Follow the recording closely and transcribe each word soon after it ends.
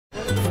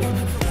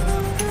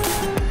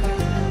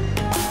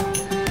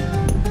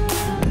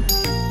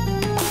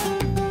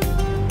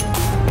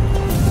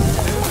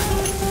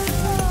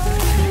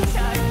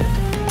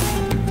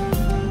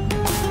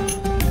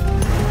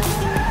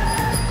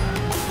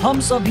हम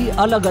सभी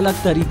अलग अलग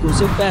तरीकों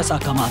से पैसा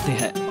कमाते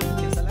हैं।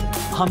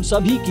 हम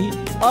सभी की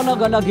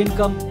अलग अलग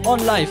इनकम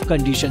और लाइफ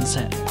कंडीशंस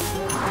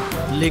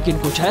हैं। लेकिन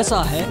कुछ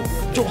ऐसा है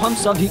जो हम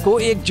सभी को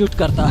एकजुट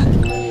करता है।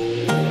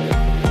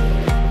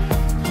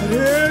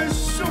 अरे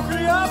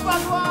शुक्रिया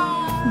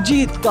भगवान।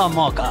 जीत का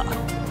मौका,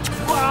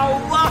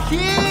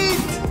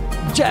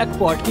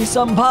 जैकपॉट की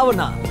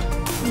संभावना।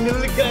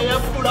 मिल गया,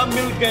 पूरा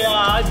मिल गया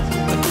आज।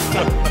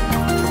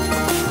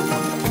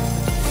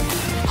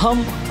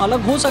 हम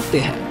अलग हो सकते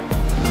हैं,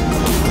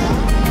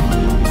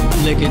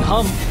 लेकिन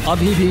हम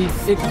अभी भी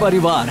एक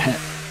परिवार हैं।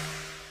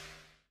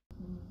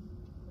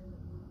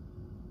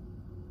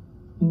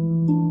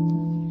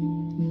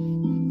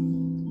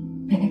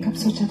 मैंने कब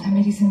सोचा था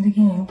मेरी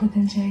जिंदगी यूं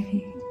बदल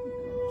जाएगी।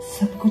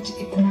 सब कुछ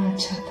इतना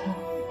अच्छा था,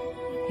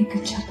 एक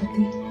अच्छा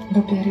पति,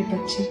 2 प्यारे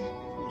बच्चे,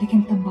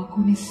 लेकिन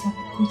तंबाकू ने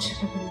सब कुछ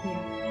बदल दिया।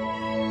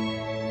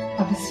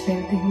 अब इस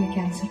फैलते हुए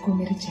कैंसर को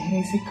मेरे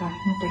चेहरे से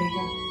काटना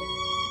पड़ेगा।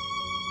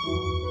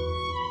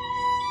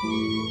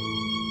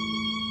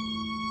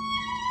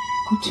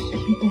 कुछ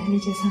भी पहले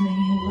जैसा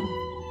नहीं होगा।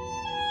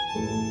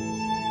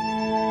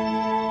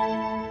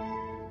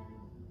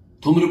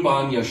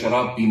 धूम्रपान या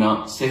शराब पीना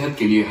सेहत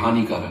के लिए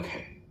हानिकारक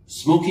है।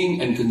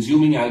 Smoking and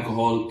consuming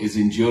alcohol is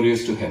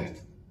injurious to health.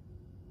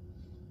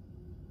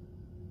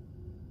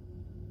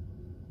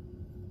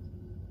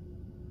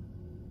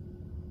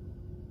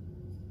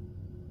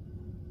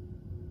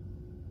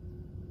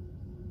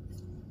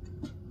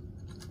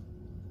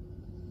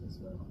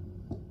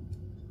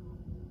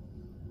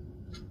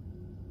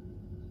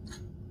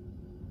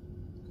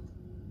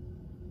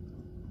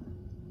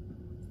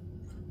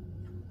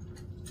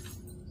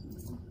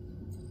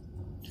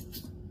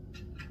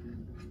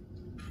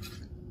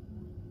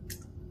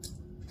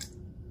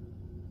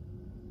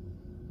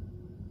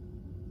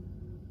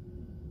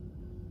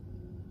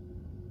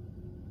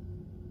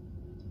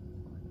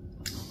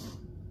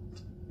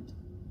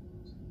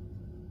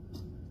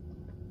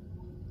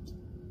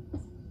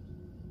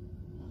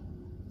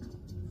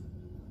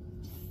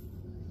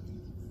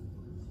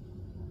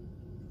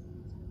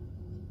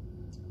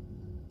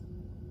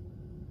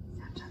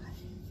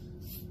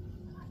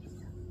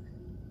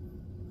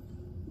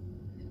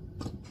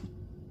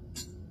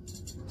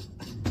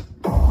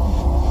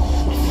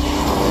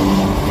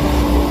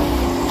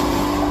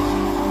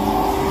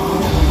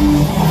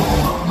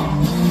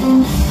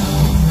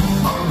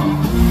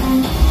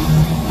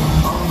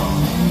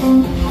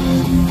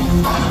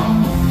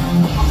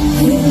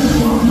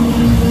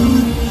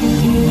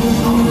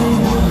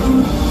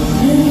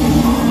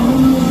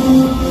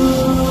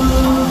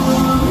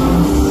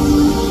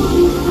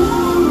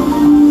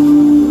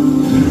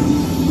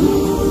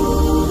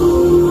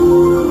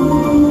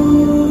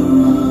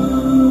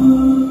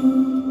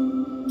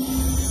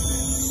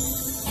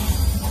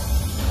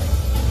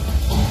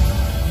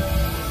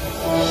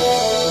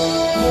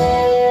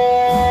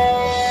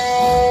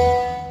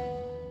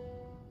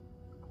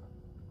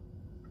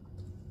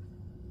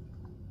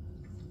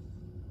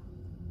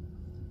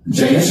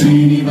 जय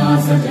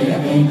श्रीनिवास जय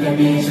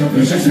वेंकटेश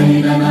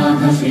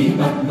वृषशैलनाथ श्री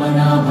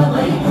पद्मनाभ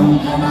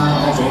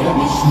वैकुंठनाथ जय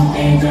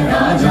विष्णुतेज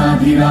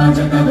राजाधिराज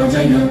तव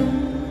जय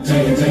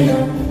जय जय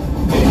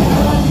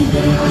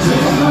देवाधिदेव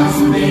जय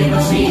वासुदेव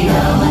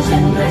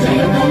श्रीरामचंद्र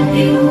जय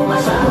कल्किरूप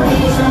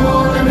शौरीश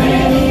मोद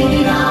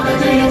भैरीनाथ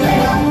जय जय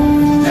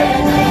जय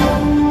जय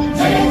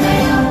जय जय।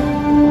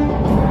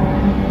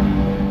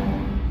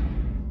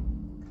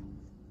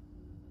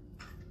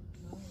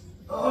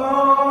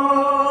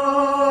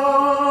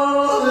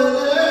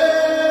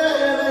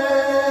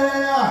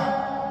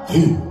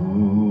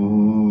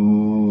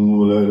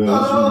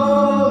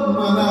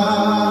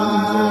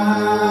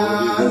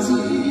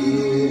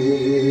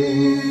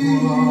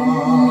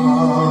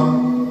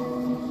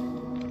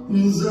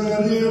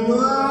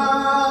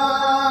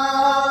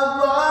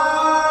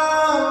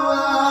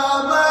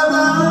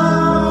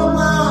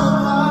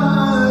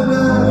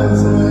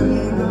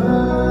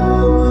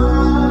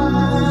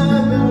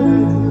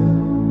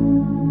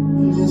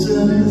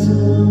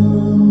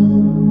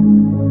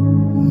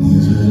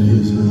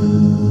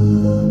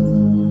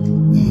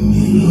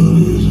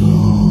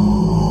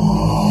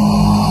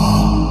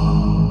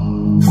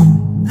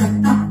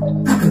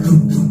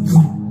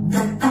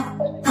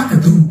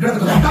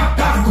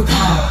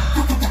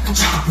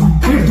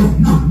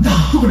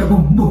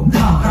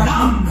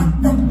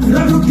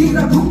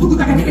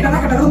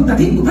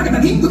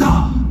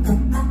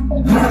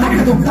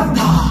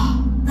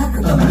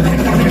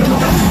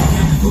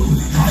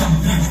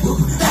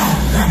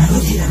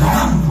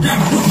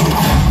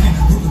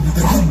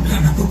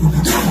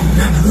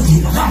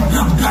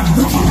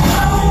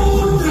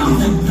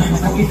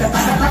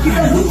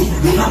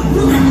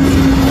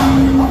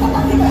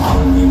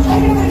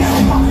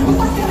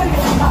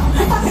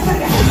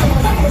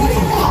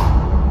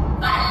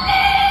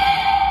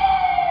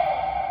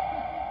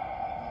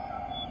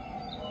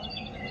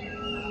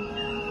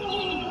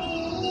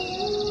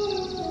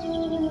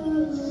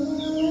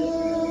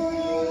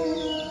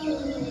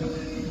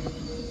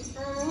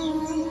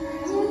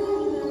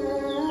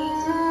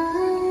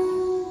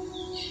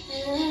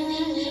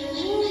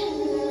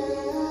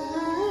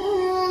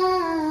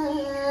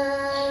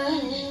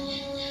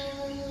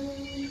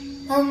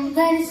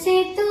 अंबर से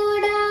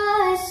तोड़ा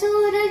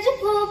सूरज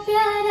वो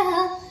प्यारा,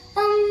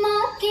 अम्मा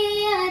के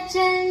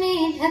आंचल में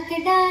ढक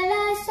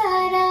डाला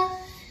सारा,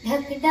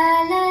 ढक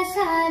डाला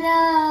सारा।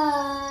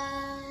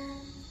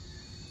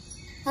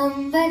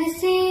 अंबर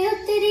से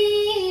उतरी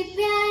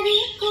प्यारी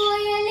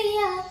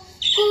कोयलिया,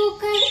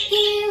 कूकर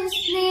के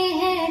उसने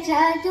है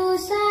जादू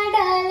सा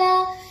डाला,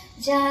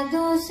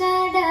 जादू सा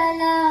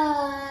डाला।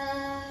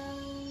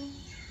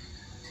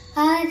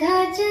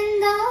 आधा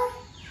चंदा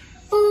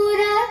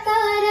पूरा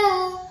तारा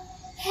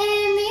है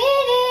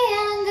मेरे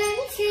आंगन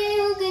से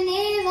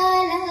उगने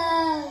वाला,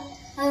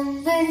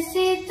 अंबर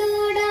से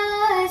तोड़ा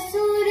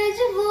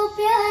सूरज वो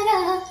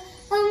प्यारा,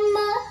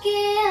 अम्मा के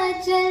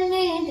आंचल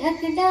में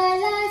ढक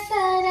डाला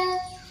सारा,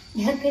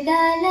 ढक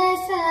डाला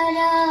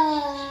सारा।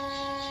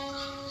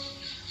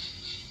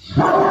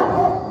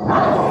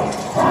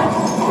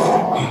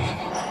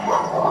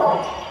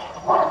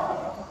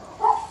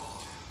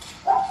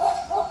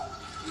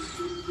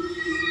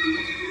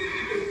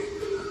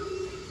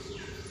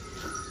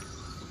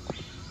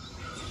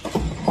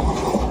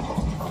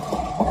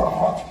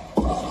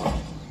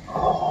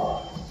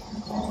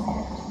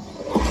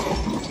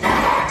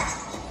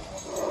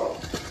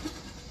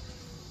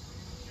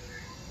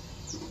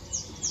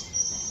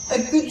 A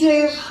good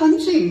day of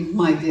hunting,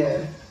 my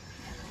dear.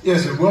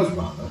 Yes, it was,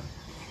 Mother.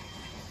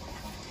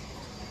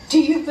 Do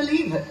you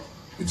believe it?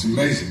 It's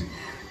amazing.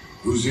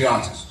 Who's the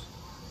artist?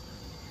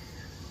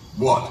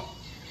 What?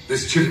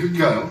 This chip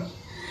girl?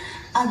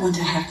 I want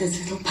to have this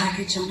little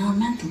package on our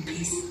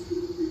mantelpiece.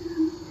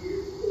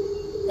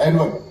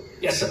 Edward.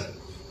 Yes, sir.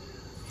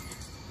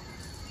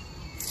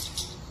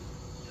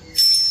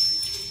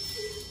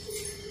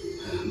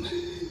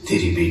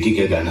 तेरी बेटी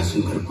का गाना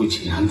सुनकर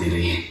कुछ इनाम दे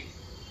रही है,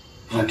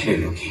 रख ले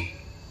लोगी।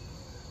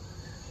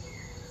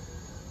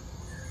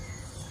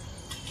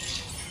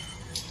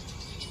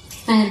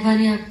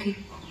 मेहरबानी आपकी,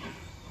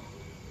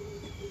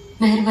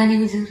 मेहरबानी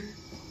हुजूर।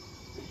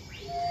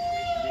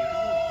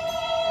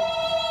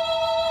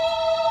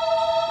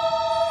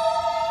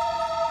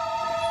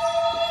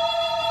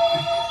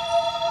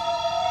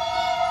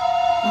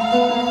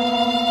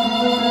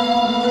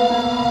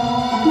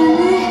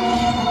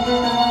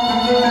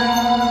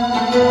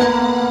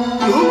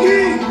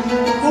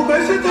 वो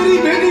पैसे तेरी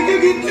बेटी के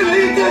गीत के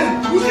नहीं थे,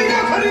 उसी का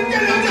खरीद के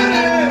ले जा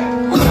रहे हैं।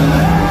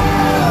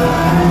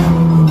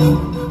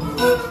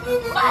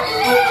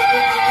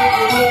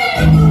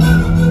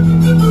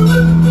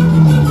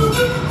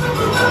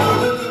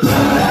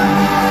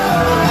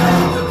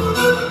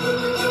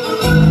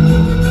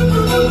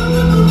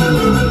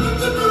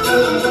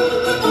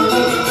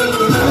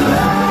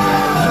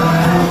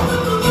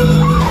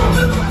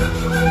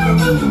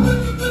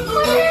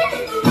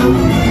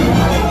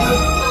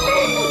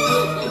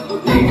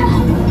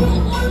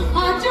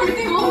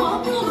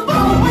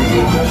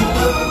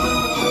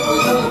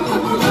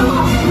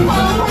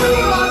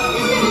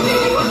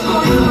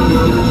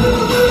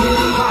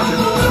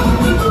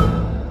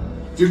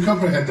 Do you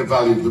comprehend the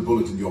value of the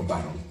bullet in your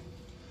barrel?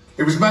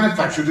 It was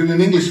manufactured in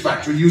an English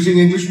factory using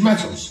English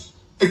metals.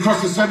 It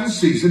crossed the 7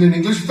 seas in an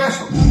English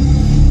vessel.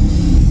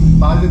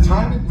 By the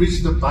time it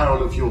reached the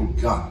barrel of your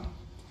gun,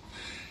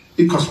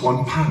 it cost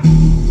 £1.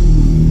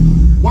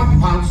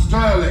 £1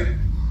 sterling.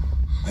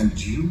 And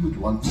you would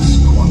want to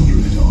squander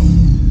it on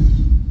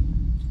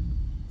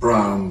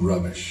brown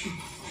rubbish.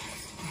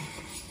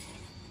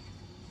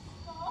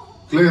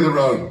 Clear the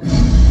road.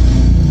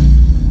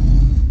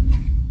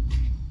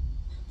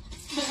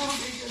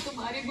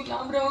 तुम्हारी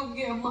गुलाम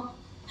रहोगी अम्मा,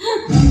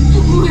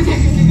 मुझे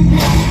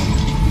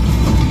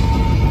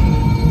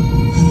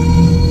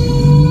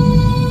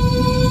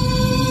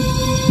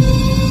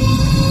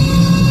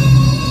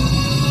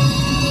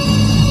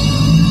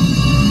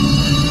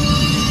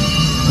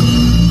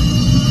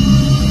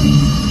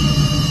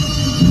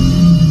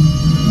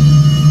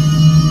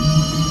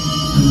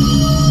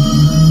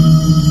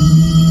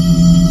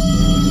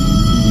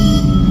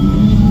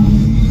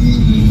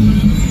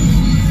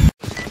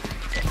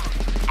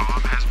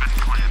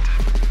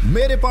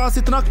मेरे पास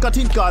इतना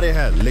कठिन कार्य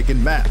है, लेकिन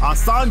मैं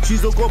आसान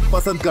चीजों को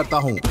पसंद करता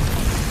हूं।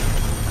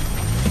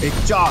 एक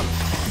चाल,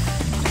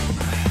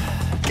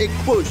 एक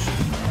पुश,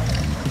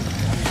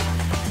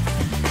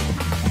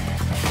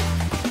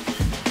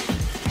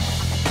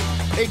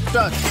 एक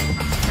टच,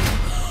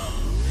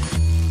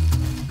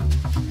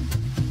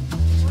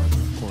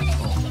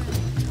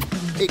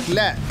 एक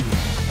लैंड,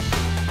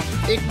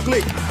 एक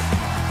क्लिक,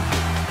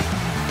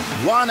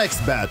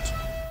 1x बैट।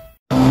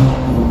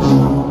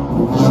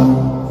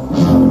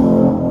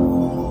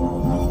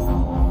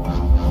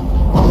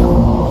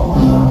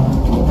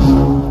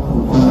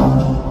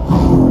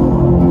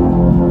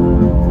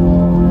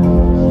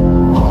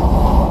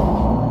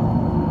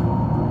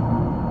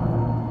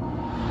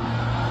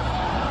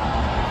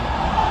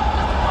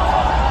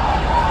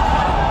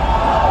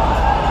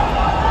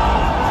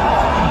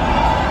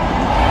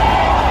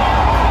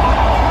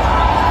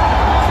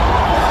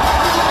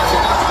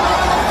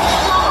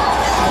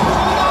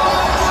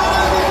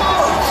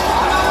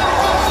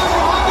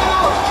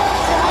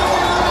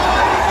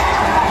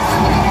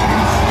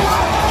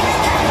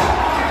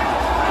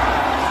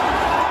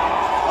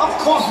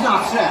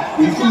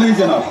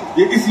 जनाब,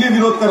 ये इसलिए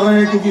विरोध कर रहे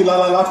हैं क्योंकि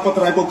लाला लाजपत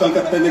राय को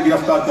कलकत्ते में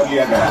गिरफ्तार कर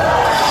लिया गया।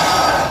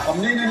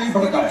 हमने इन्हें नहीं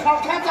भड़काया।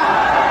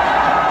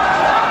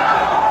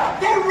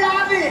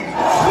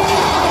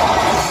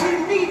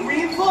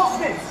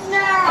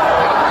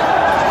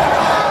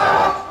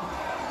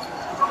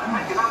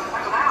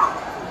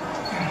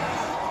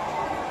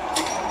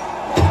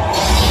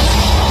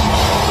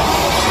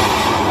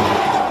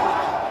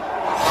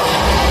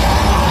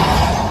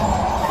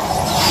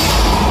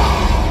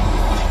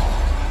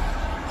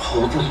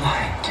 Hold the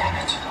line, damn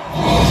it.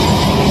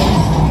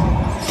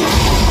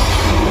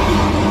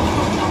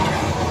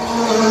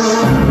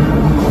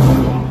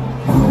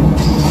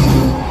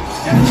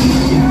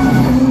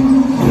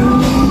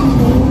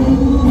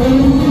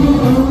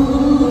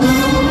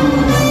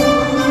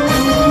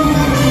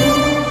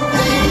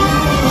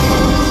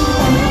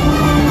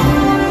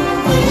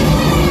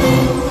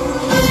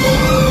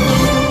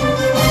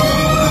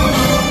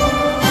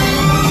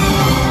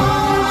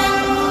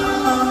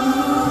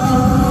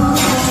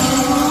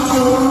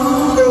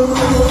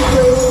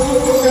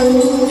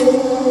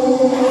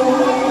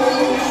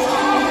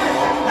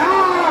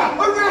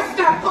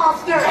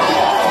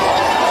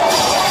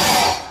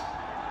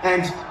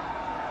 And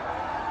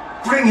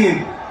bring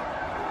him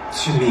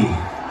to me.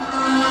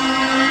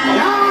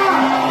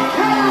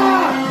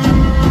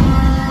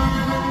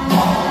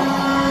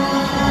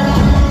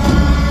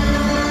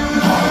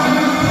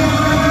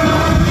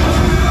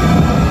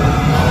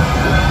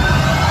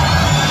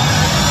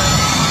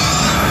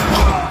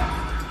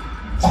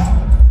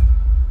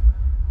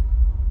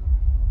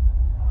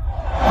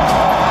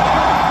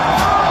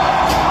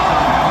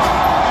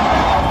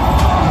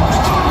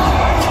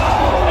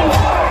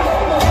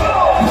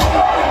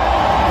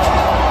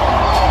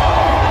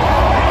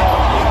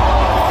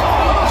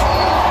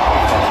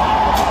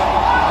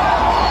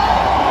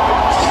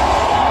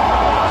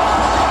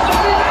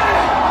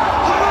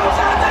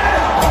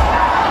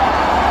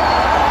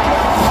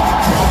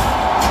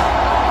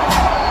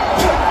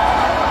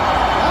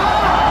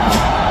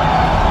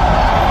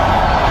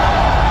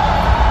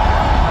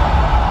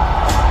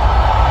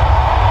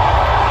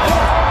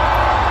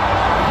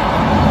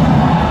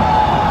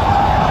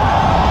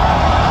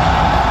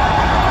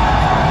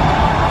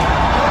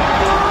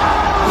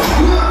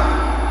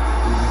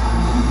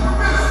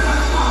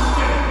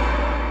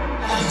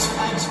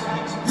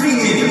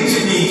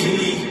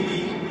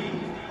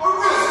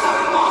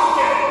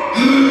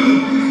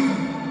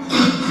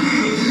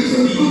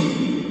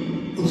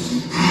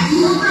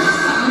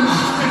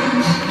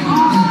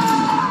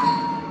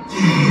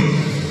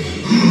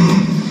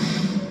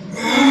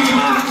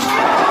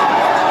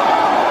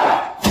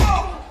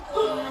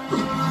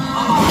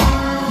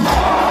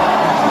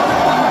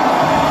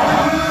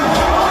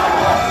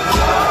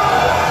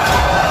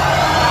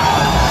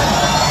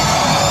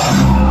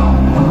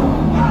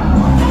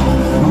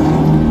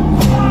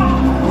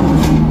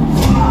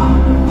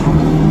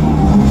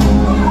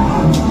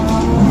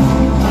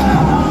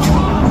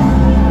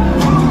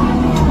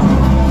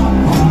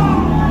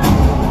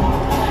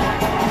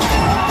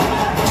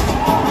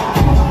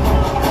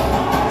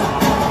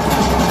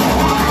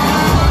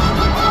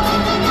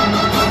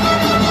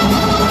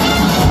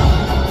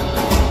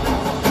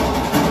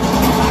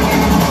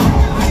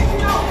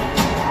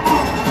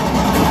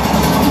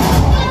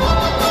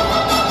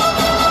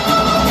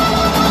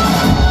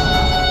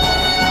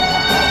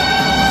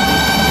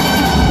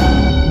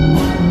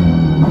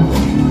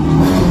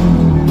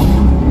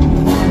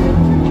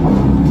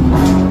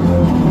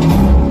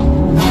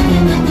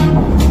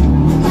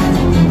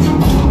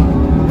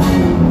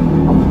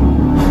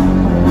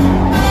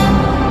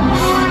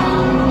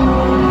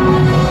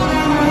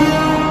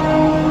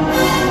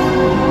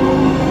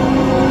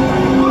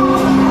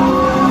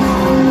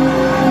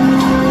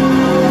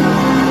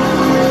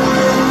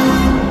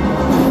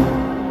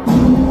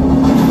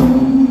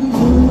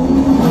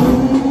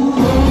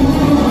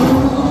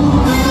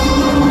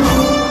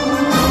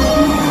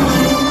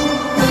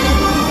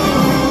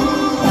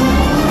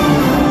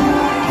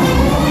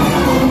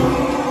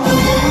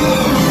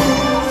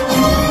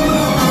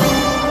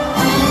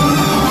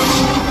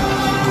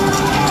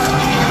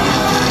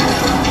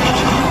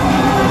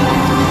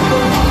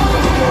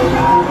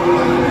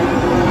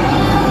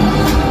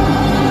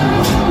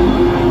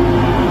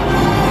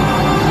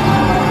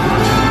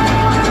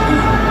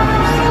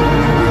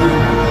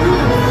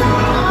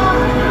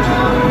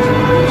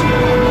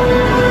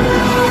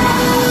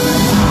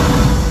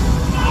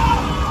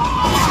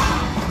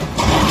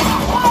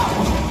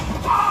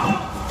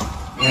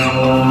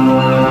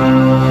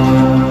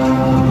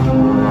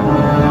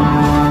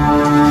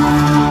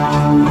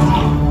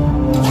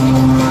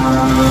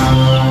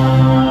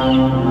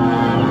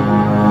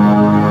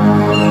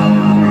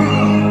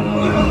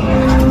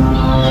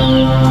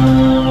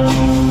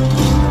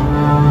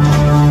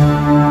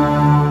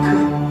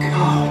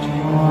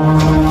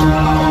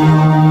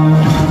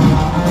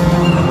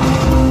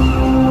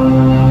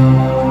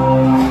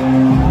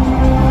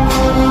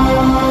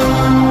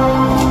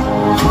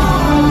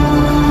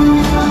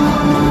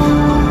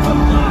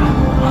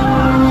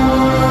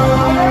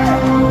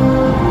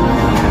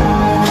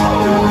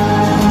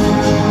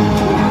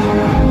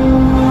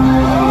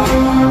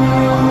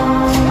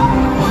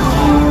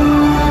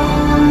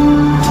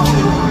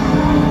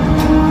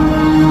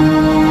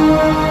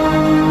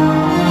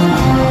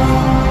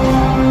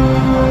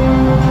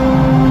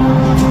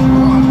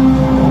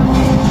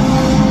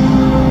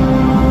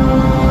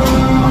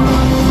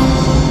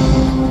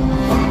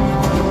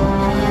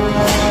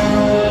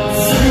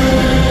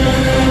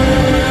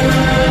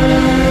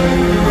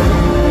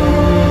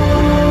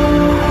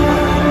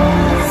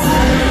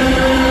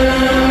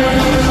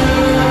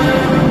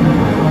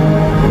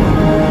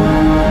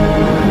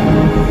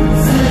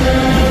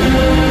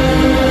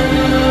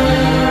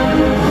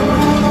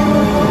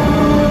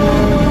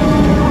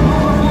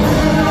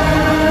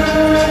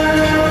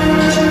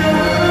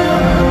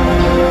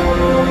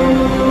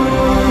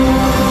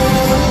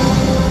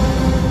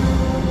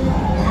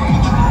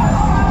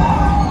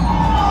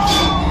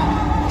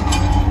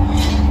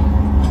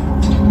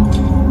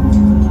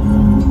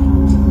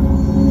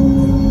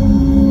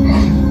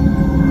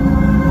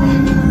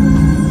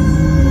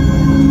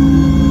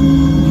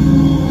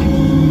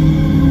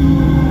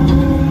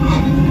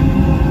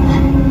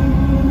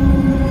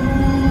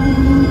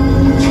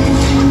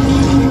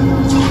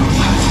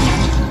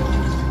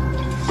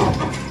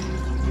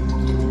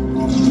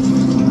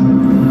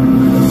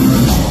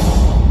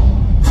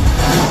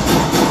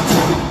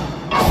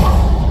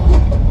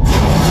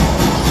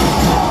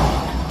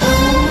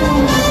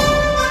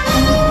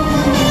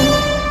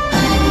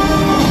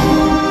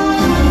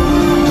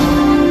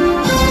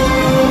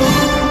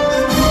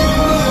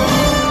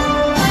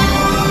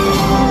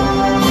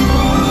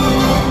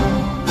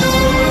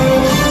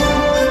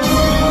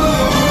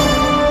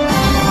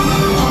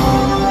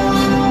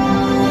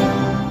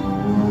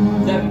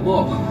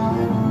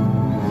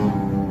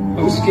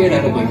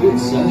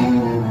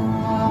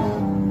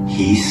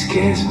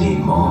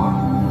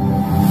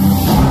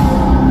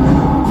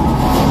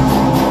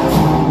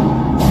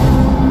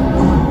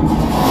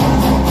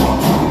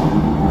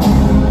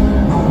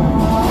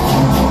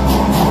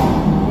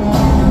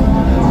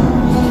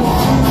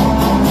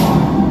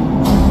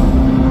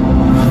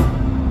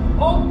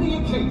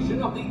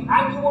 of the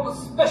annual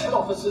Special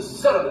Officers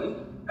Ceremony,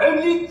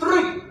 only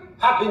 3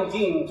 have been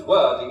deemed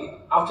worthy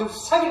out of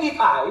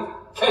 75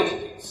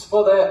 candidates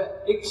for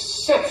their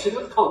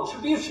exceptional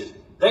contribution.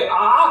 They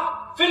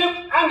are Philip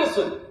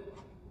Anderson,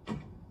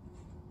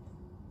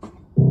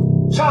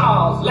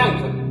 Charles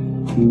Langford,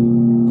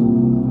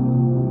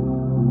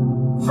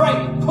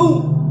 Frank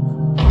Poole.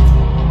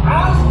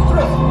 As for the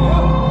rest of you,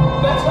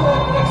 better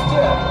luck next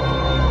year.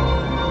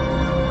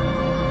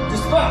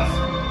 Disperse.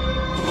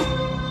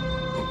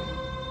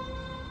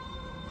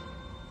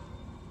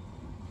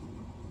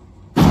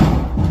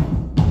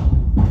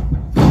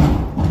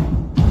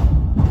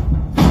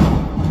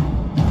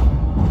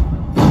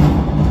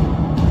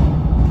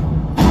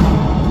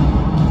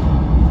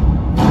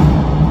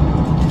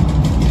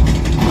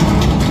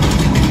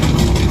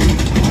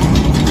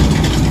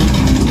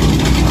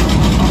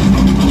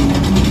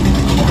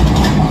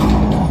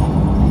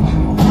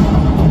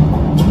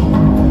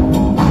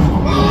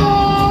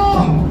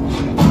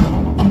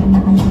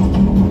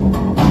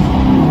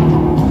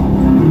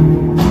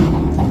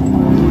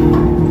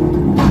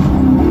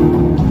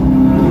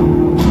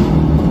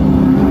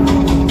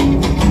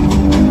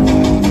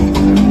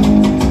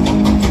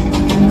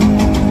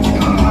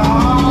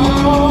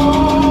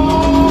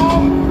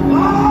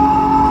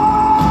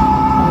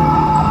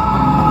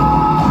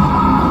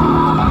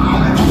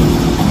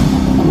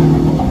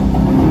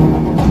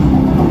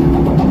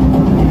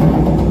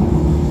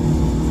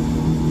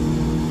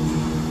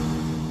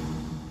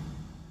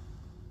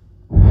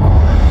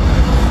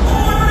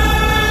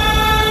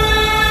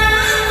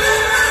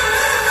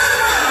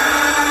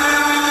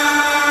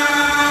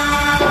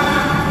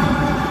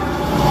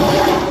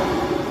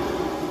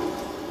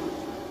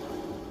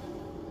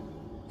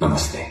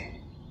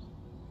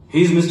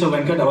 He is Mr.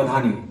 Venkat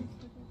Avadhani,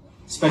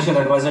 Special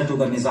Advisor to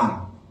the Nizam.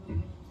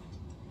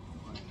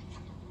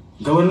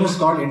 Governor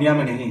Scott India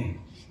में नहीं है.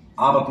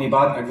 आप अपनी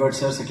बात Edward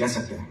sir से कह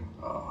सकते हैं.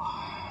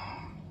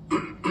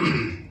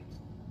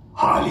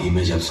 हाल ही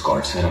में जब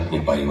स्कॉट सर अपने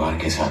परिवार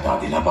के साथ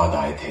आदिलाबाद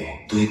आए थे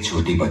तो एक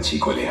छोटी बच्ची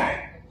को ले आए.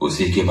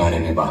 उसी के बारे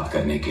में बात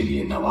करने के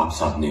लिए नवाब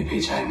साहब ने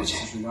भेजा है मुझे.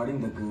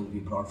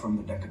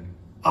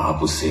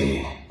 आप उसे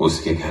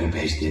उसके घर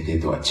भेज देते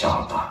तो अच्छा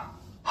होता.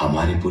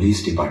 हमारे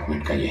पुलिस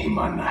डिपार्टमेंट का यही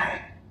मानना है.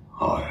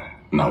 और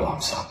नवाब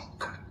साहब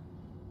का.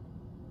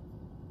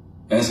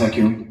 ऐसा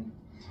क्यों?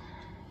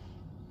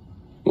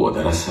 वो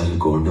दरअसल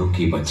गोंडों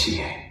की बच्ची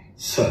है.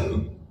 सर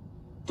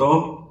तो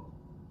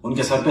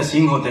उनके सर पे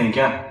सींग होते हैं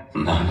क्या?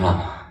 ना ना,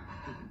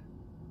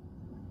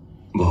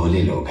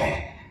 भोले लोग हैं.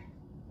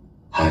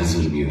 हर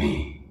जुल्म यूं ही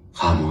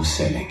खामोश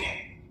से लेंगे.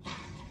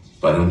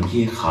 पर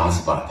उनकी एक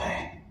खास बात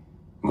है,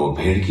 वो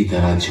भेड़ की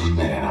तरह झुंड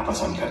में रहना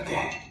पसंद करते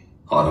हैं.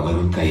 और अगर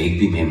उनका एक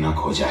भी मेमना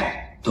खो जाए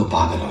तो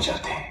पागल हो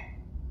जाते हैं.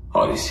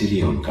 और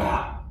इसीलिए उनका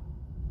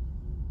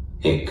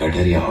एक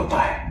गडरिया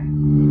होता है,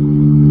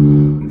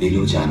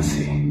 दिलो जान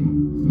से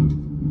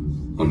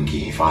उनकी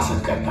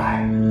हिफाजत करता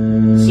है.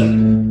 So,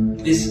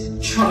 this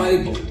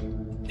tribal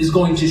is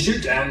going to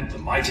shoot down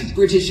the mighty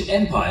British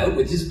Empire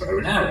with his bow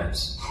and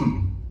arrows.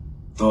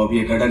 तो अब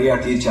ये गडरिया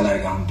तीर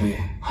चलाएगा हम पे.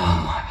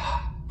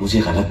 हाँ,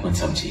 मुझे गलत मत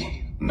समझिए.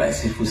 मैं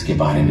सिर्फ उसके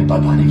बारे में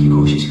बताने की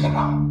कोशिश कर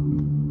रहा हूं.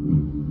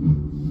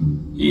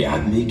 ये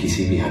आदमी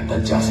किसी भी हद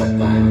तक जा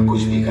सकता है और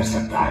कुछ भी कर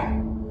सकता है.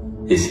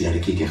 इस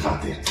लड़की के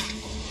खातिर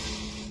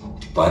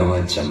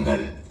पर्वत,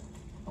 जंगल,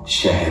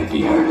 शहर,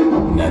 बिहार,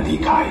 नदी,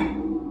 खाई,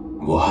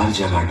 वो हर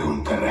जगह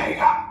ढूंढ कर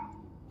रहेगा.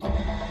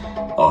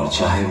 और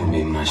चाहे वो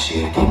मेमना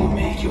शेर के मुंह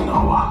में ही क्यों ना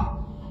हुआ,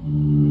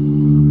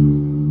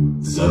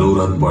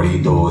 जरूरत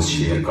पड़ी तो उस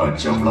शेर का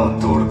जबड़ा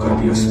तोड़कर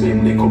भी उस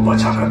मेमने को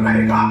बचा कर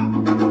रहेगा.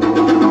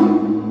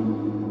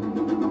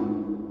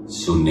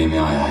 सुनने में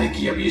आया है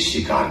कि अब ये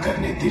शिकार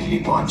करने दिल्ली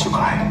पहुंच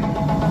चुका है.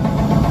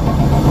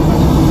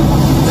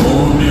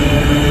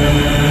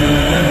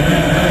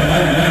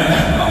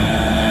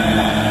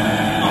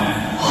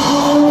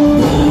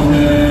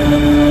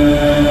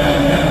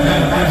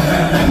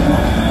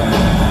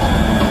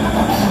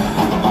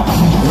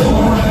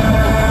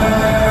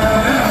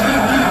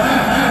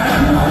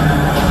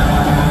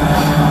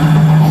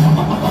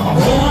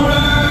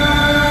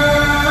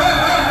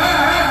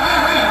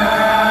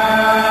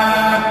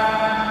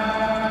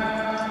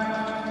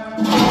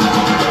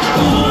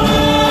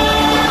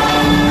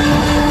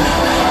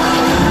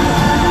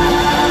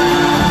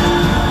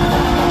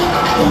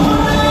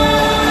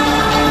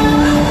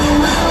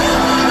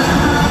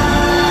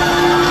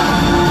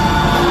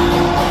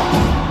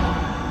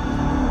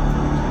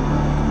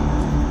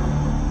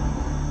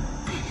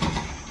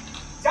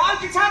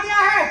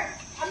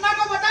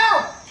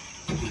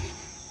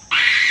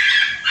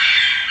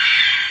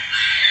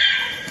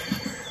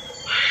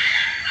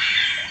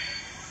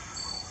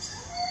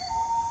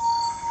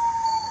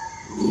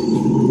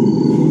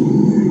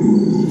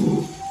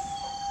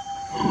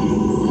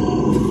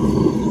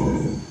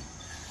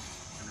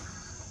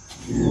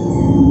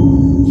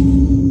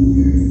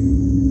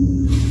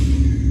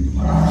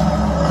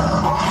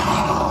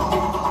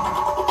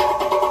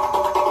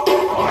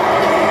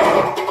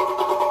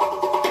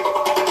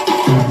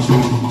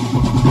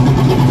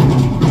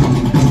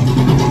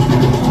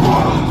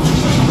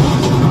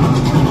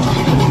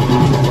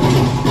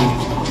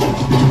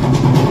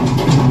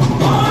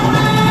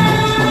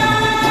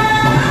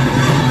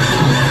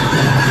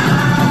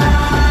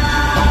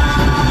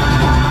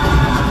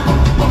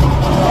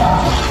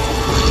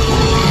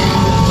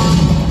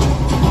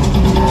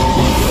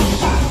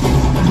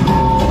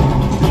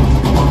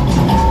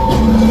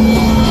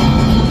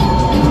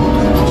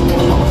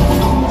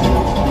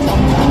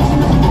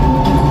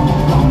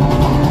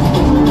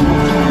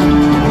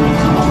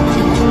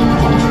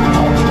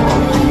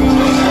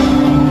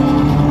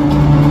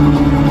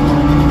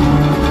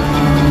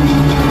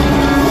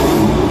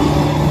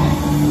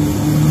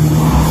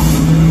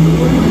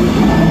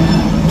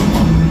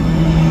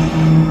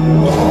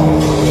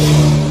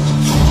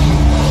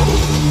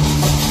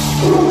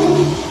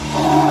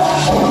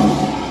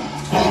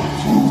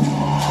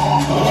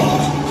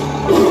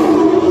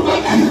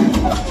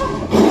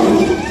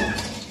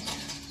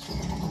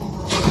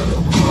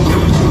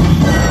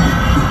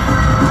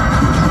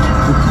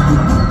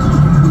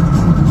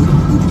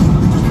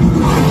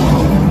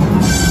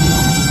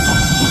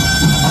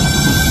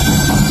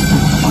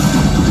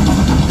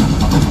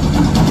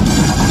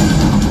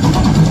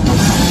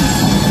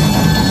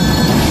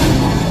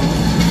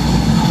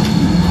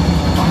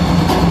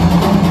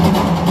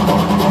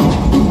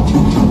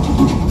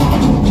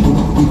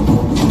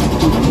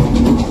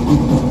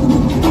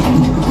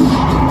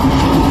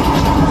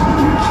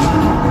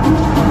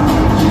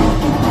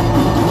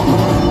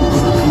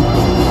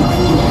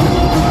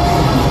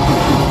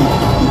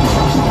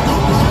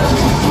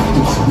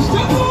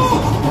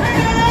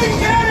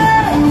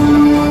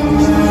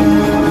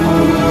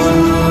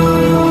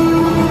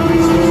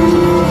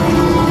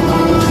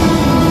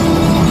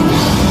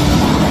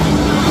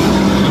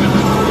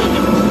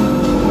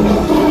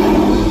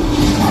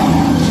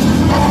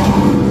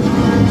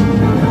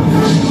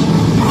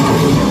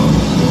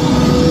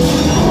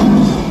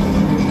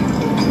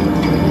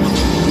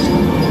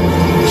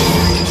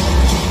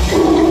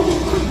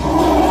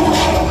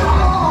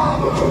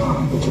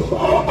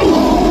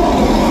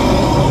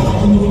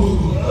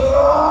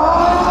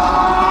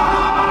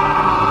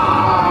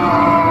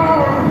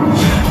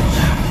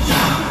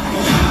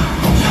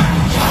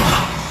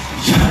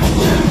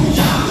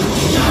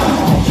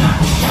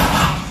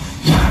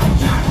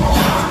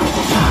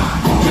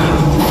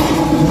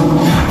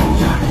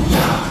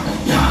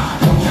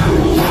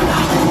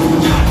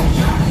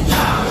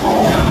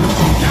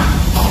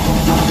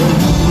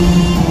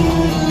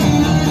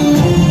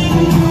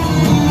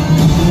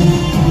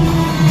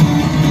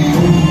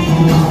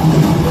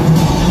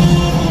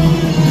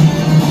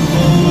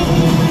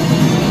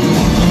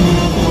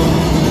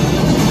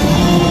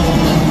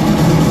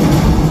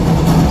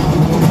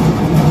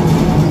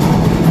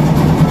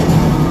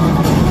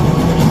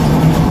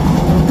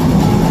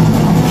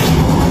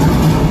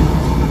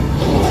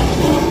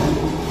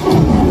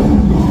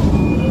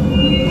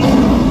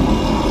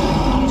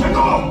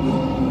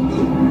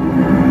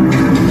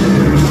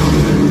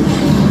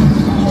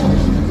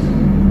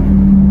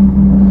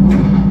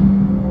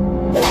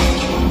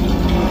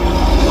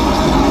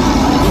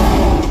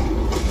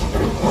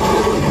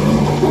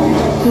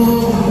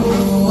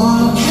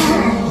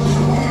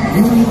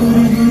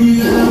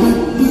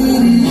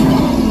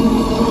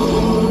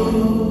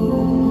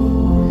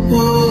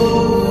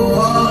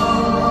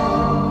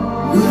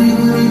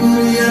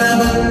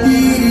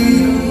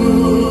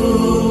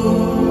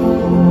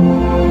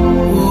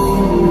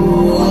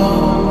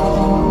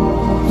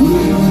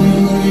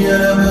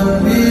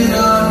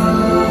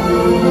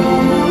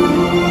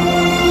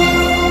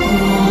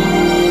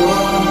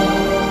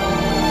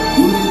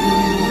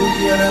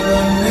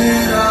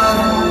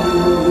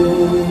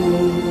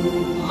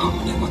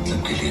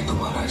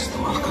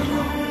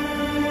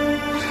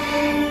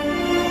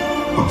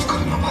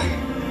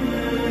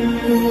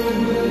 6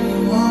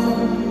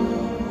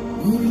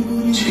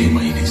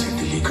 महीने से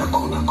दिल्ली का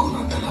कोना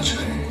कोना तलाश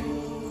रहे हैं।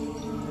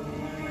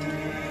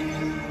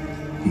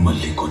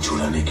 मल्ली को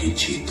छुड़ाने की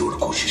जी तोड़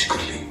कोशिश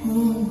कर ली,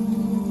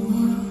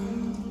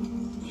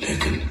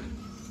 लेकिन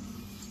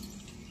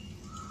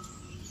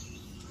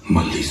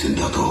मल्ली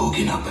जिंदा तो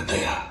होगी ना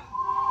बताया।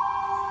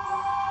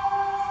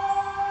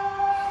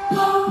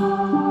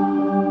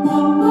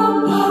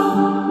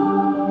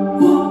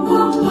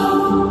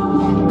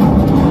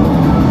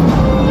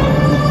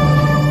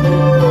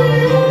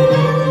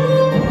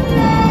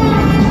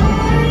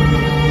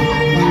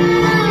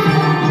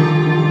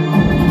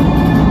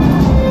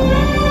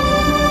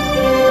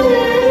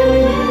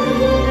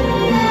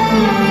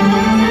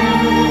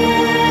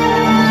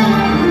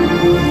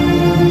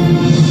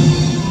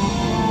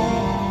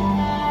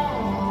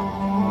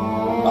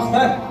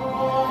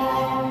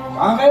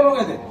 कहाँ गए हो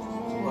गए थे?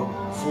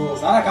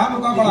 सारा काम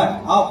रुका पड़ा है,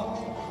 आओ।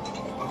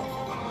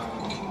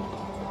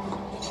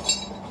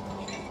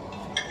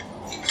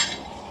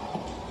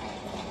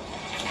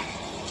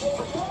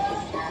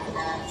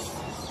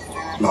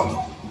 लाओ दो।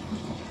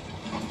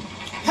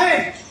 Hey,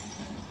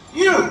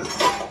 you!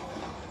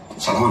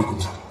 सलाम अलैकुम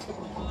sir.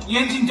 The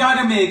engine died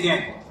on me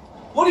again.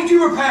 What did you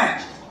repair?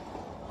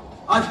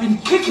 I've been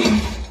kicking,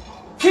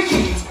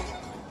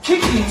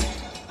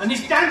 and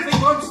this damn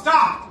thing won't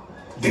stop.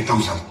 देखता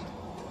हूं सर।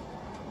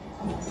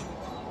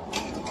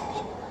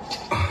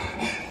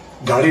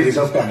 गाड़ी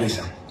रिजर्व पे आ गई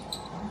sir.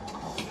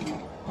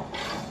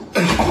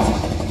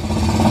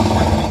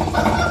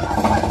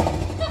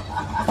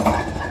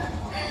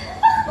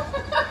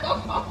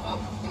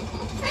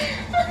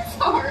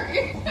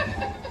 Sorry.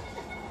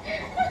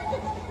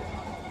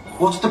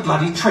 What's the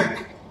bloody trick?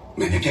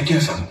 मैंने क्या किया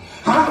sir?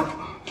 Huh?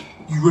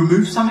 You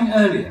removed something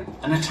earlier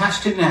and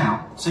attached it now,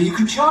 so you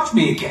can charge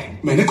me again.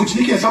 मैंने कुछ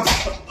नहीं किया सर।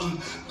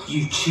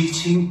 You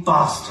cheating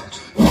bastard.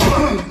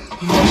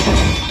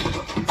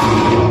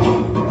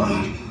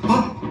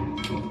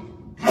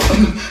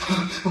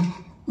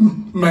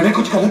 मैंने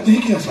कुछ गलत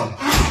नहीं किया साहब।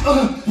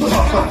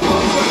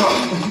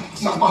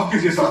 साहब माफ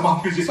कीजिए साहब,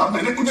 माफ कीजिए साहब,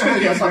 मैंने कुछ नहीं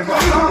किया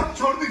साहब।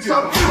 छोड़ दीजिए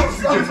साहब, छोड़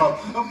दीजिए साहब।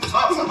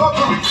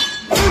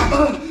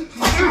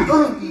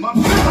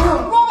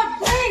 Robert,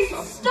 please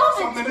stop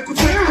it. मैंने कुछ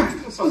नहीं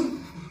किया साहब,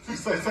 फिर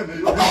से ऐसा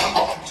नहीं होगा।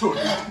 छोड़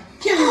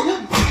क्या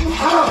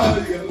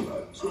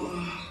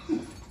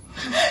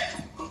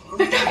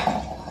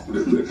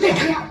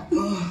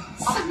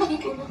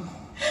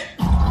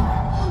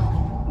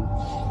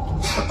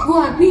वो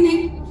आदमी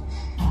नहीं,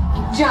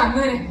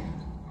 जानवर है।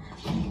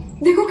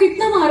 देखो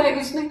कितना मारा है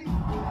उसने।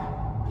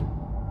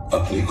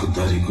 अपनी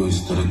खुददारी को इस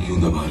तरह क्यों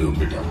दबा रहे हो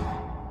बेटा?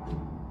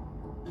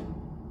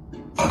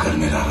 अगर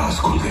मेरा राज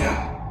खुल गया,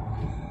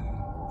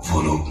 वो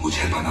लोग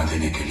मुझे बना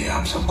देने के लिए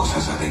आप सबको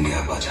सजा देंगे।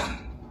 अब्बाजान,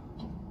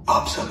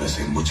 आप सब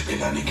ऐसे मुझ पे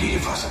लाने की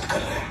हिफाजत कर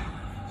रहे हैं।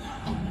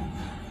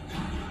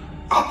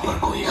 आप पर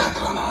कोई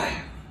खतरा ना आए,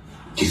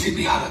 किसी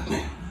भी हालत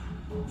में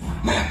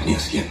मैं अपनी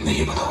असलियत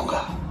नहीं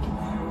बताऊंगा।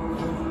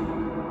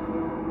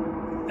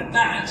 And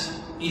that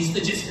is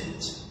the gist of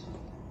it.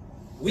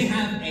 We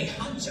have a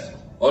hunter.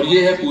 और ये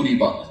है पूरी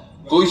बात।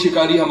 कोई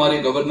शिकारी हमारे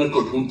गवर्नर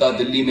को ढूंढता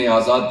दिल्ली में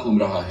आजाद घूम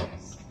रहा है।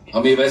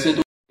 हमें वैसे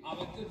तो,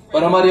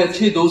 पर हमारे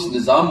अच्छे दोस्त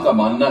निजाम का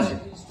मानना है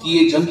कि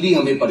ये जंगली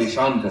हमें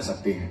परेशान कर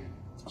सकते हैं,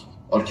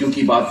 और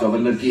क्योंकि बात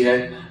गवर्नर की है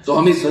तो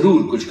हमें जरूर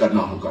कुछ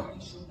करना होगा।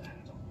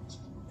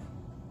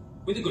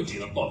 With a good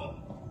deal of bother.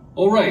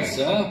 All right,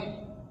 sir.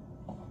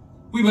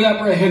 We will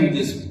apprehend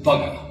this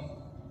bugger.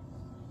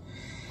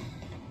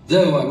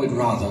 Though I would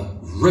rather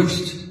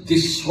roast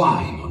this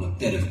swine on a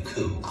bed of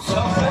coals.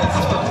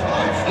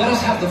 Let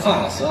us have the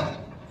fire, sir.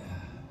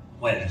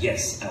 Well,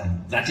 yes,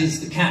 that is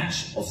the catch,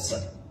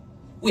 officer.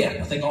 We have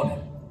nothing on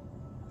him.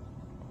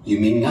 You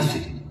mean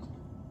nothing?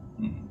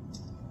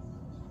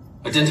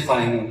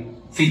 Identifying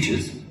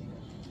features?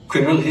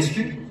 Criminal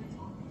history?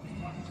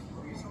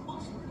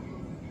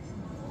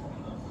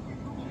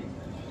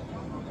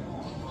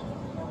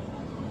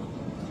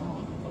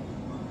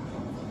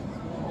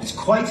 It's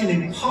quite an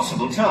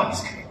impossible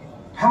task.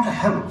 How the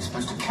hell are we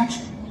supposed to catch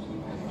him?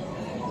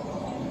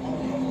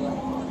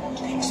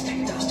 They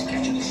expect us to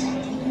catch a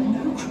trap.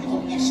 No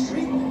criminal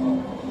history.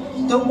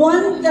 The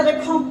one that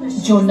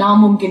accomplished. जो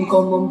नामुमकिन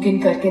को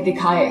मुमकिन करके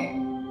दिखाए,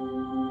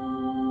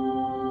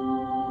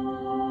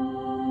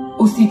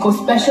 उसी को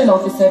special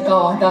officer का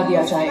ओहदा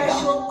दिया जाएगा।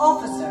 Special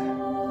officer.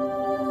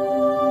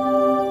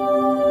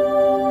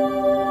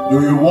 Do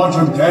you want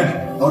him dead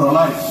or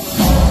alive?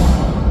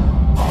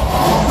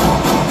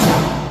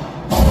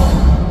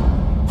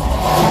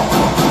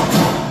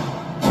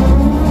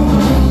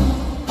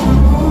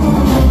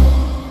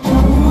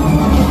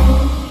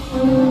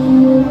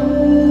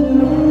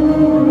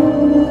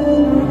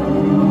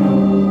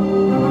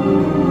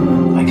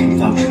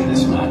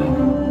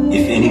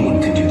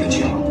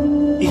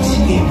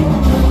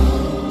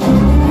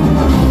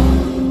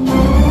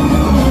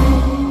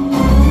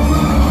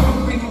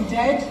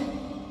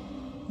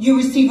 You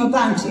receive a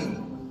bounty.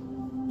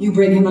 You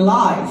bring him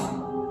alive.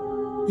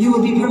 You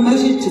will be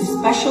promoted to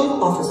special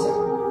officer.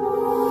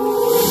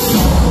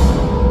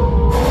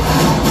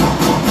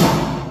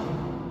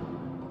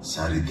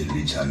 सारी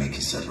दिल्ली जाने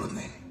की जरूरत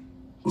नहीं।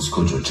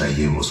 उसको जो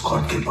चाहिए वो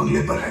स्कॉट के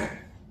बंगले पर है।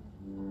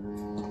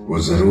 वो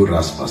जरूर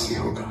आसपास ही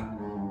होगा,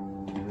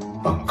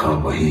 पक्का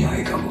वहीं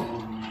आएगा वो।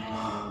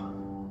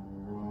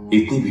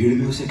 इतनी भीड़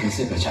में उसे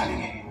कैसे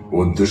पहचानेंगे?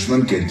 वो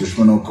दुश्मन के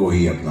दुश्मनों को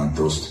ही अपना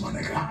दोस्त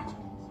मानेगा।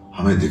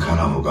 हमें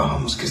दिखाना होगा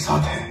हम उसके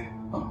साथ हैं।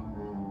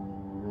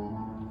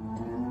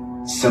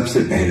 सबसे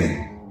पहले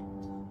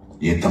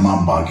ये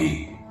तमाम बागी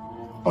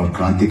और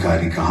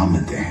क्रांतिकारी कहां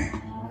मिलते हैं,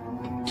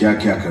 क्या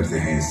क्या करते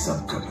हैं, इस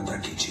सब का पता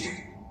कीजिए।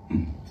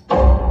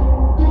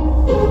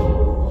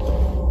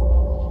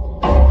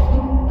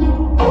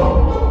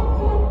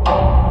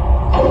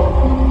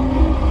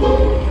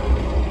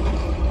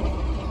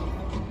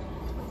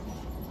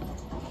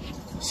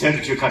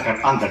 सिर झुकाकर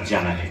अंदर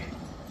जाना है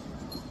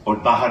और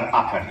बाहर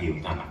आकर ही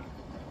उतारना।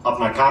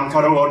 अपना काम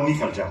करो और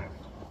निकल जाओ।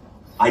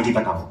 आईडी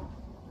बताओ।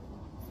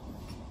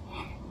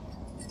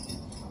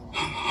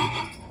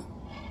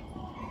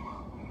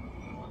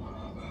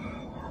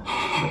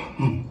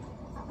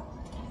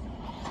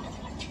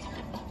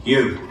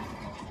 You.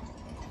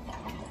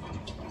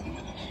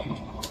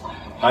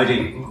 आईडी।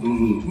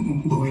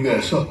 भूल गया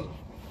सब।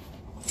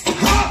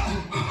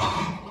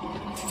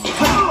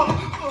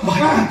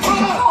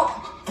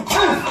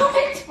 Stop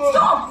it!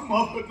 Stop!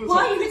 Why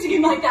are you hitting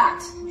him like that?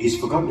 He's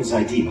forgotten his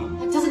ID, ma'am.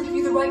 That doesn't give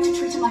you the right to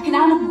treat him like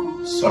an animal.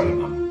 Sorry,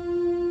 ma'am.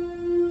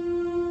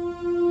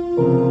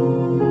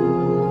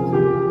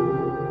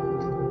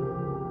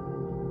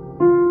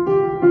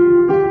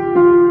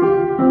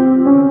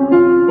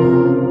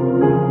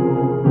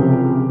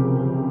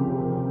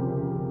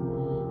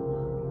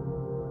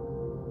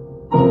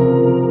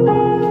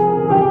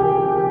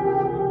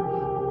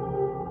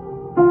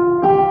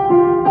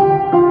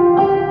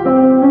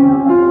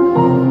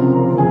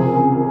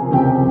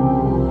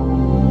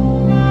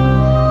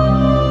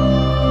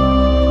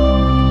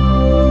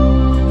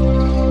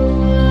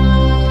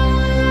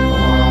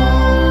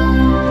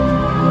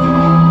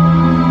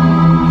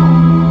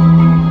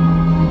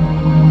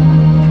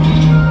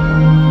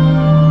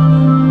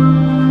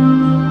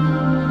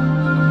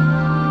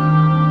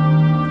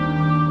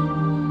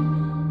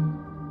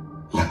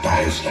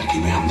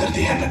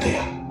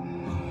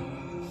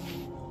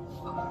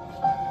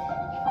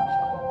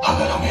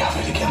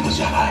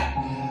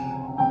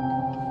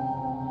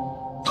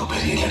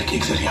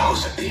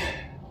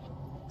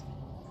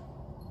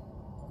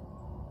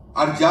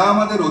 আর যা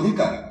আমাদের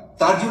অধিকার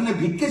তার জন্য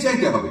ভিক্ষে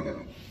চাইতে হবে কেন?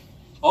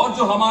 और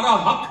जो हमारा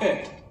हक है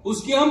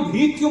उसकी हम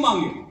भीख क्यों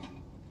मांगे?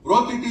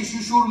 প্রতিটি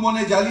শিশুর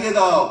মনে জ্বালিয়ে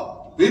দাও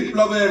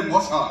বিপ্লবের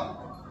মশাল।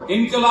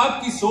 इनकलाब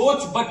की सोच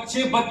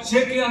बच्चे बच्चे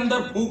के अंदर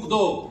फूंक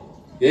दो।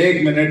 एक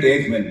मिनट,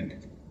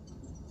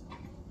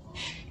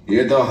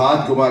 ये तो हाथ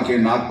घुमा के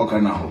नाक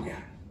पकड़ना हो गया।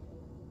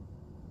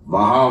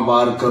 वहां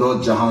वार करो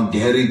जहां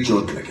गहरी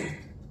चोट लगे।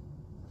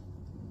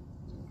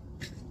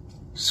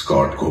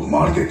 स्कॉट को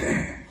मार देते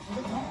हैं।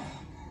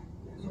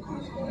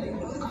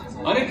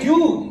 अरे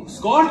क्यों?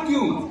 स्कॉट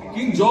क्यों?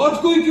 किंग जॉर्ज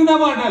को ही क्यों ना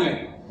मार डाले?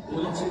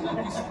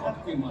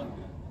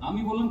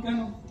 আমি বললাম কেন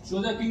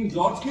সোজা কিং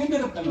জর্জকে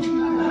মেরে ফেলো।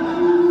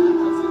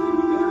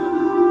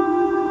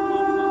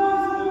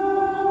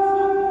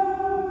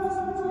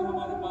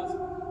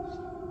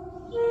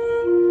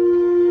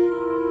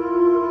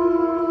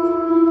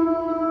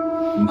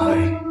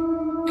 भाई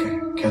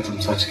क्या तुम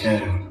सच कह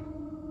रहे हो?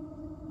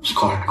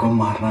 स्कॉट को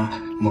मारना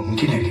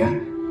मुमकिन है क्या?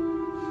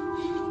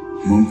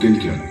 मुमकिन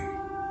क्यों नहीं?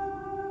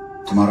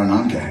 तुम्हारा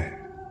नाम क्या है?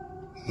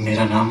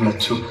 मेरा नाम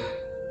लच्छू।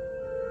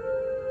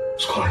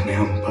 स्कॉट ने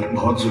हम पर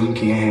बहुत जुल्म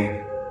किए हैं।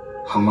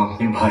 हम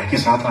अपने भाई के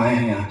साथ आए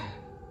हैं यहाँ।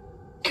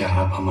 क्या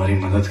आप हमारी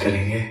मदद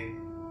करेंगे?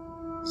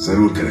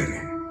 जरूर करेंगे।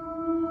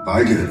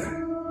 भाई किधर है?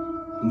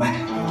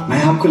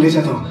 मैं आपको ले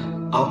जाता हूँ।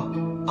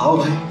 आओ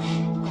भाई।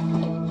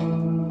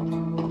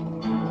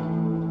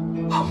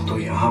 हम तो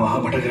यहाँ वहां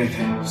भटक रहे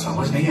थे,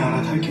 समझ नहीं आ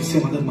रहा था किससे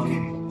मदद मांगे।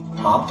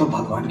 आप तो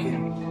भगवान के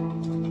हैं।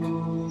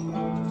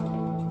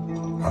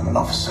 I'm an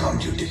officer on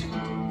duty.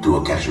 Do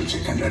a casual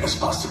check and let us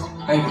pass through.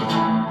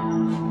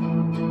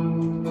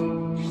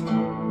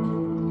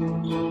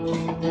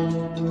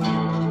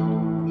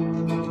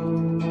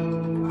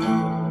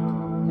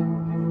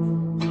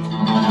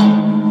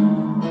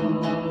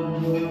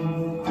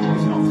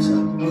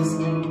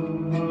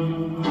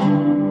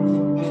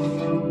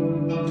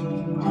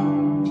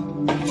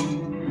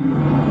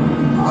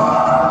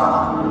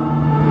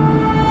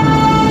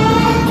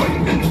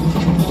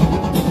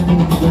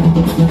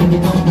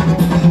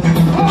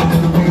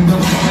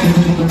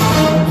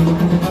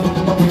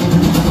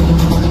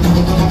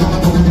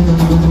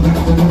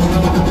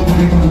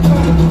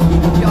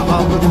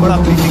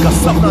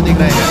 सपना देख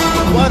रहे हैं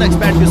वन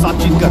एक्सपैट के साथ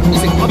जीतकर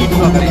इसे अभी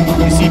पूरा करें।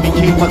 किसी भी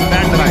खेल पर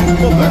बैट लगाएं,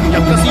 पोकर या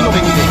कैसीनो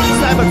में जीतें,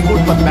 साइबर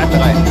स्पोर्ट पर बैट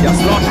लगाएं या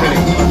स्लॉट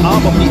खेलें और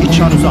आप अपनी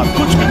इच्छा अनुसार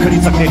कुछ भी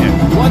खरीद सकते हैं।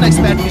 वन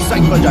एक्सपैट की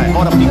साइट पर जाएं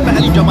और अपनी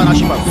पहली जमा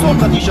राशि पर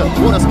 100%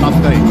 बोनस प्राप्त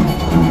करें।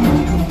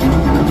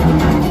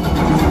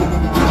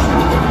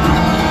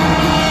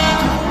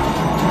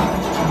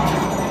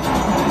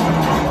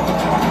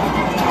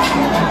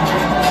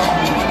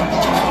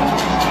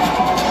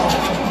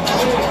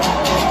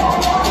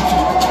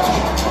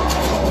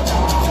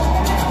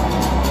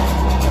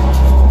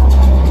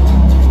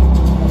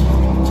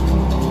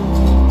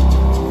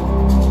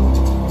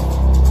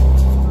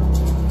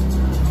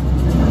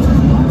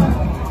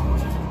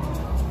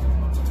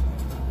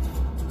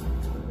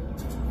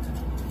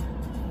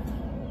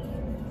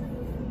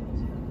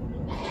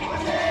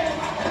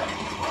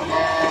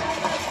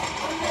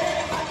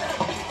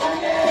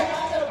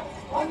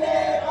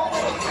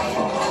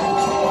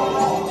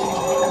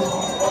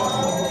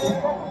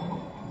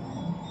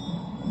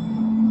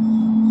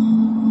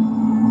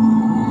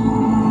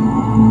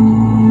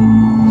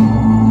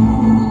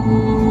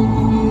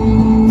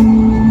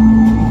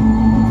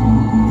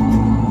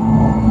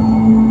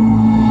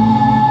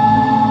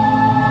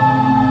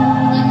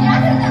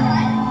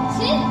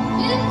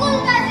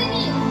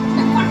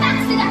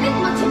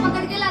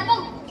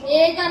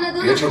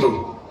 ये छोटू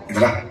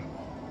इधर आ।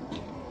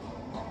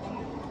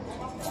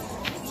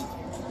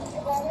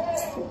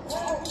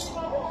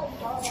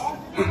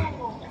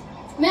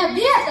 मैं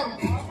अभी आता हूँ।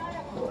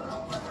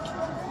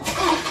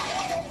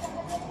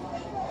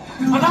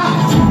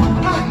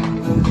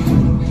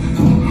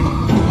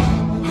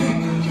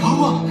 क्या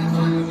हुआ?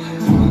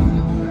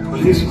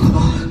 पुलिस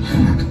बाबा,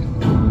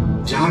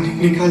 जान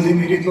निकाल दी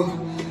मेरी तो।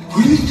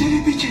 पुलिस तेरे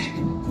पीछे?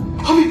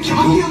 हमें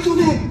क्या किया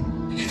तूने?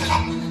 इधर आ,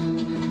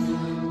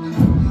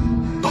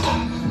 बता।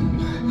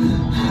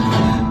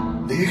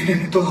 देखने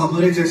में तो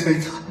हमारे जैसा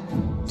ही था।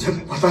 जब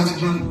पता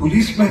चला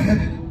पुलिस में है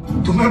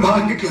तो मैं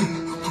बाहर निकला।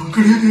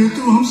 पकड़े गए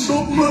तो हम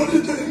सब मार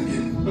जाएंगे।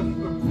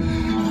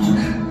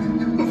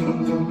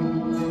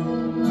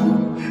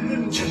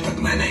 जब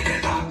तक मैं नहीं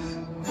कहता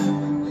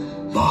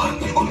बाहर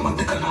बिल्कुल मत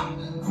निकलना।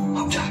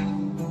 अब जा।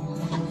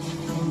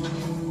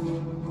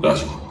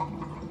 राजू,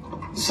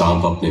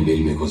 सांप अपने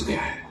बिल में घुस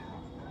गया है,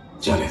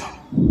 जाने दो।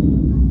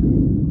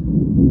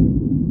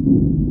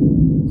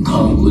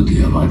 गांव को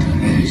दिया वादा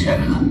रह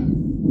जाएगा,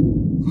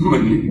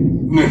 मिली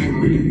नहीं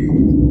मिलेगी।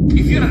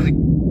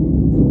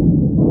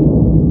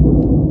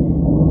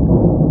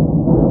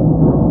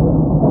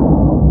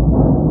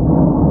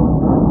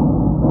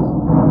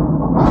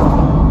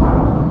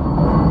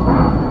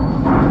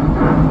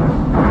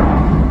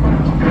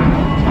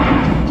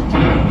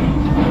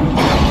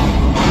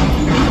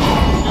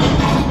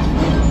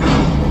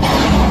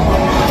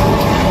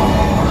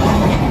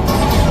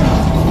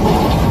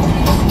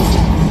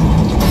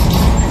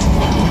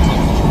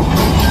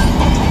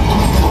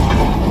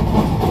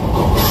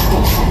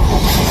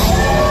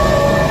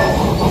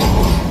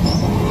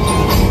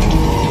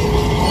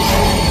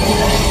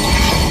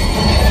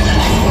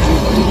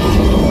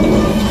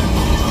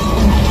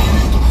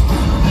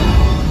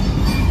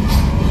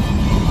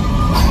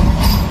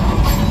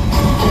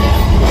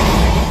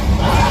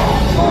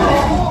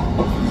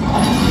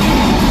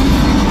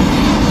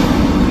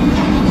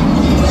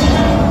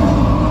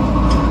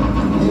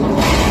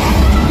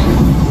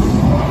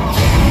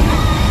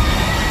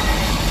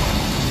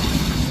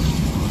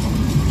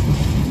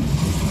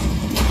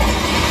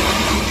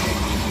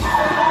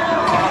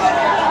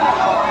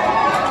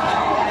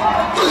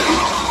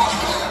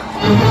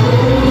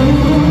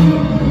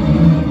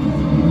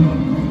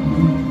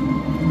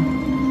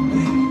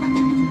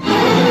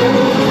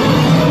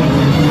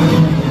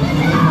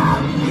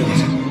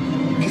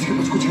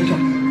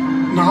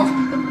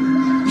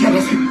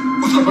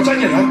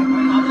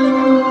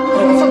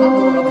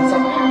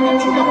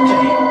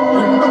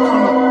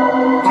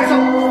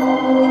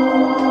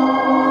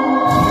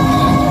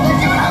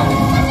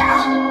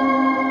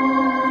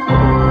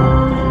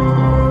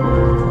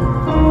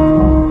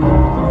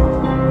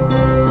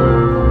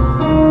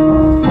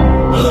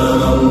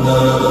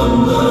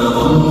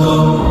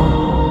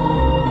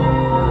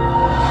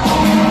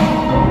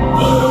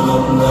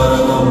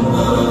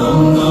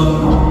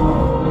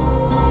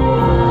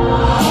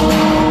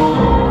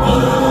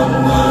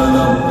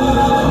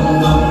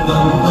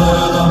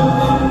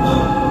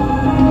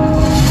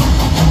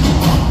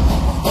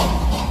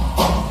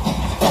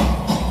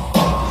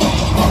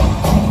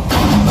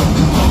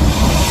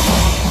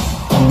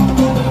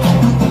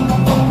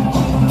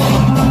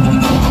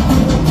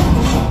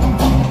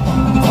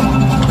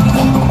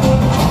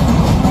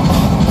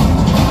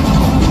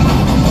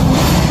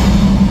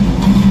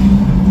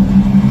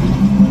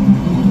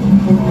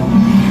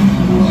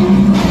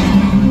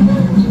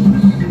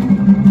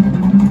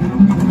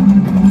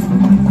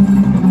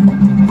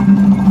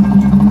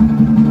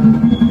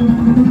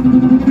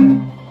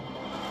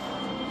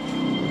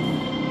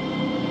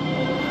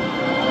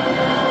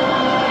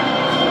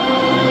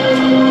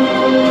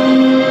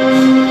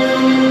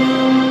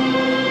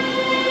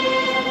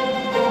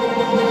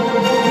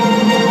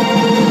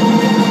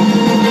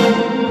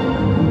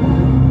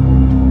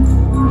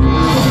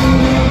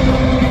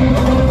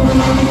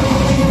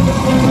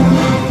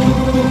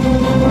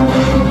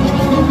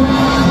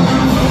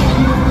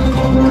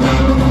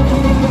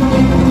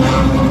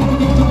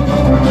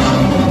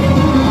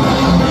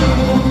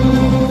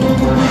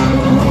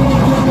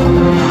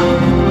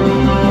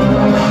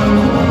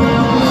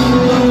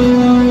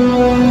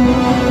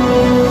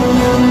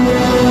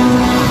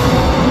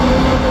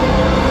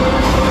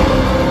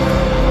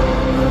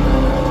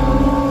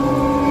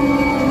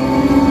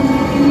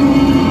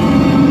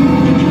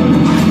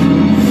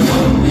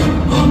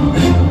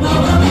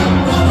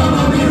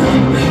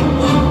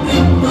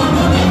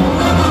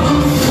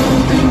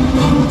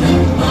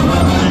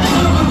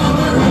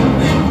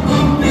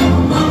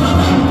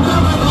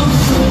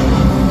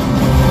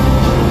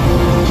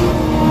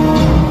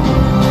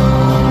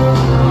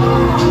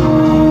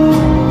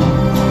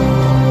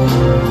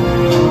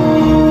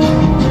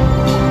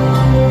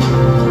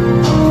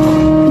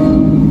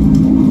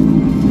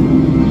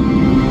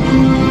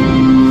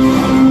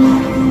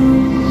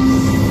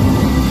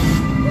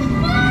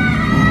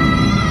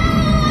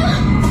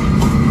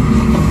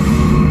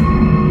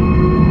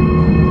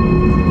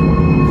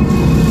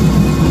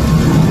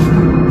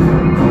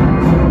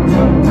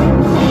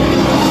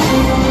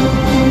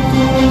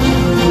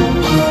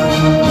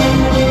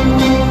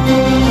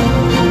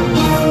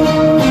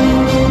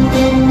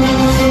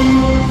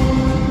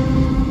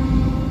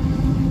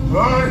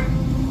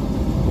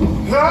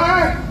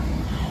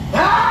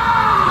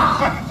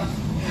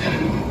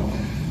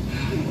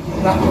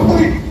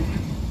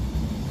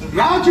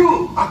 राजू,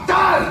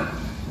 अख्तर!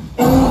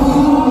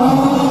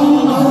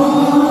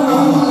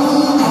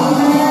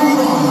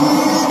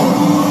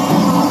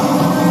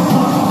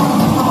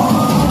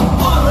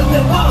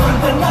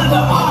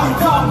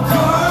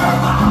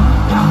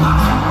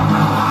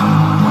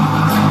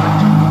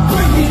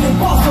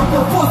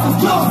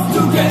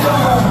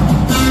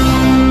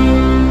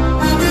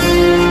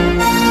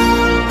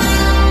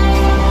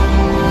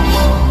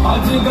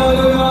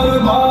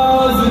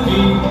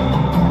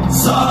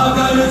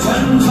 सागर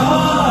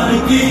झंझार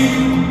की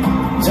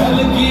जल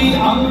की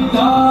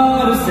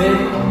अंगार से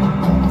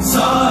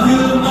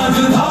साहिल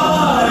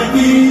मझधार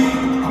की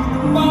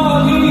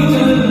बागी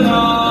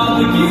जल्लाद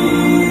की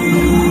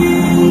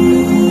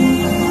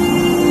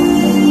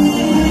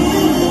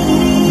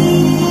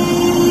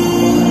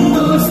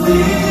दोस्ती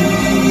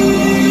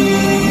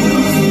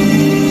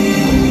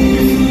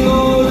किसी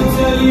और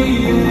चली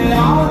है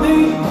आधी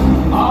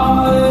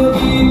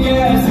आएगी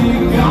कैसी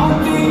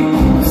क्रांति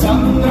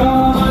संग्राम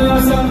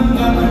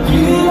संगम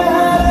की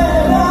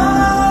लहरें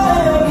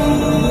आएगी।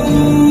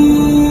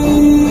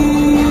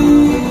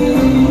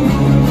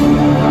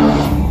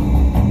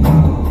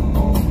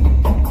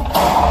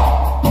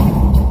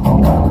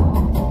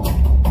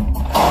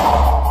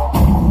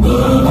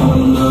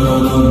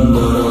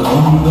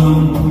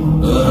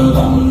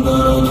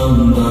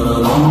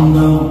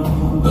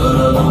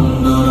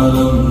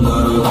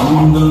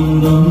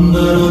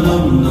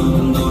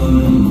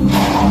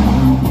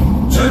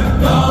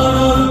 चट्टान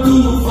और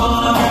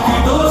तूफान की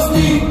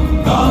दोस्ती,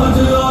 गाज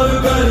और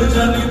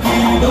गर्जन की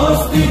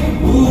दोस्ती,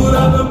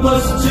 पूरब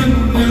पश्चिम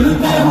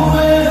मिलते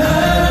हुए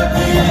है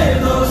ये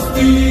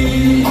दोस्ती।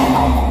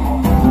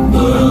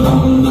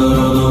 दरदम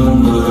दरदम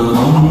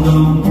दरदम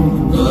दम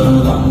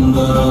दरदम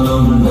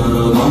दरदम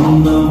दरदम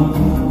दम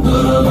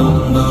दरदम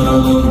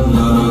दरदम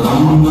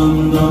दरदम दम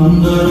दम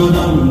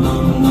दरदम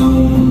दम दम।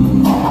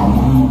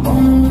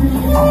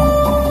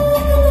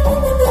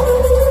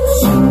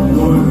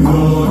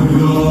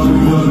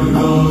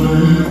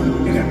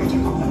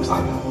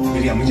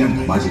 मेरी अम्मी जान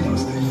बाजी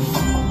नमस्ते।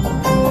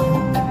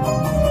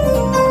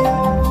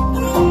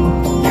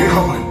 ये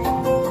खबर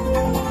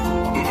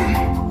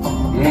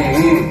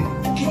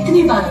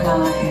कितनी बार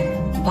कहा है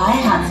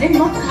बाएं हाथ से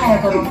मत खाया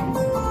करो।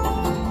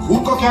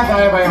 खूब को क्या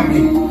गायब है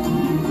अम्मी?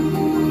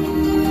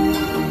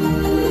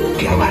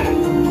 क्या भाई?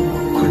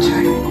 कुछ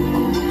है,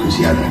 कुछ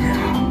याद आ गया।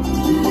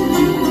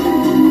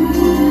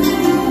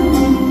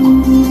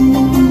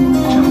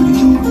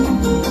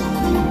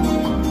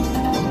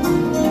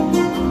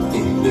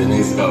 दिन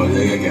इसका हो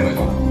जाएगा क्या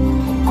रखा?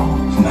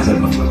 नजर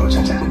मत लगाओ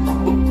चाचा।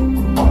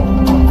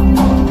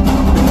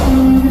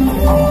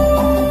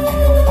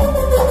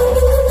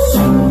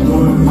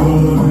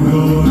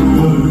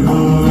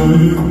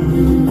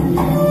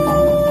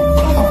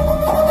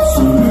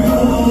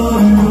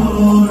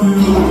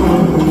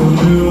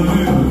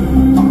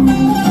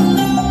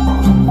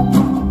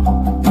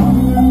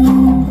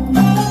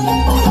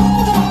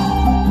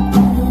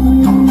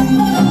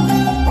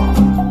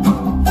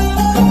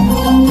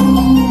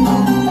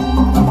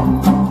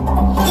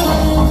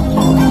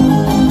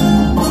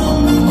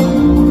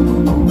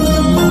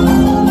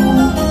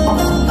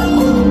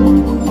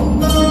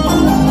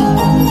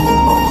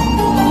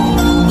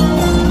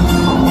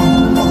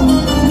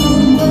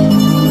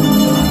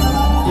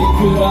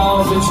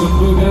 छुप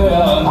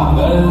गया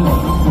अंदर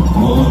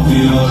मोती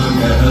और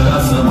गहरा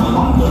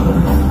समंदर,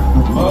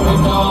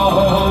 बढ़ता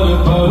है हर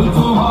पल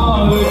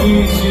तुम्हारे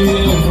बीच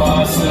ये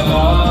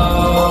फासला।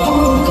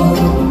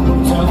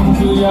 जंग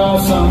या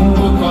संग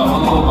का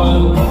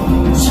बल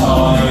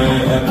छाए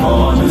है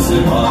कौन से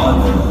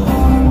बादल,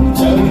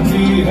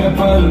 चलती है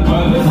पल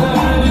पल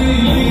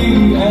जहरीली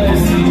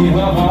ऐसी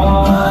हवा।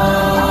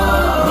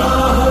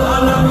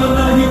 अलग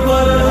नहीं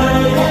पर है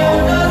ये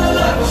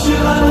लक्ष्य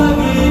अलग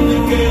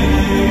इनके,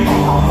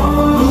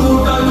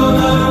 टूटा जो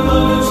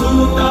नरमन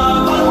छूटा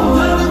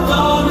बंधन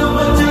कौन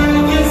बचे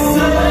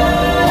किससे।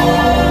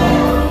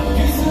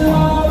 किस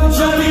ओर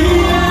चली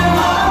है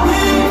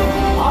आंधी,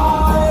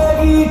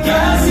 आएगी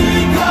कैसी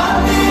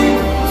क्रांति,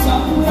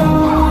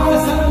 संग्राम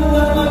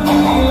संगम की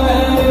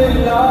लहरें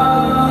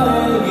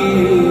लाएगी।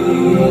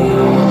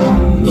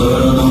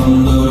 दरदम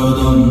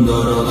दरदम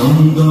दरदम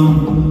दम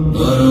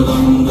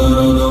दरदम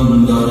दरदम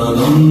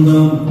दरदम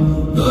दम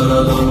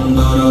दरदम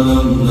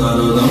दरदम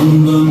दरदम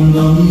दम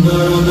दम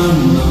दरदम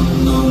दम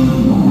दम।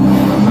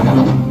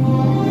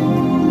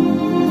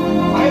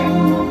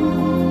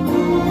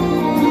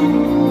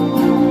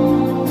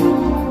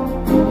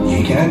 ये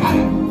क्या है भाई?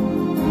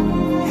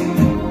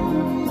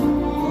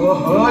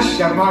 ओहो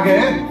शर्मा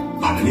गए।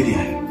 भाभी ने दिया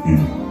है।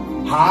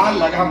 हाँ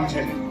लगा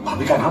मुझे।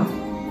 भाभी का नाम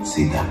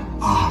सीता।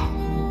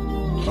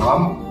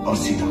 राम और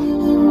सीता।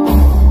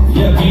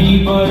 यहीं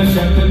पर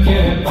शक के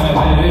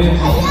पहरे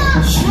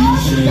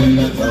शीशे न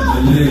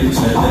बदले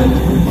चले,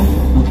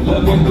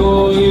 लगे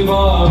कोई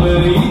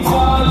बाबरी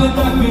चाल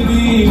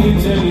तकदीर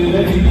चल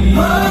रही।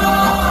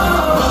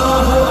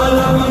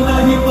 अलग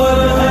नहीं पर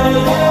है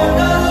ये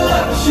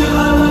लक्ष्य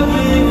अलग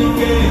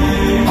इनके,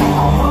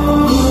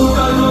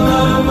 टूटा जो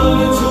नरमन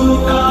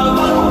छूटा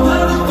बंधन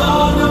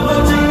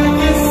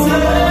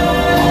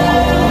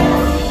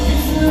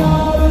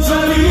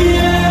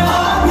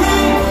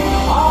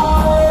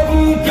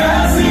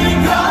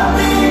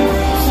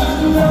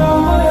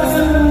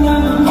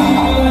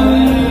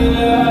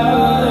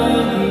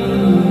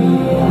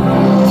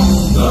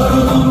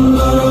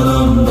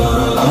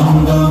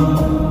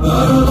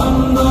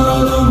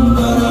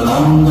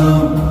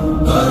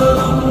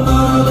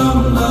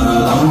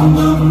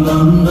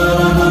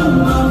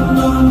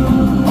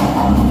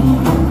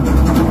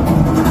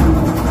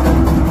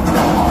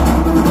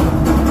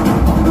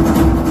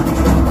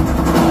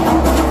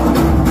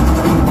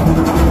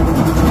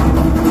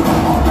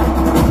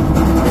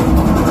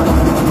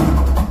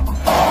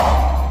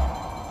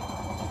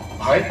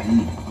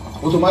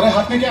वो तुम्हारे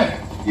हाथ में क्या है?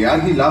 ये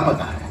आदमी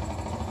लापता है,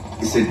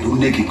 इसे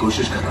ढूंढने की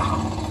कोशिश कर रहा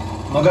हूं।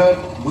 मगर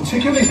मुझसे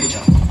क्यों नहीं पूछा?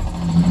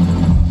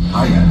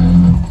 हाँ यार,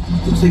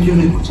 तुझसे क्यों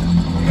नहीं पूछा?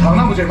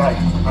 दिखाओ मुझे भाई,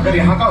 अगर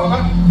यहाँ का होगा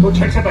तो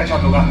झट से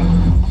पहचान लूंगा।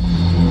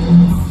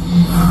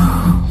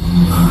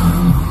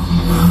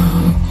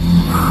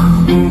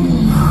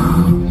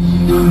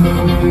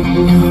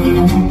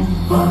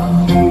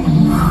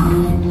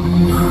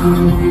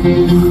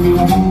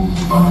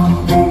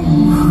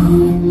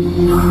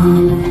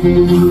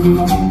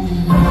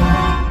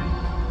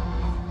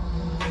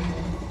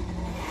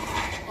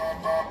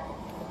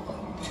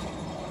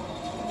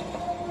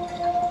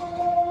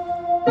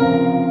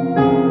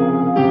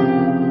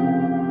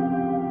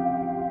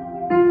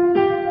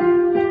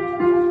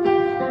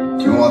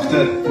 क्यों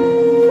अख्तर,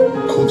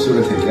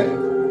 खूबसूरत है क्या?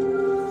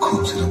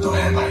 खूबसूरत तो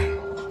है भाई।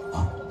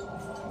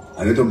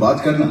 अरे तो बात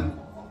करना।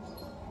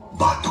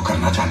 बात तो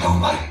करना चाहता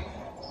हूँ भाई,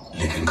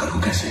 लेकिन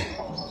करूँ कैसे?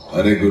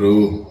 अरे गुरु,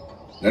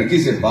 लड़की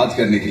से बात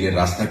करने के लिए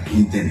रास्ता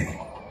ढूंढते नहीं,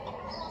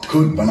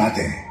 खुद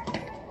बनाते हैं।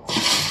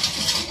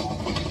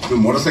 तू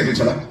मोटरसाइकिल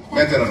चला,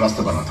 मैं तेरा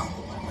रास्ता बनाता हूं।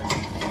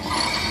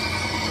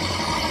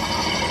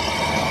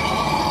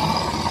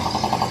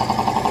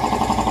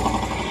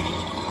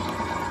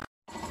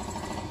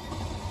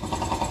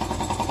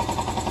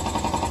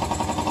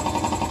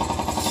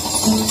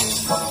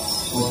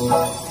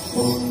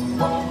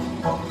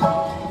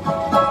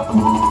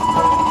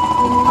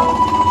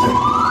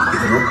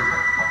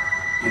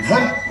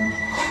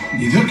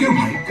 इधर क्यों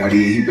भाई? गाड़ी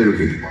यहीं पे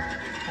रुकेगी।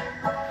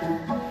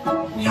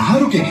 यहाँ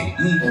रुकेगी?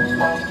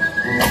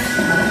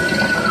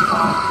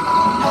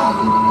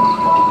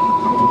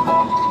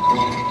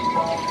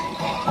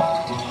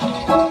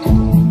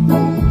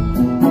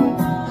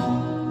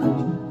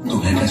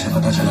 तुम्हें कैसे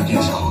पता चला कि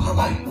ऐसा होगा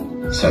भाई?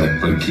 सड़क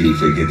पर कील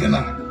फेंके थे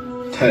ना,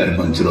 टायर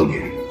पंचर हो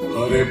गए।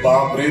 अरे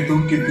बाप रे, तुम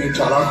कितने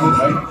चालाक हो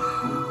भाई।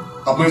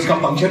 अब मैं इसका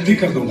पंक्चर भी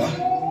कर दूंगा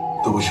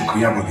तो वो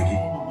शुक्रिया बोलेगी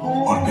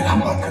और फिर हम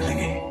बात कर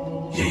लेंगे,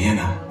 यही है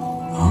ना?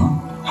 हाँ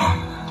हाँ।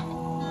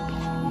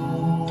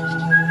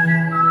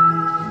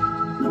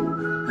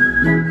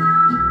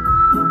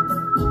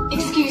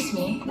 Excuse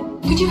me,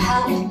 could you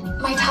help?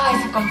 My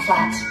tires have gone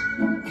flat.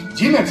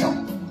 Ji ma'am साहब,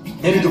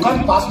 मेरी दुकान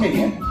पास में ही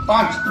है,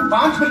 पाँच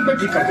मिनट में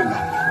ठीक कर दूंगा।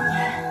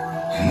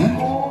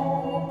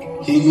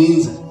 He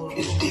means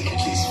it'll take at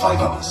least 5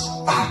 hours.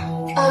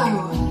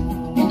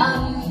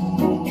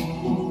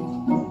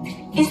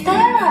 Is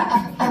there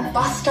a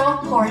bus stop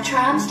or a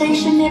tram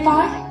station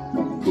nearby?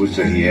 पूछ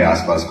रही है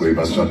आसपास कोई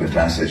बस स्टॉप या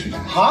ट्रेन स्टेशन?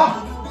 हाँ,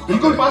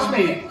 बिल्कुल पास में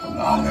ही है।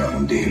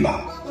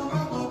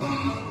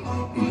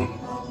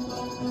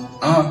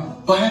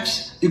 Perhaps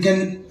you can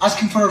ask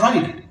him for a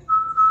ride.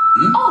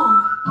 Oh,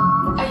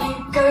 are you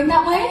going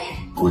that way?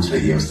 पूछ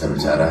रही है उस तरफ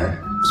जा रहा है,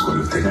 उसको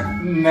लिफ्ट देगा?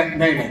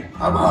 नहीं।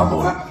 अब हाँ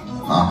बोल।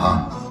 हाँ।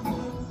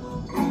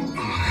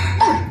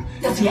 Oh,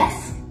 that's yes?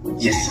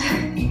 Yes.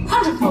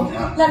 Wonderful.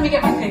 Let me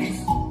get my things.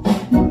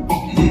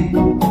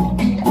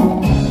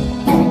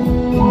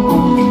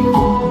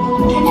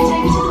 Can you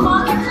take me to the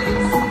market,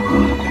 please?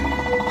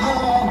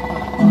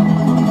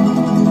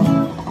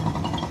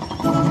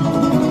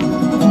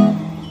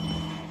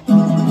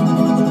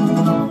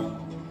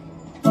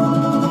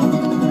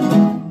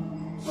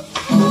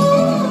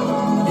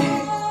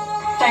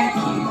 Thank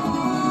you.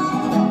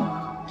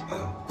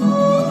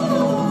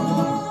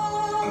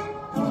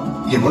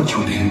 ये बहुत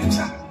छोटे हैं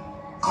मिर्जा,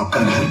 आपका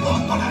घर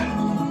बहुत बड़ा है।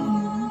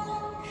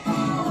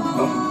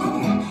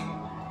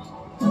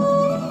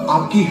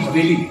 आपकी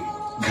हवेली,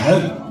 घर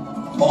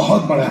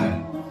बहुत बड़ा है।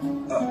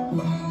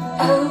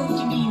 Oh,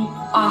 you mean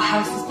our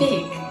house is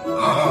big?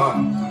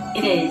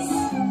 It is,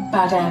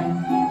 but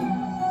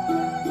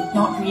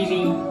not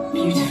really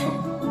beautiful.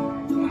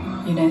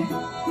 You know,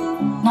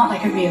 not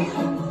like a real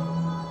home.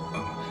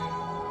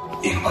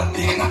 एक बात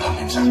देखना था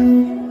मिर्जा,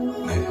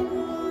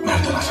 मैं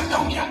उतर आ सकता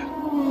हूँ क्या?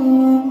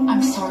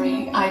 I'm sorry,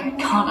 I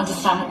can't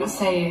understand what you're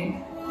saying.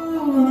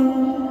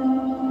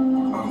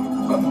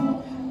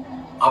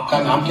 आपका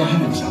नाम क्या है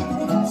मिर्जा?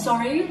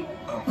 Sorry?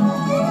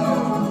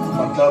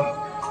 मतलब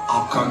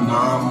आपका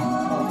नाम?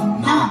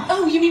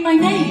 Oh, you mean my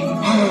name?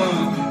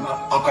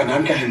 आपका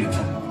नाम क्या है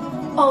Mirza?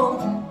 Oh,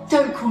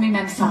 don't call me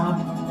Mem Saab.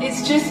 It's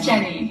just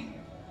Jenny.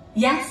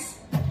 Yes?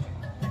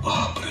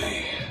 बाप रे,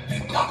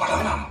 इतना बड़ा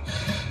नाम।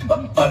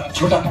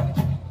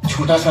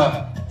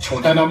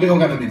 छोटा नाम भी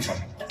होगा ना Mirza?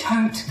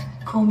 Don't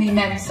call me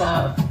Mem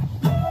Saab.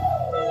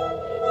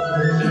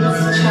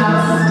 It's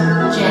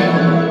just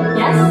Jenny.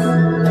 Yes?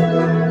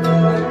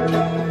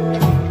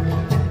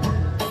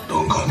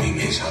 Don't call me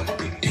Mesa,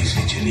 pretty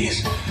से genius.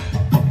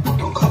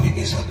 Don't call me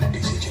Mesa,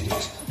 pretty से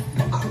genius.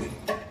 Don't call me.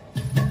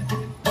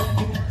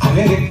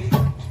 अरे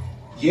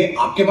ये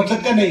आपके मतलब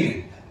का नहीं है,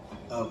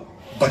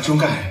 बच्चों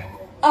का है।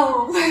 Oh,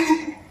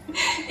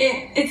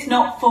 it's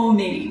not for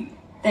me.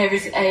 there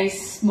is a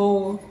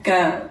small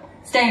girl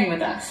staying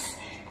with us.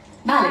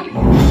 Mally.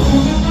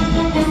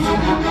 This is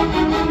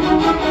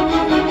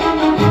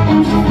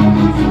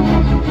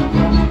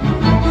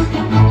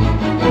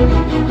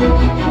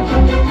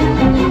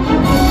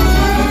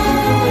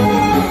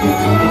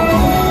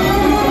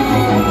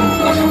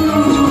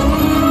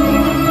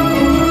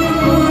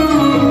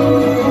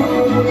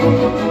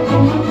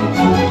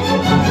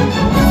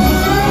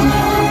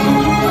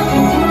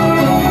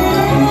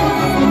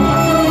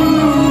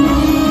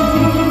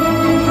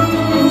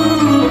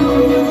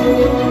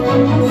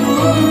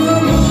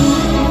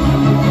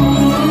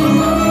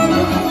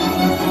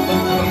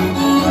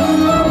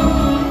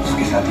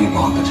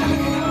बहुत अच्छा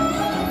लगेगा।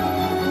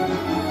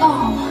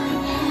 Oh,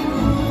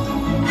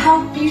 how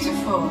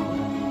beautiful.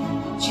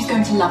 She's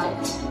going to love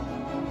it.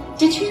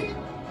 Did you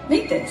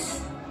make this?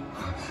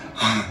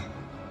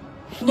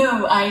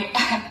 No,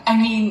 I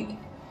mean,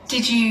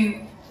 did you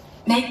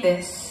make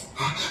this?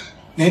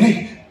 नहीं,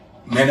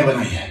 मैंने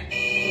बनाई है।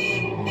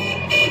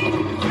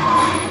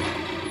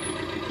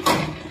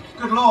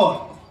 Good Lord,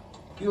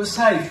 you were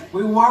safe.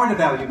 We were worried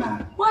about you,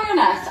 man. Why on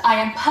earth? I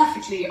am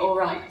perfectly all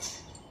right.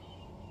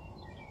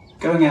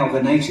 Going out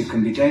with a native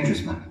can be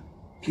dangerous, man.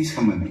 Please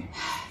come with me.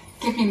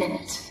 Give me a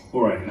minute.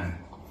 All right, man.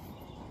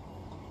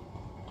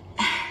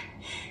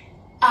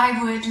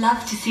 I would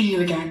love to see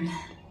you again.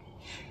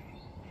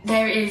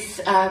 There is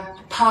a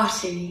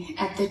party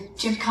at the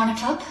Gymkhana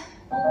Club.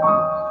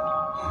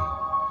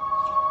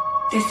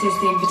 This is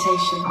the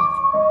invitation.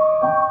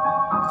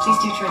 Please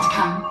do try to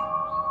come.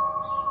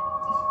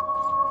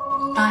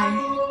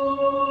 Bye.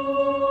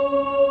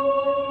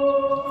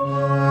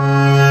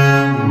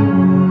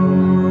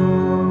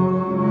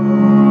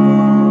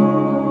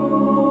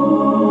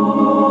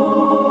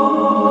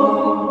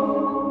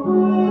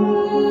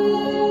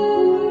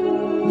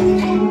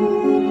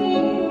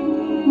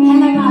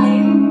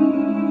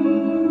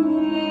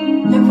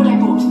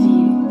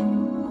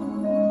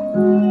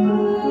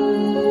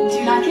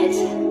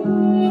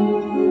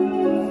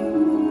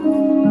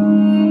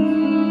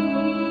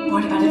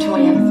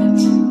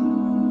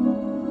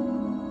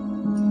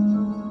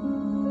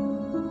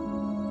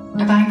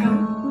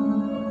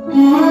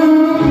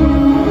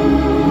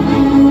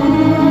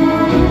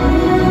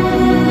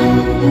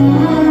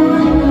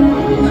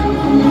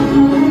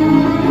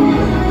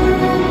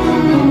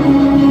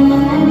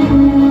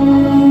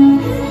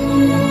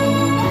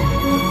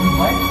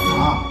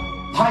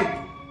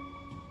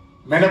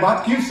 मैंने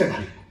बात की उससे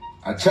भाई।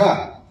 अच्छा,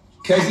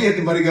 कैसी है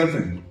तुम्हारी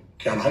girlfriend?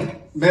 क्या भाई?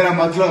 मेरा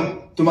मतलब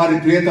तुम्हारी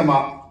प्रियतमा,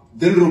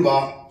 दिलरुबा,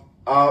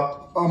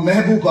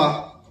 महबूबा,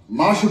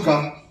 माशुका,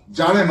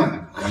 जाने मन।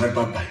 गलत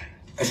बात भाई,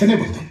 ऐसे नहीं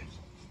बोलते।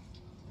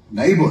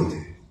 नहीं बोलते?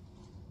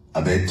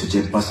 अबे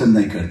तुझे पसंद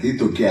नहीं करती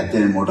तो क्या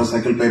तेरे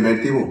मोटरसाइकिल पे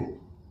बैठती वो?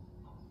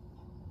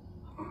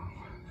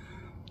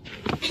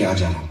 क्या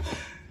जानूं,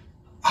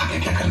 आगे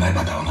क्या करना है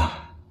बताओ ना।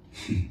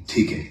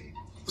 ठीक है,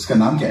 उसका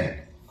नाम क्या है?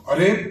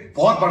 अरे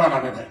बहुत बड़ा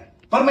नाम है भाई,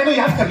 पर मैंने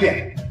याद कर लिया।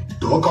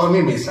 दो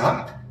कौमी में सा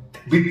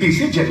बिट्टी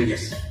सी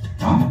जनियस।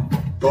 हाँ?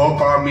 दो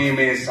कौमी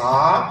में सा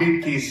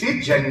बिट्टी सी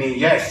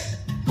जनियस।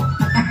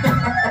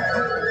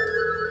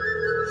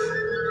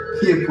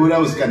 ये पूरा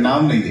उसका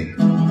नाम नहीं है।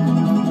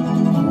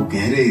 वो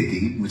कह रही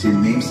थी मुझे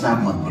नेम स्नैप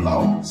मत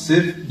बुलाओ,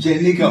 सिर्फ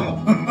जेनी का हो।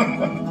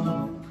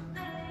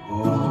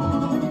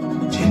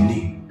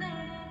 जेनी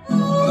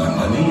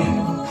लंबा नहीं है।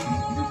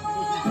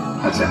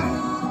 अच्छा,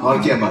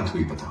 और क्या बात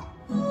हुई बताओ?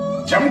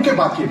 जम के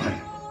बात की भाई,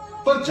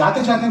 पर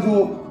जाते जाते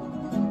वो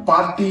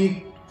पार्टी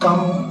कम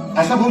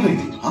ऐसा बोल रही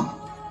थी। हाँ,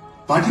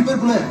 पार्टी पर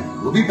बुलाया,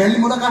 वो भी पहली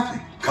मुलाकात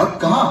में। कब,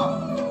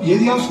 कहाँ? ये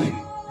दिया उसने,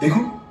 देखो।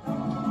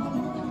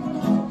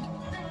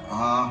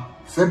 हाँ,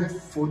 Feb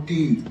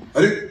 14।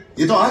 अरे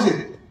ये तो आज है।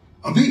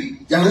 अभी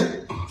क्या है?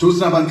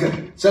 चूसना बंद कर,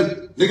 चल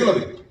निकल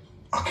अभी।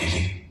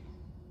 अकेले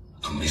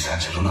तुम भी साथ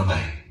चलो ना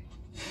भाई।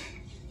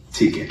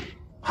 ठीक है,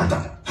 आता।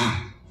 हाँ,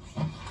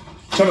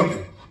 चलो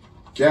फिर।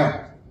 क्या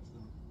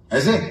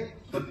ऐसे?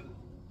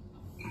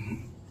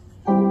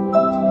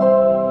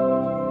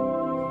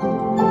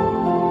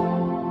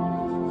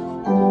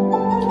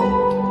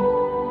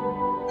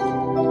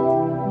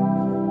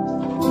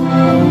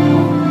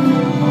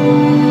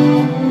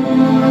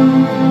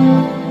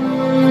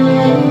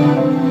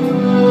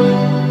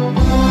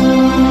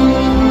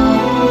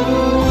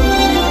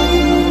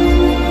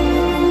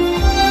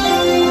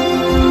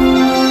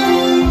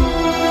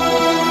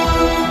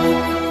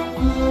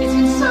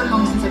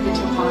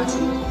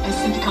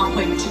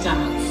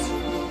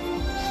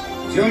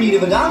 You're in need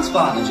of a dance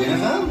partner,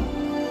 Jennifer.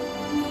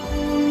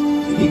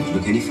 You need to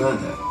look any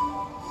further.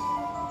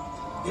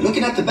 You're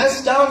looking at the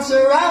best dancer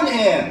around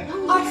here.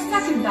 I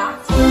second that.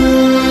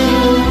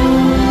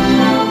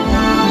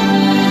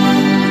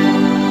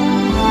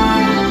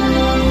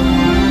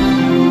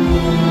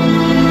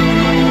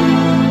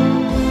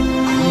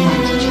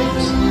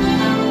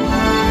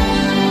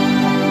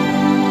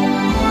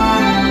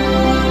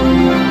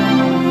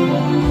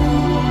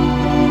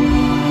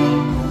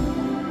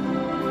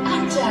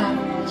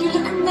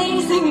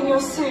 In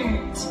your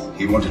suit.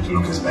 He wanted to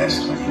look his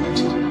best when he went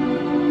in.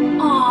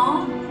 Aww.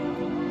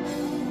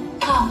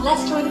 Come.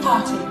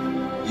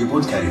 party. You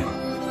both carry on.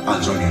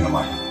 I'll join you in a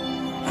while.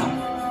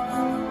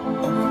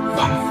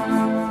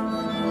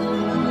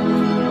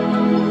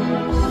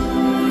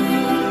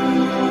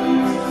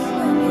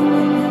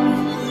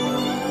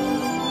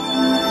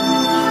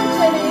 Hi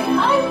Jenny.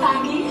 Hi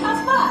Maggie.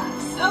 How's Max?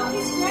 Oh,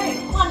 he's great.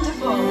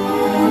 Wonderful.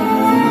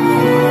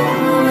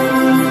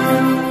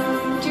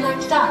 Would you like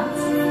to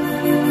dance?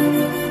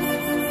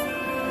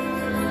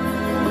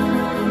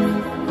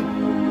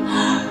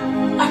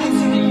 I can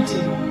see that you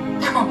do.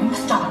 Come on, we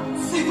must dance.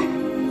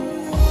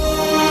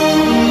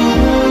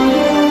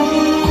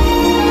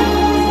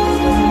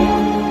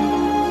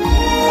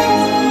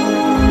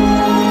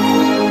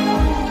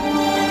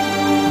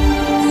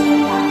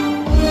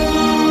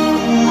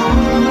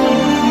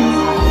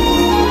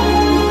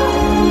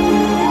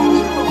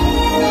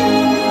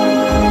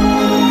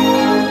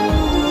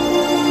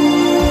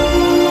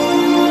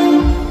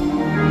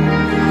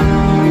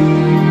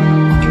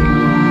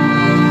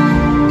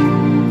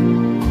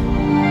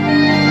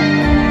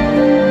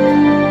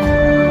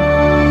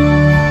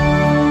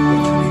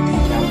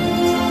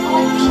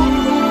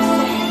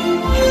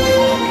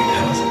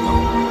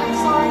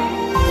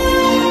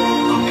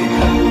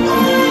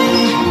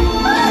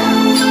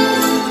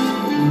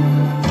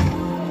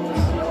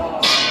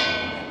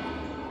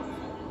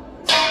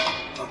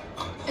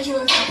 Are you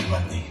okay?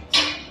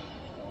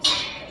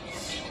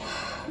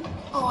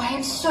 Oh, I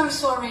am so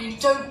sorry.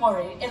 Don't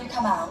worry, it'll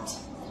come out.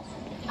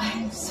 I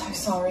am so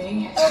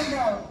sorry. Oh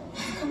no,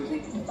 I'm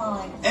completely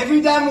fine.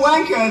 Every damn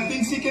wanker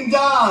thinks he can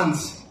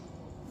dance.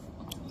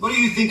 What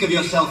do you think of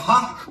yourself,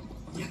 huh?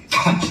 You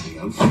country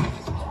oaf.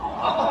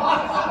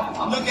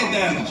 Look at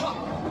them.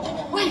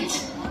 Wait.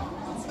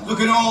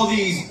 Look at all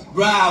these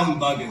brown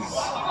buggers.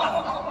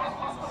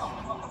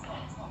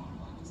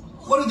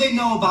 What do they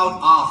know about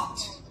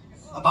art?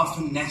 About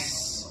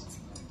finesse?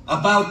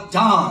 About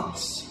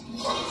dance?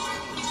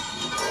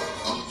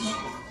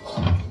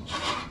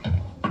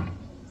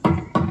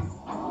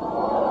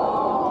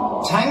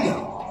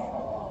 Tango?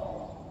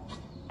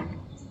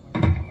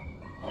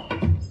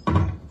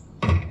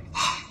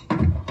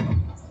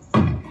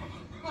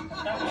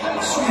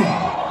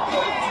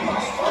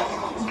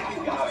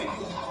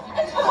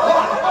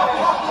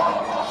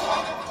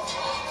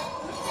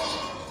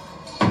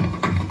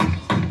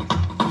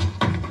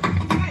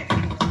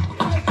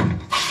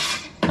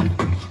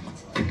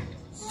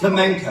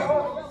 Flamenco.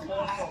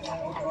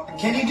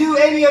 Can you do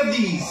any of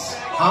these,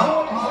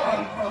 huh?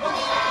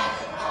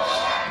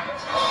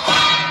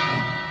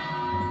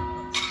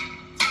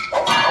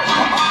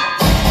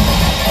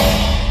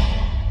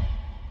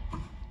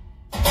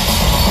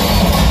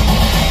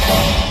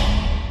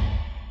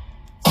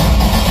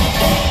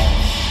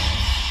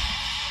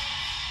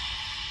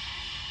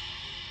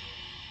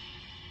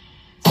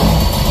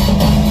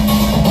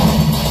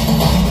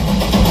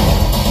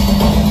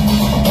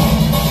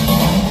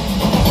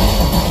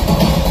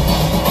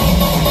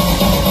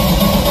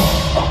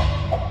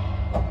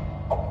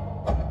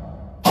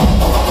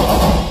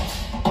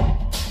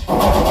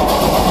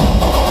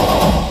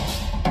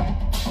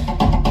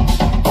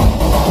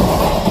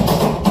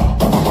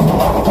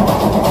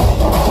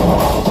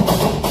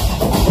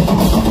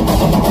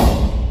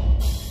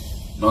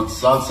 Not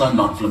salsa,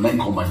 not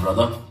flamenco, my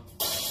brother.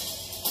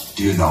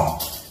 Do you know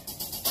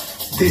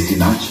Desi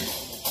Nach?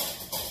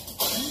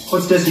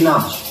 What's Desi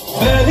Nach?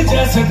 बैल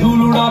जैसे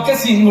धूल उड़ा के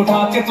सींग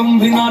उठा के तुम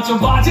भी नाचो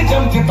बाजे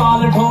जम के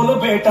ताल ढोल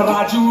बेटा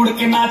राजू उड़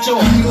के नाचो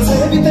से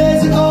भी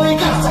तेज कोई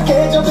कर सके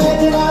जो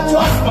बेटे नाचो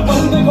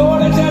अस्पताल में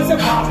घोड़े जैसे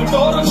भाग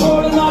डोर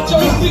छोड़ नाचो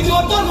जो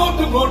तो नोट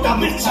मोटा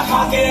मिर्चा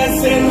खा के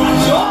ऐसे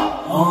नाचो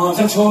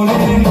आजा छोड़े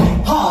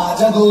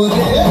आजा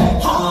गोरे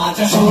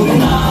आजा छोड़े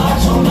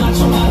नाचो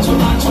नाचो नाचो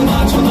नाचो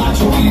नाचो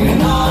नाचो वीरे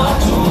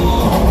नाचो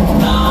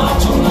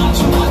नाचो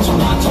नाचो नाचो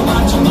नाचो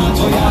नाचो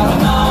नाचो यार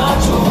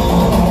नाचो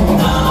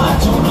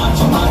नाचो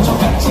नाचो नाचो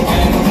कच्ची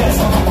कैरी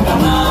जैसा खट्टा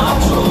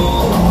नाचो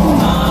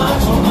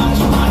नाचो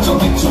नाचो नाचो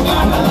बिच्छू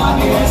गाना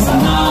लागे ऐसा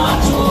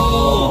नाचो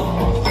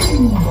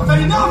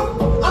Enough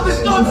of this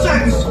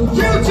nonsense!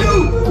 You two,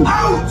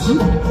 out!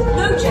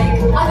 No, Jake,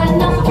 I've had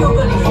enough of your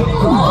bullying.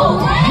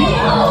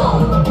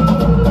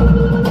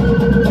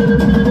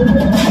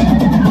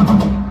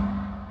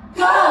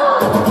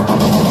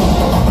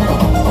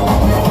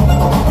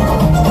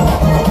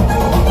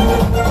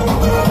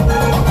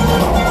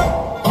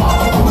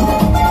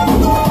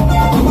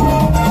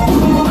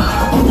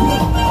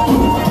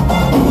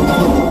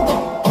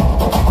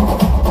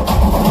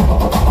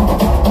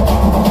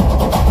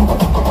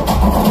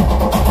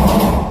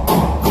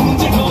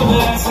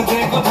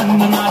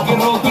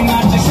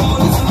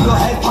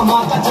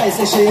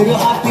 जैसे शेर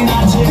हाथी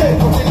नाचे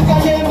दिल का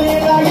ये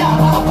मेरा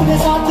यार अपने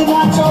साथ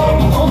नाचो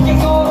के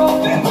जोरों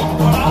पे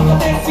बड़ा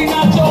देसी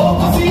नाचो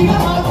पसीना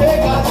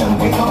माथेगा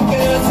चमके चमके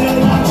ऐसे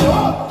नाचो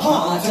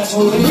आजा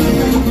छोरे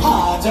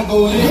आजा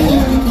गोरे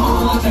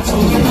आजा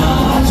छोरे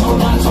नाचो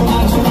नाचो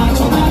नाचो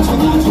नाचो नाचो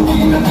नाचो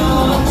वीर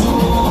नाचो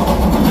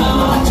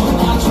नाचो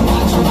नाचो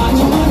नाचो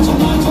नाचो नाचो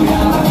नाचो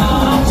यार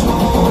नाचो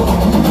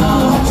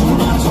नाचो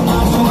नाचो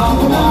नाचो नाचो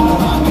नाचो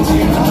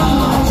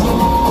नाचो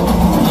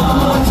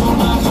नाचो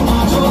नाचो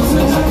नाचो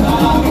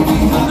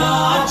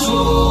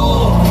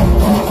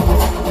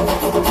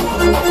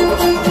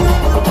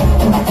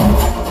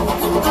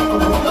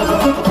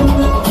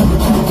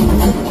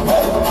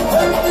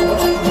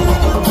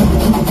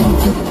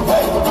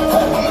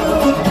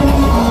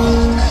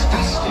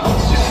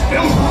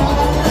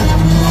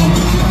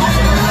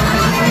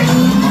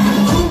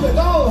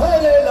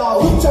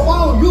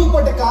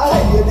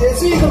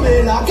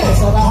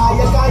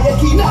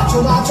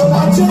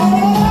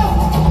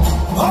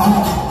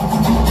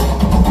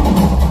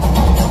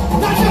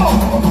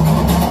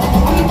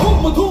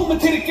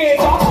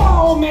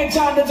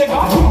चांद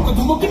जगा धुमक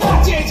धुमक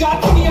नाचे जा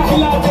दुनिया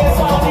हिला दे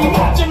सारी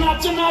नाचो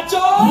नाचो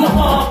नाचो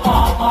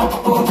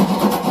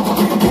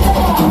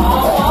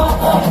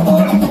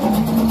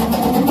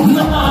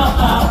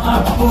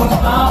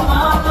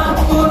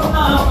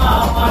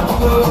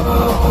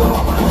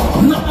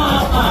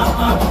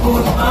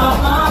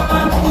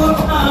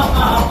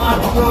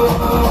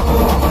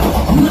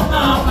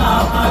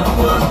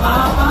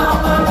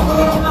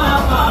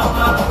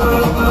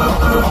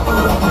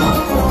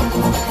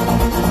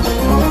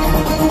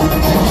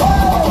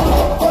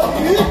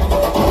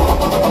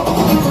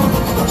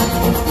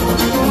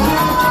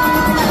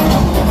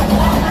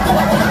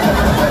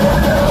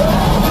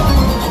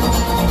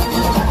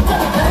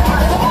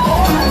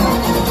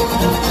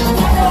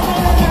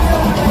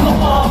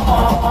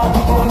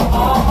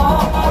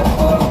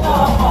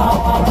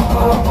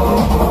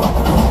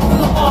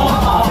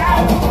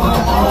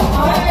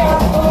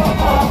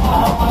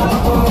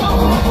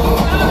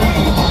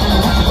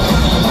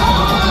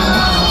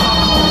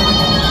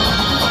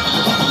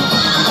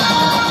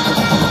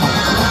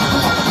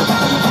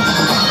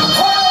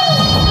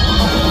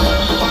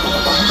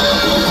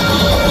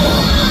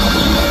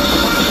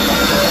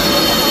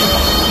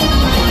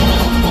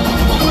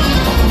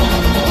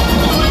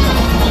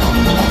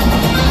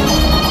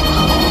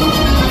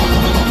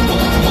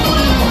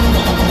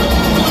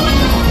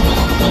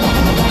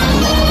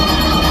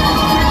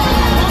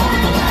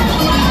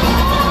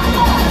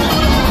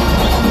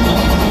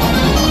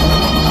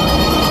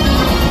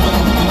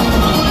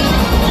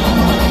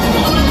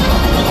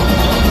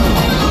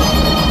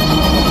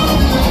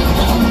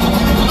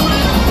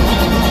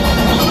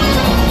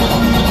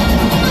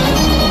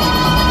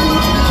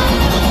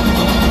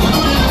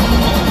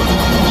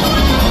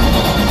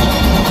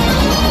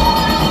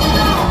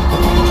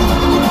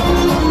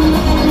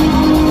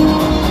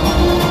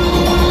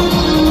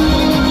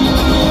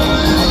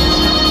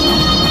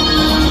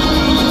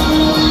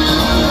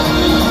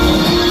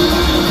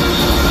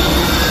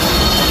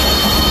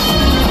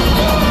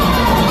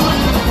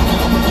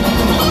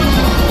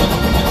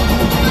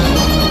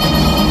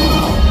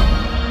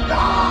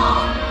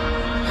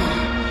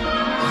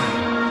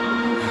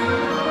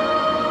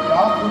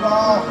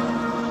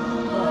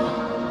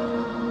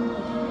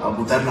अब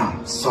उतरना,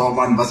 100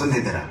 मन वजन है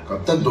तेरा।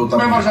 कब तक दोता?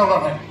 मैं मर जाऊंगा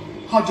भाई,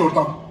 हाथ जोड़ता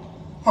हूँ,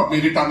 अब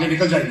मेरी टांगे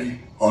निकल जाएंगी।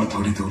 और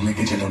थोड़ी दूर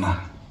लेके चलो ना।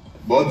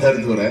 बहुत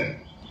दर्द हो रहा है,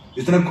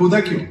 इतना कूदा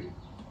क्यों?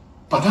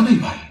 पता नहीं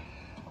भाई,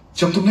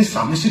 जब तुमने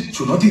सामने से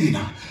चुनौती दी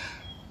ना,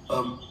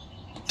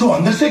 तो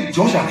अंदर से एक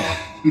जोश आ गया।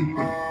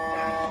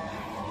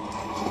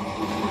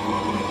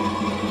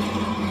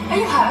 Are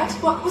you hurt?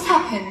 What's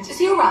happened? Is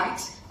he all right?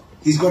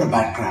 He's got a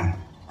bad cramp.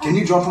 Can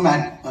you drop him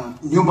at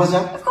New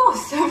Bazaar? Of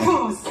course, of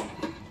course.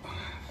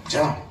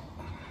 Ja.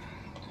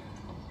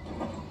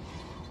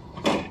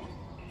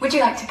 Would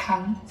you like to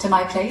come to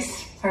my place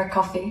for a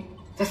coffee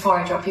before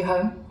I drop you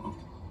home?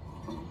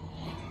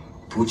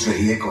 पूछ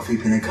रही है coffee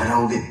पीने घर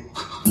आओगे?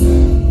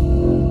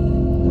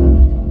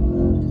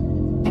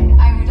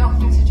 I would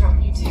offer to drop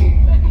you too,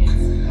 but it's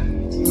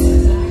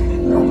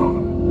No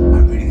problem.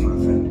 I'm waiting for a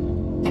friend.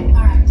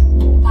 all right.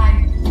 Bye.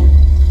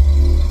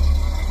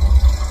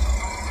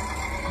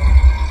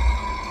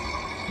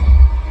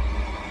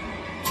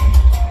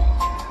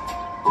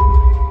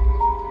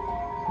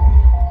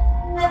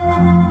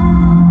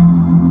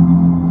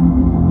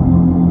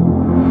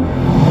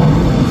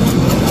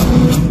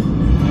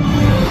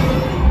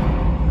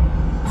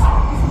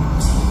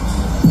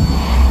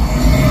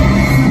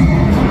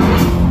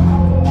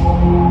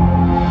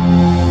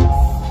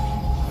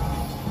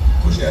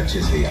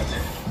 अच्छे से याद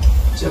है,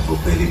 जब वो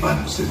पहली बार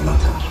मुझसे मिला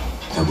था,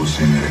 तब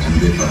उसने मेरे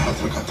कंधे पर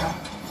हाथ रखा था।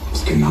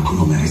 उसके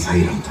नाखूनों में ऐसा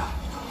ही रंग था।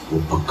 वो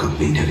पक्का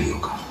पेंटर ही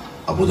होगा।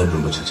 अब उधर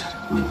ढूंढो चाचा।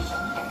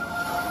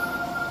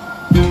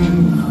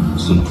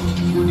 सुनो,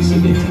 इसे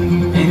देखा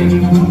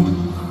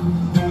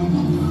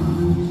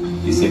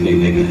इसे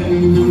देखा है।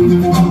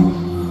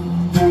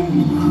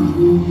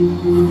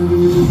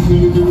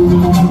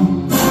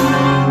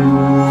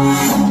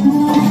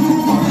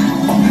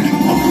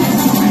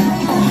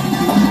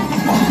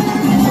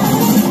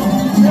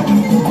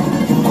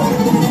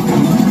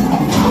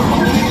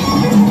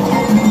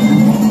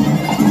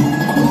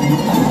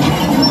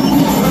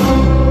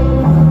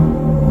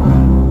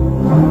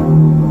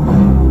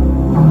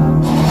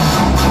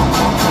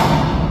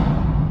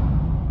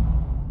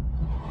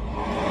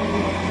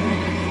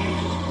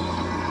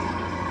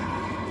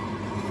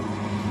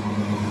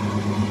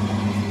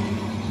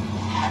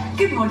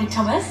 Good morning,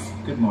 Thomas.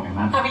 Good morning,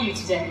 ma'am. How are you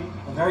today?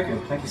 I'm very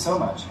good, thank you so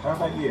much. How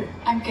about you?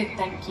 I'm good,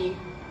 thank you.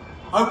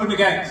 Open the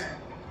gate.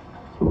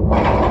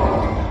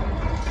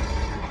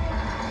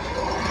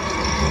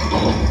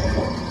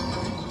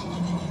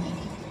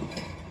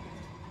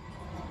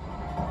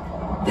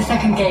 The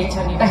second gate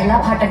only. पहला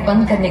फाटक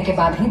बंद करने के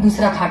बाद ही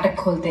दूसरा फाटक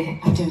खोलते हैं।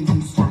 I don't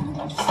understand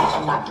the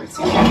legislative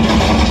laboratory.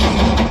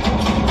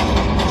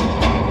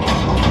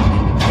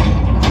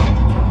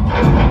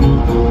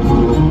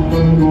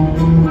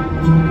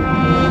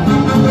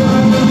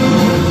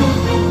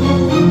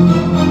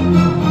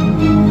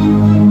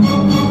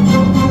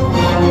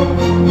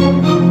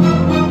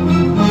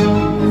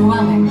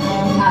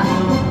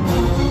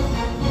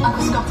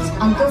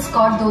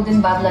 2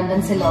 दिन बाद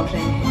लंदन से लौट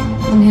रहे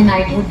हैं। उन्हें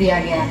नाइटहुड दिया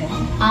गया है।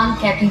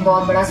 आंट कैटी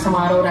बहुत बड़ा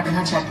समारोह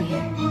रखना चाहती है।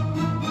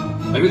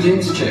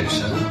 Everything's checked,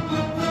 sir.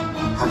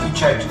 Have you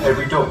checked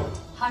every door?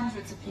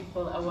 Hundreds of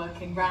people are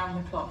working round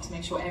the clock to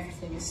make sure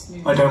everything is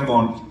smooth. I don't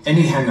want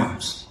any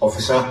hang-ups,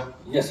 officer.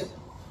 Yes, sir.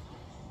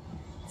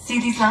 See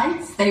these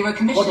lights? They were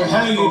commissioned. What the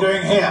hell are you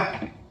doing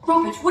here?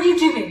 Robert, what are you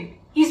doing?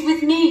 He's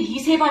with me.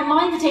 He's here by my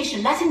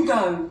invitation. Let him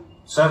go.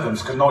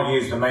 Servants cannot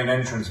use the main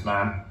entrance,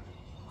 ma'am.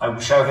 I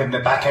will show him the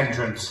back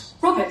entrance.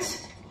 Robert!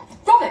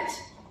 Robert!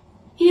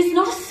 He is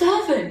not a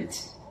servant.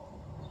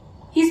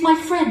 He's my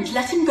friend.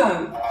 Let him go.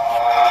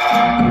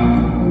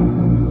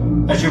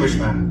 As you wish,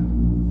 ma'am.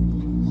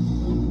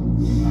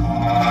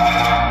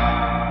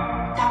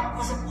 That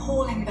was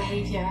appalling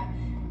behaviour.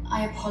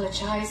 I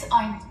apologise.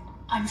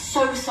 I'm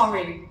so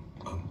sorry.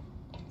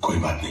 कोई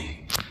बात नहीं।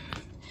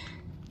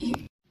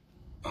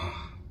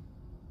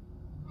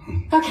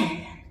 Okay.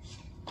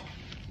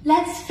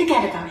 Let's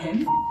forget about him.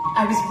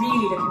 I was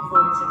really looking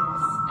forward to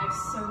this. I have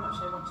so much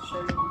I want to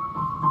show you.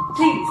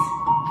 Please,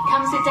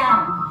 come sit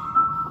down.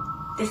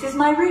 This is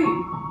my room.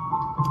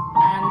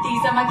 And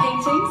these are my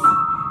paintings.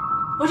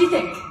 What do you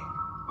think?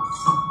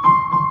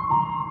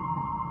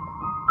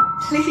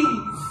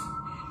 Please,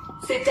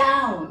 sit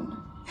down.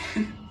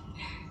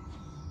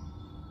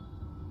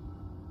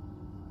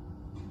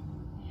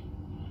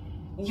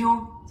 Your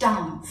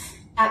dance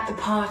at the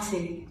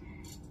party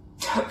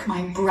took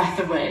my breath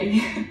away.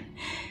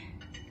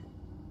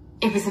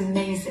 It was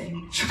amazing.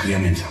 शुक्रिया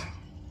mean साहब।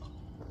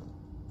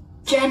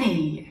 Jenny.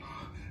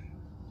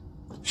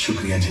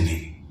 शुक्रिया jenny.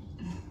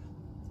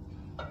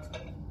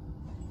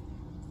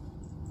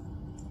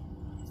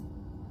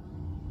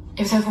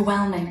 It was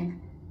overwhelming.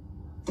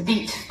 The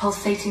beat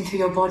pulsating through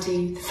your body,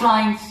 the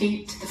flying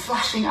feet, the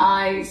flashing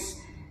eyes.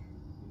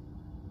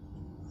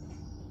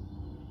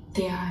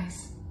 The eyes.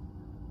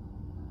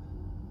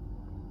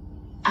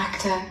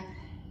 Actor,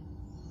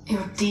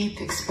 your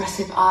deep,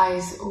 expressive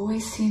eyes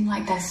always seem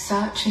like they're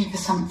searching for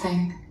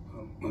something.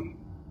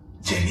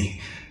 Jenny,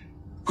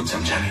 कुछ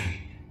समझा नहीं।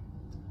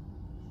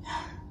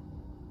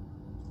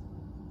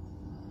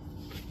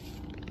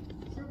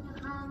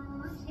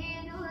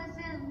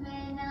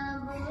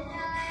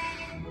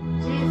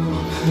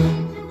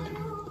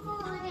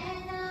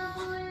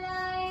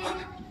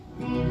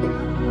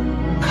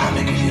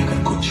 खाने के लिए अगर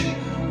कुछ।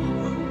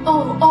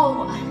 Oh,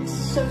 I'm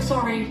so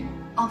sorry.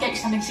 I'll get you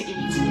something to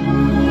eat.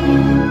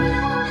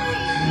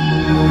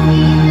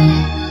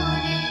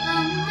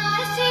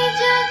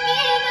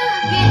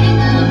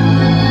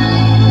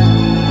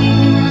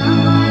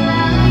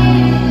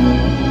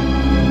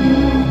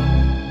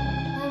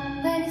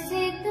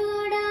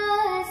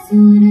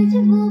 सूरज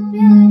वो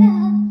प्यारा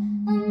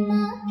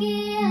अम्मा के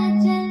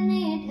आंचल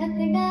में ढक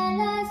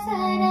डाला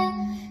सारा,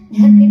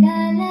 ढक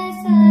डाला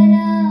सारा।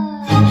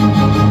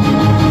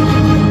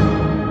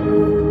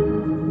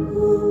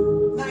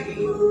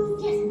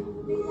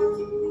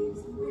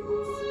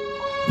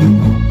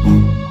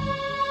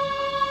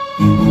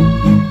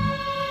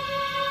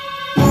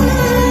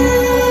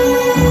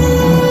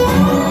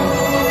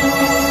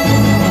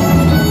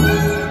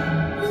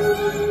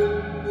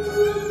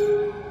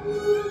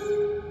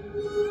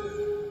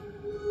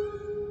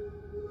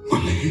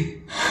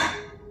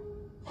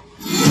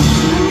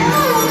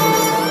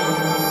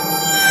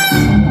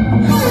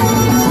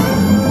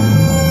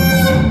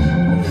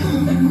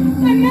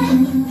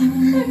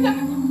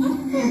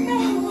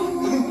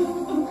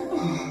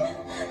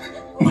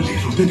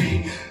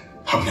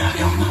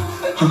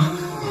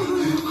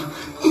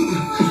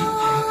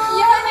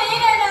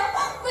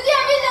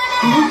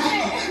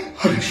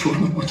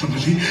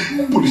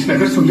 पुलिस ने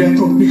अगर सुन लिया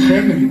तो अपनी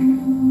खैर नहीं।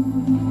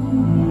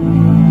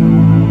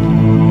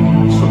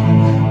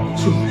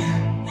 सुन,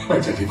 मैं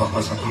जल्दी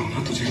वापस आता हूँ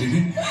ना तुझे लेने।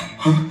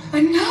 हाँ?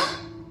 अन्ना,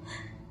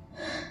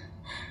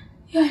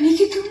 यानी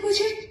कि तुम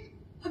मुझे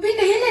अभी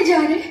नहीं ले जा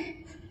रहे?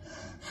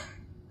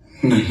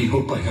 नहीं हो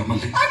पाएगा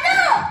मल्लिक। अन्ना,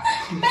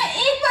 मैं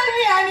एक बार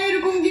भी यहाँ नहीं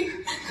रुकूंगी,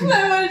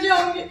 मैं मर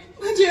जाऊंगी,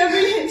 मुझे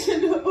अभी ले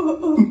चलो।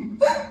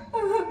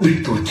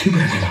 देख तो अच्छी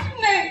बहन है ना,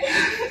 नहीं,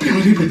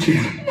 प्यारी बच्ची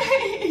है,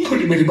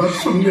 थोड़ी मेरी बात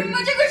सुन ले।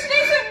 मुझे कुछ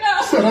नहीं सुनना।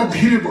 जरा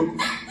धीरे बोल,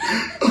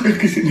 अगर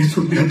किसी ने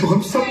सुन लिया तो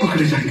हम सब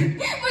पकड़े जाएंगे।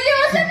 मुझे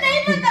वो सब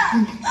नहीं पता।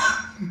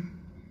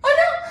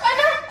 अन्ना,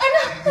 अन्ना,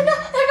 अन्ना, अन्ना,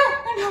 अन्ना,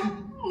 अन्ना,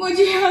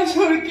 मुझे यहाँ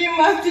छोड़ के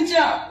मत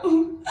जाओ,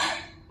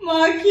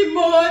 माँ की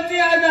बहुत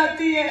याद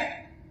आती है,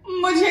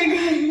 मुझे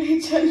घर ले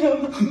चलो।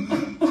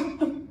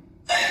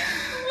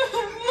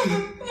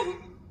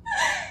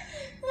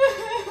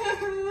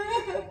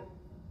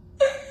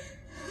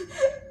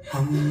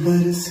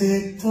 अंबर से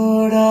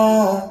थोड़ा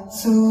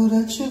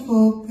सूरज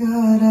वो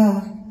प्यारा,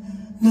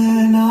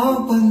 नैना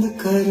बंद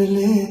कर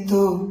ले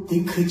तो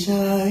दिख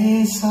जाए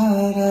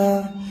सारा,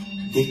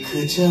 दिख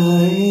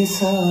जाए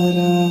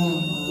सारा।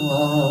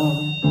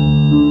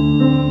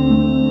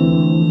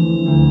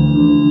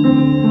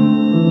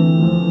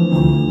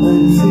 अंबर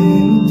से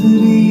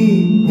उतरी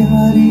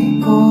प्यारी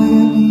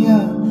कोयलिया,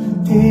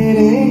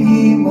 तेरे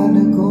ही मन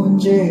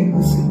गूंजे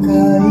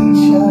उसका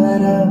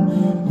इशारा,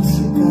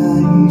 उसका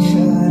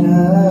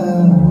इशारा।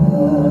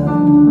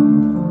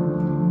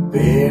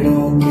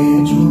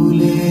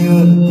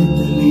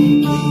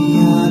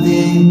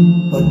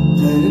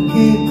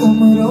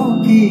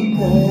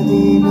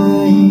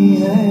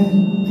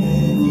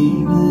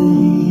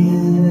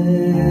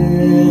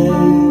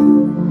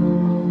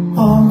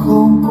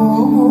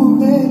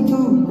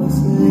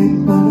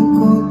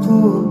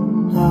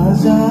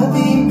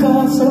 आजादी का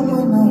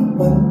सपना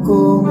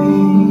पलकों में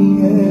ही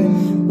है,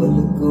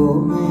 पलकों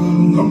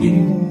में ही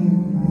है।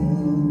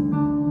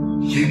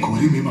 ये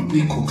गोरी में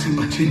अपनी कोख से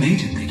बच्चे नहीं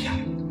जन्मे क्या?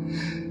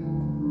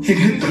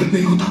 इन्हें दर्द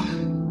नहीं होता?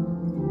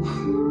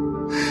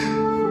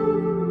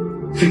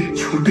 एक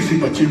छोटी सी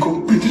बच्ची को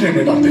पिंजरे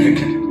में डालते हैं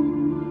क्या?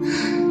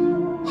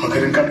 अगर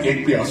इनका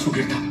एक भी आंसू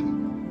गिरता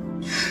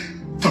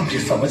तब ये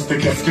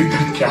समझते कि असली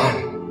दर्द क्या है।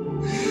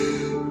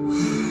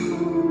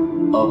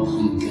 अब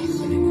हम क्या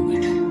करेंगे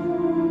बेटा?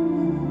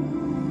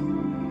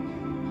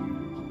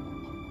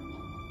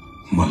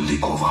 मल्ली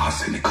को वहां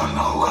से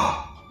निकालना होगा,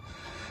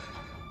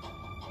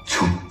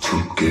 छुप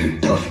छुप के,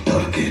 डर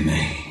डर के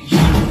नहीं,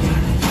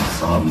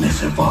 सामने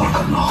से वार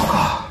करना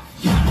होगा।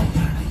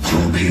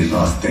 जो भी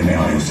रास्ते में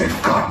आए उसे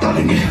काट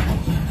डालेंगे।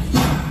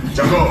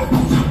 जगो,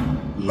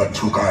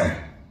 लच्छू का है।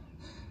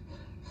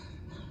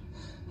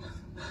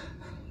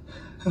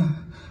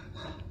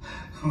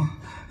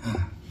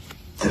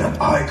 तेरा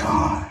भाई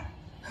कहां है?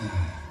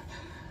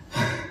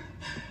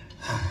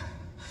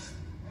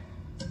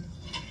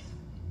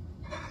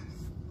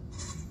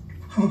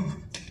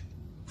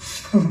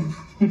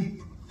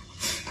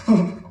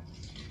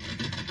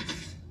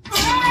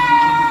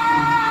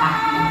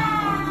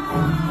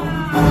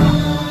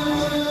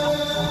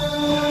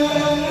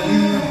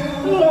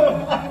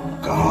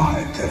 कहां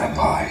है तेरा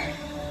भाई?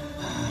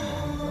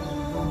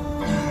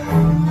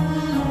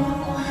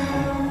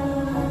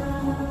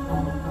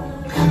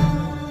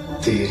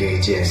 तेरे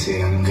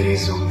जैसे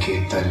अंग्रेजों के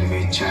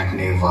तलवे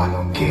चाटने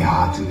वालों के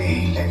हाथ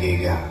नहीं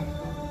लगेगा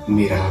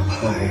मेरा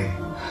भाई।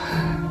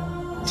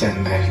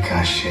 जंगल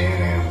का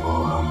शेर है वो,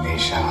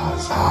 हमेशा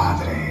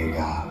आजाद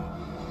रहेगा।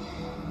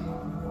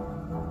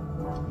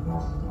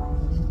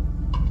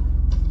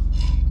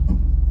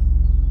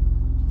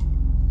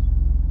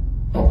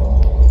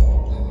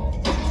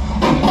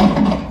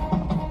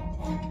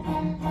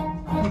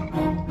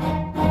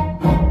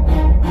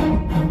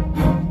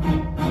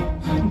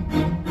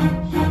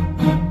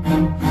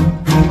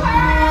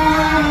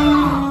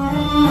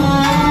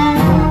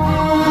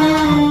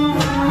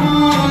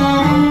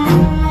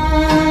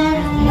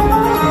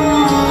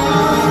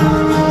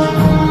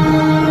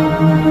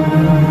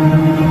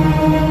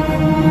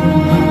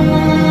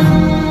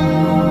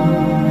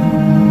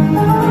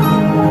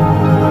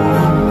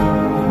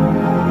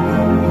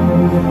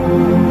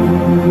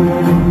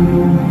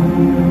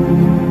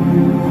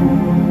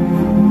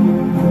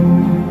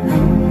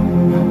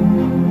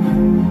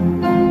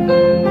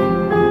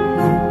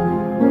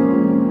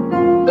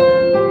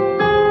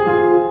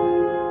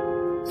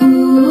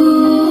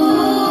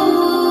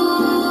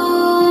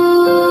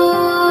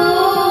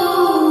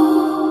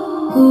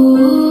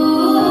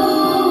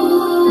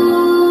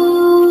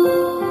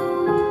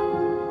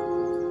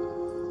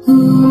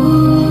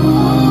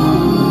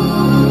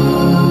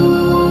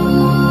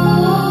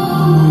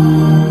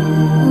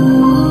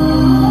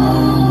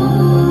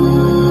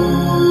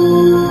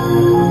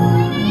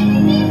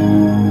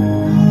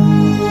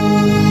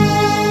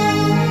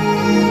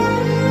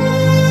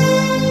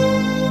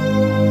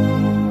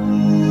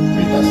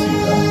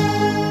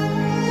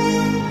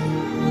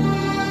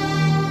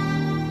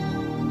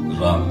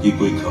 राम की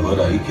कोई खबर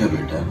आई क्या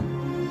बेटा?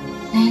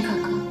 नहीं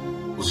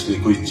काका। उसने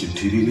कोई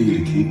चिट्ठी भी नहीं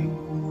लिखी?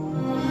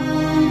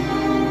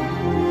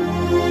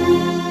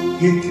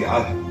 ये क्या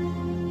है?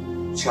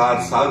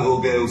 4 साल हो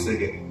गए उसे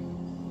गए,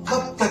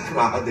 कब तक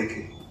राह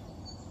देखे?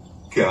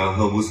 क्या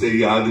हम उसे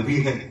याद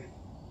भी हैं?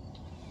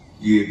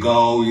 ये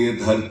गांव, ये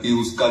धरती,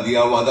 उसका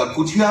दिया वादा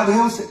कुछ याद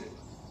है उसे?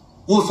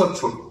 वो सब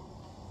छोड़ो,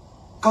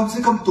 कम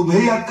से कम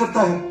तुम्हें याद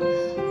करता है।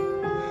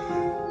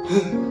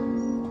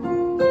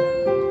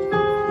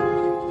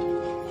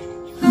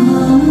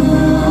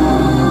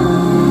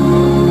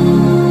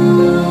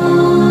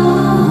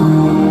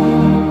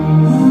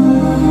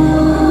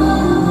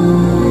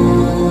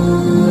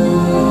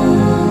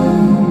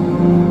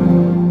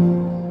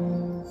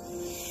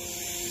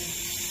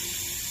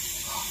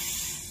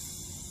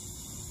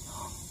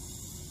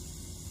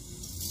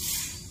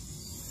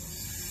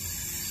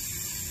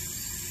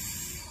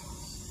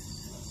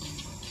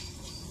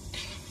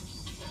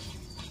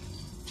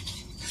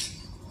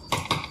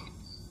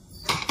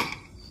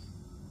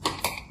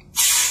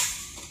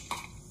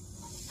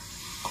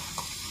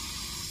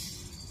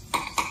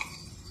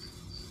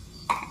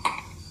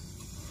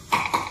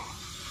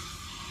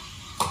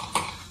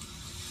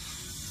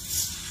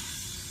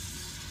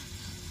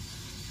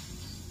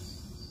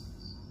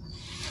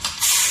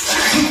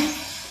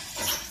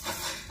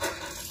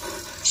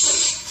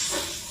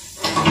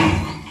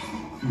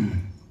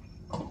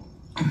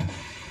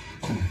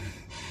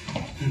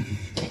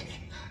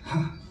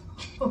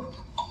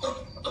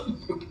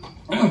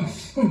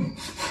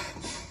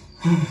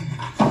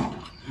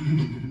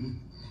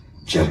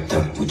 जब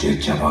तक मुझे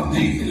जवाब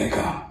नहीं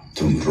मिलेगा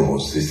तुम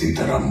रोज इसी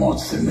तरह मौत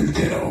से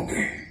मिलते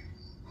रहोगे।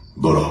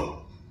 बोलो,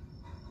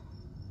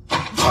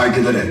 भाई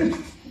किधर है?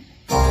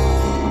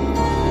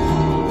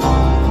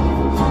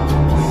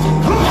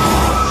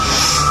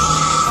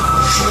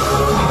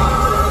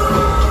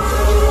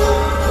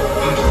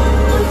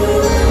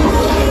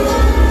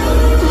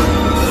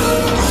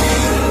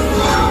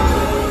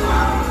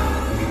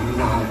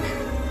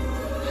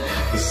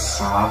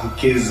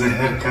 के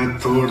जहर का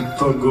तोड़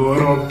तो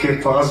गोरों के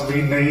पास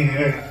भी नहीं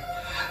है।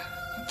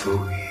 तू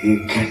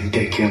 1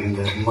 घंटे के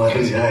अंदर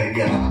मर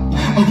जाएगा।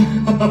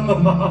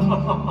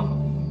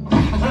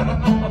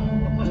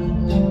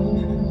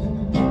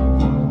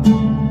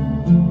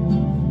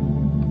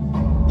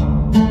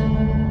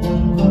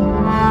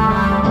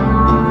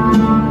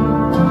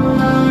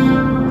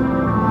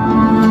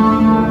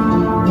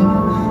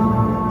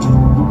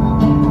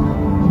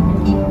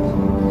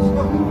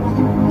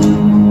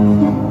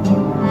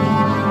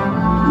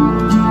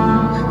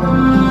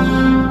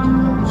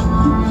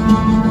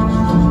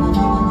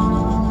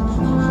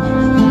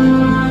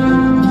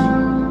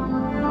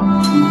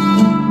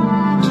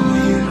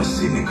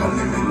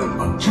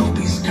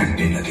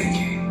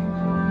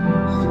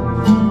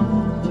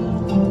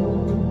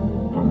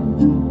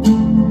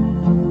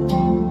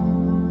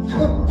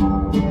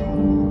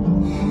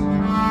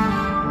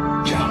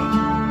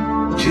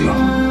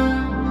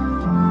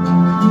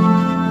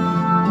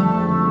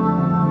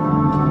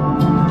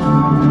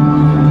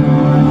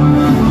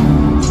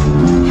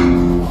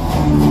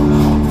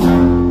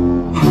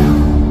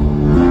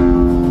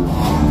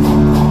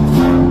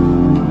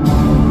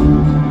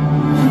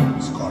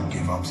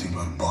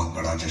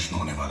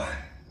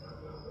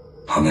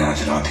 हमें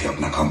आज रात ही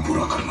अपना काम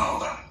पूरा करना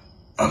होगा।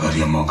 अगर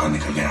यह मौका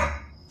निकल गया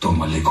तो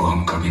मल्लिक को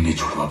हम कभी नहीं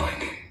छुड़वा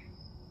पाएंगे।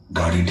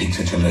 गाड़ी ठीक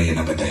से चल रही है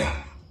ना बेतया?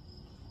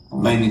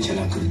 मैंने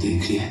चला कर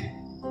देख लिया,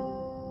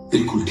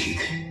 बिल्कुल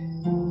ठीक है।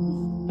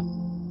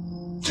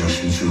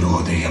 जश्न शुरू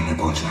होते ही हमें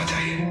पहुंचना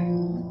चाहिए।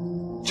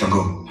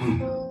 चंगो,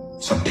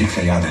 सब ठीक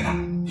से याद है ना?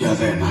 याद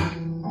है ना?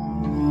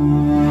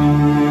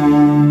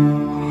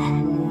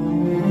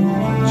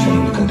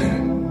 चलो निकलते हैं।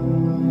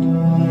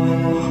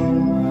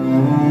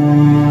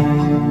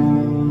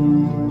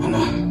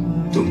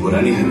 तुम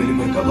पुरानी हवेली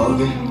पर कब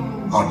आओगे?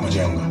 8 बजे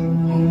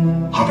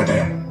आऊंगा। हाँ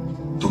बेतया,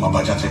 तुम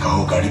अब्बाजान से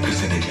कहो गाड़ी फिर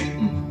से देख ले।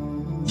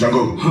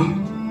 जंगो,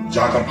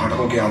 जाकर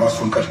फाटकों की आवाज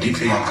सुनकर ठीक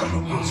से याद कर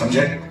लो,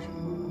 समझे?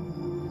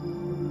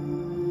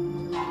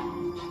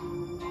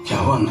 क्या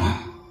हुआ ना?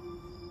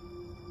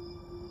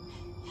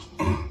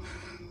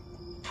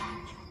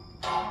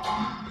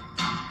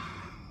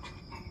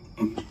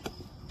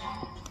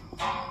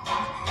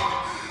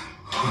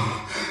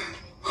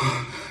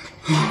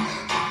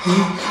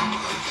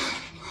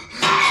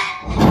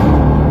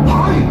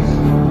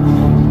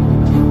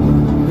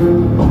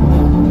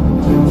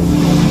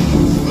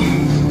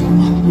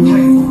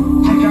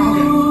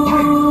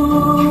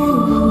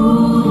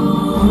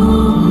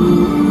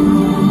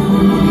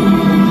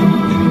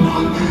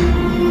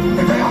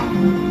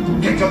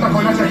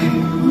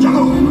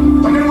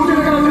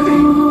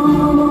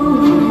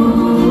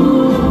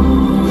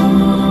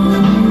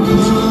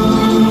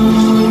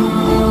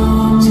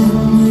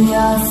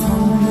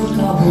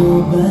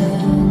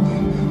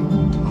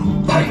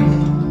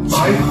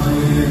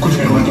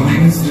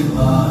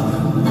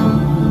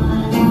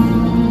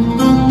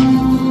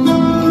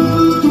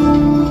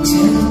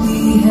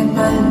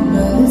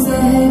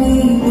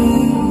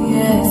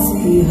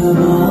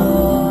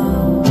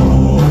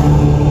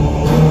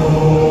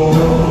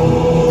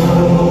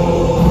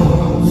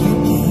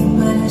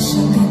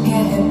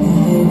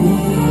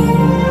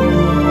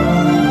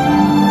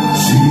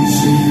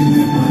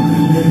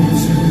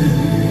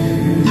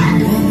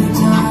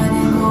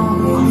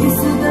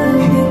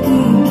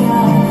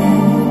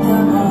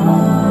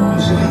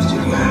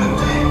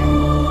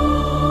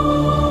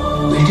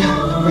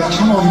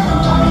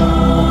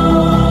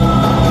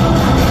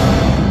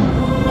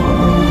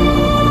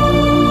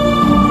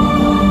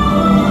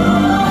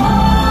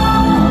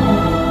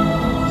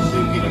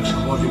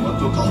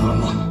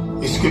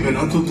 इसके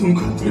बिना तो तुम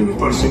खतरे में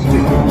पड़ सकते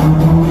हो।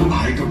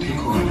 भाई तो ठीक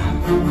होगा ना?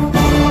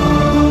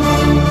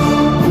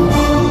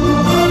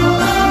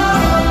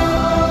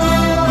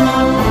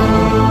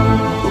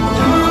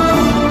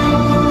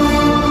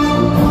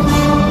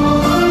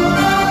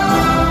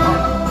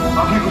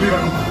 आंखें खुली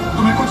रखो,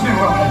 तुम्हें कुछ नहीं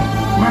हुआ भाई,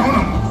 मैं हूं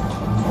ना।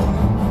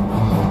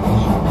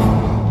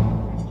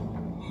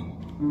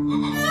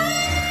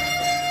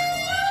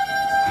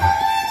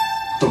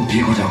 तुम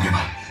ठीक हो जाओगे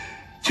भाई,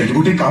 जड़ी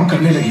बूटी काम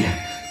करने लगी है।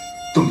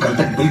 तुम कल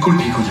तक बिल्कुल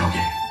ठीक हो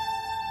जाओगे।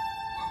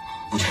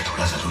 मुझे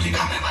थोड़ा जरूरी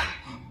काम है भाई,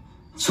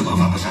 सुबह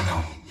वापस आता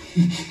हूं।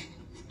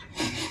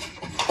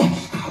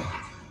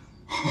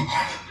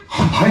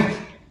 भाई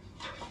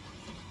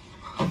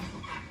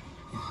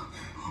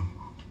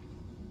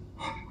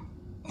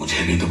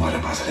मुझे भी तुम्हारे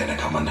पास रहने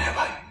का मन है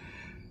भाई,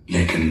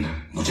 लेकिन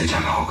मुझे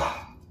जाना होगा।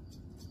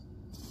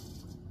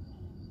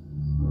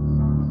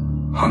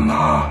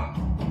 अन्ना,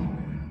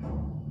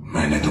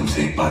 मैंने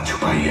तुमसे एक बात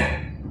छुपाई है।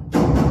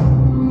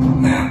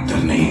 मैं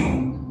अब्दुल नहीं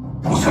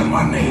हूं,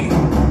 मुसलमान नहीं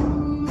हूं,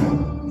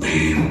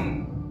 भीम,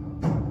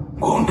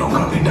 गोंडों का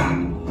बेटा।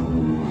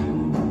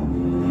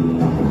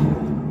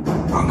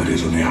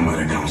 अंग्रेजों ने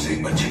हमारे गांव से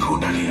एक बच्ची को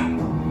उठा लिया।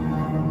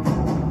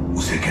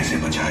 उसे कैसे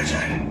बचाया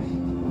जाए,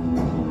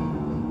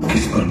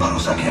 किस पर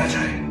भरोसा किया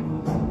जाए,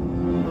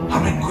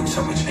 हमें कुछ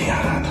समझ नहीं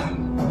आ रहा था।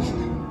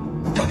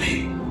 तभी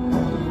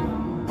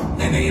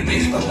मैंने ये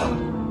भेष बदला।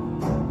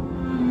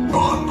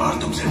 बहुत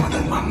बार तुमसे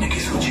मदद मांगने की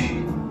सोची,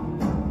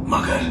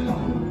 मगर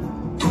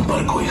तुम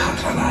पर कोई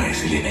खतरा ना है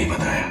इसलिए नहीं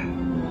बताया,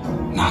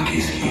 ना कि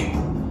इसलिए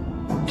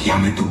कि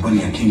हमें तुम पर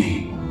यकीन नहीं।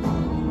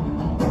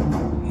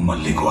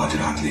 मल्लिक को आज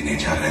रात लेने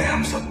जा रहे हैं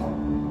हम सब।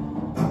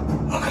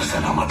 अगर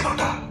सलामत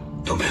लौटा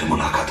तो फिर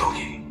मुलाकात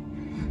होगी,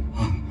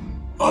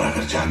 और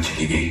अगर जान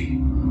चली गई,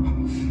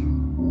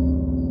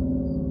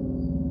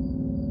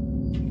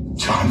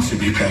 जान से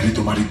भी प्यारी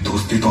तुम्हारी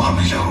दोस्ती तो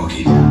हमेशा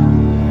होगी।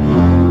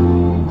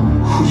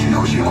 खुशी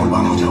खुशी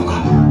कुर्बान हो जाऊंगा।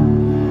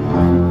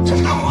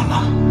 चलता हूं अन्ना।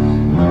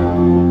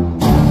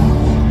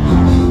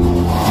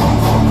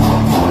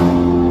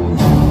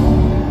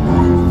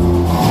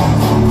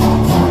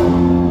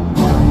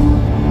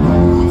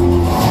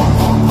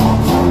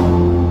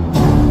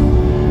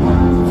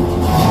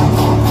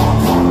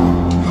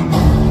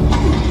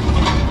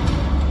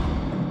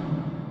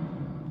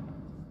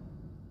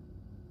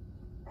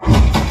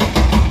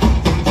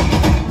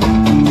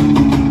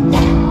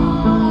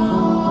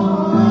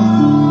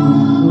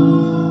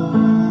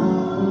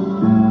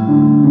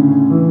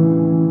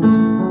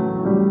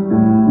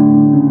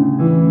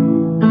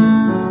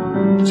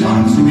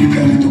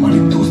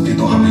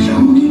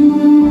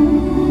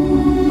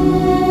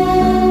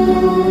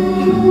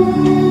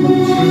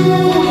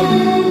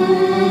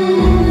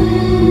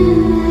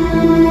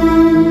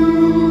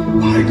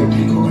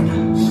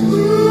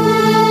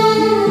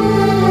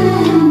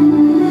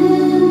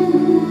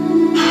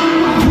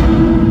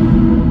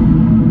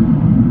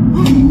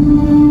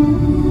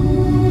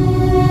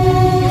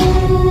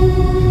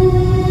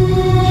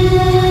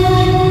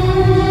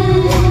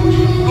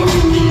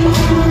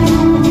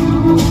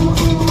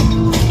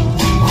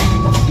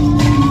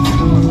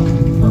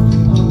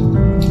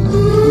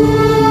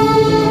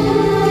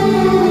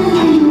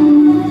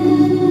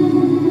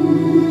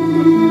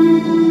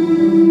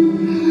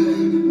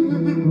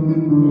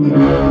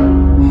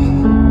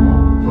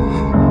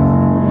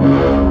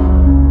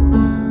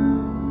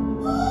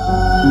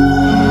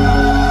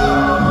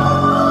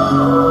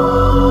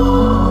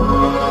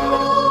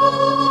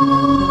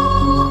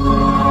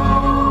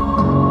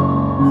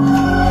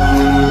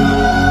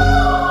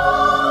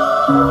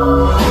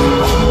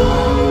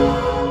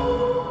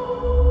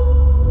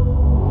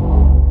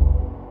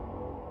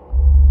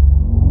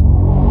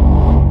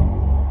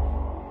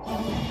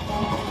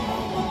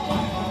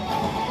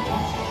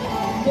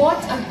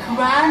 What a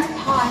grand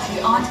party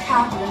Aunt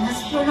Catherine has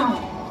thrown.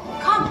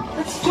 Come,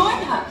 let's join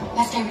her.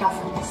 Let's take it off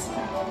from this.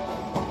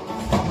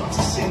 Not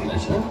a sin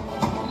letter.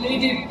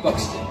 Lady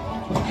Buxton.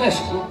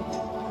 Pleasure.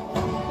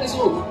 As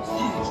always.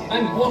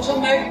 And what a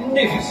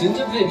magnificent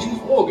event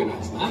you've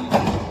organised, ma'am.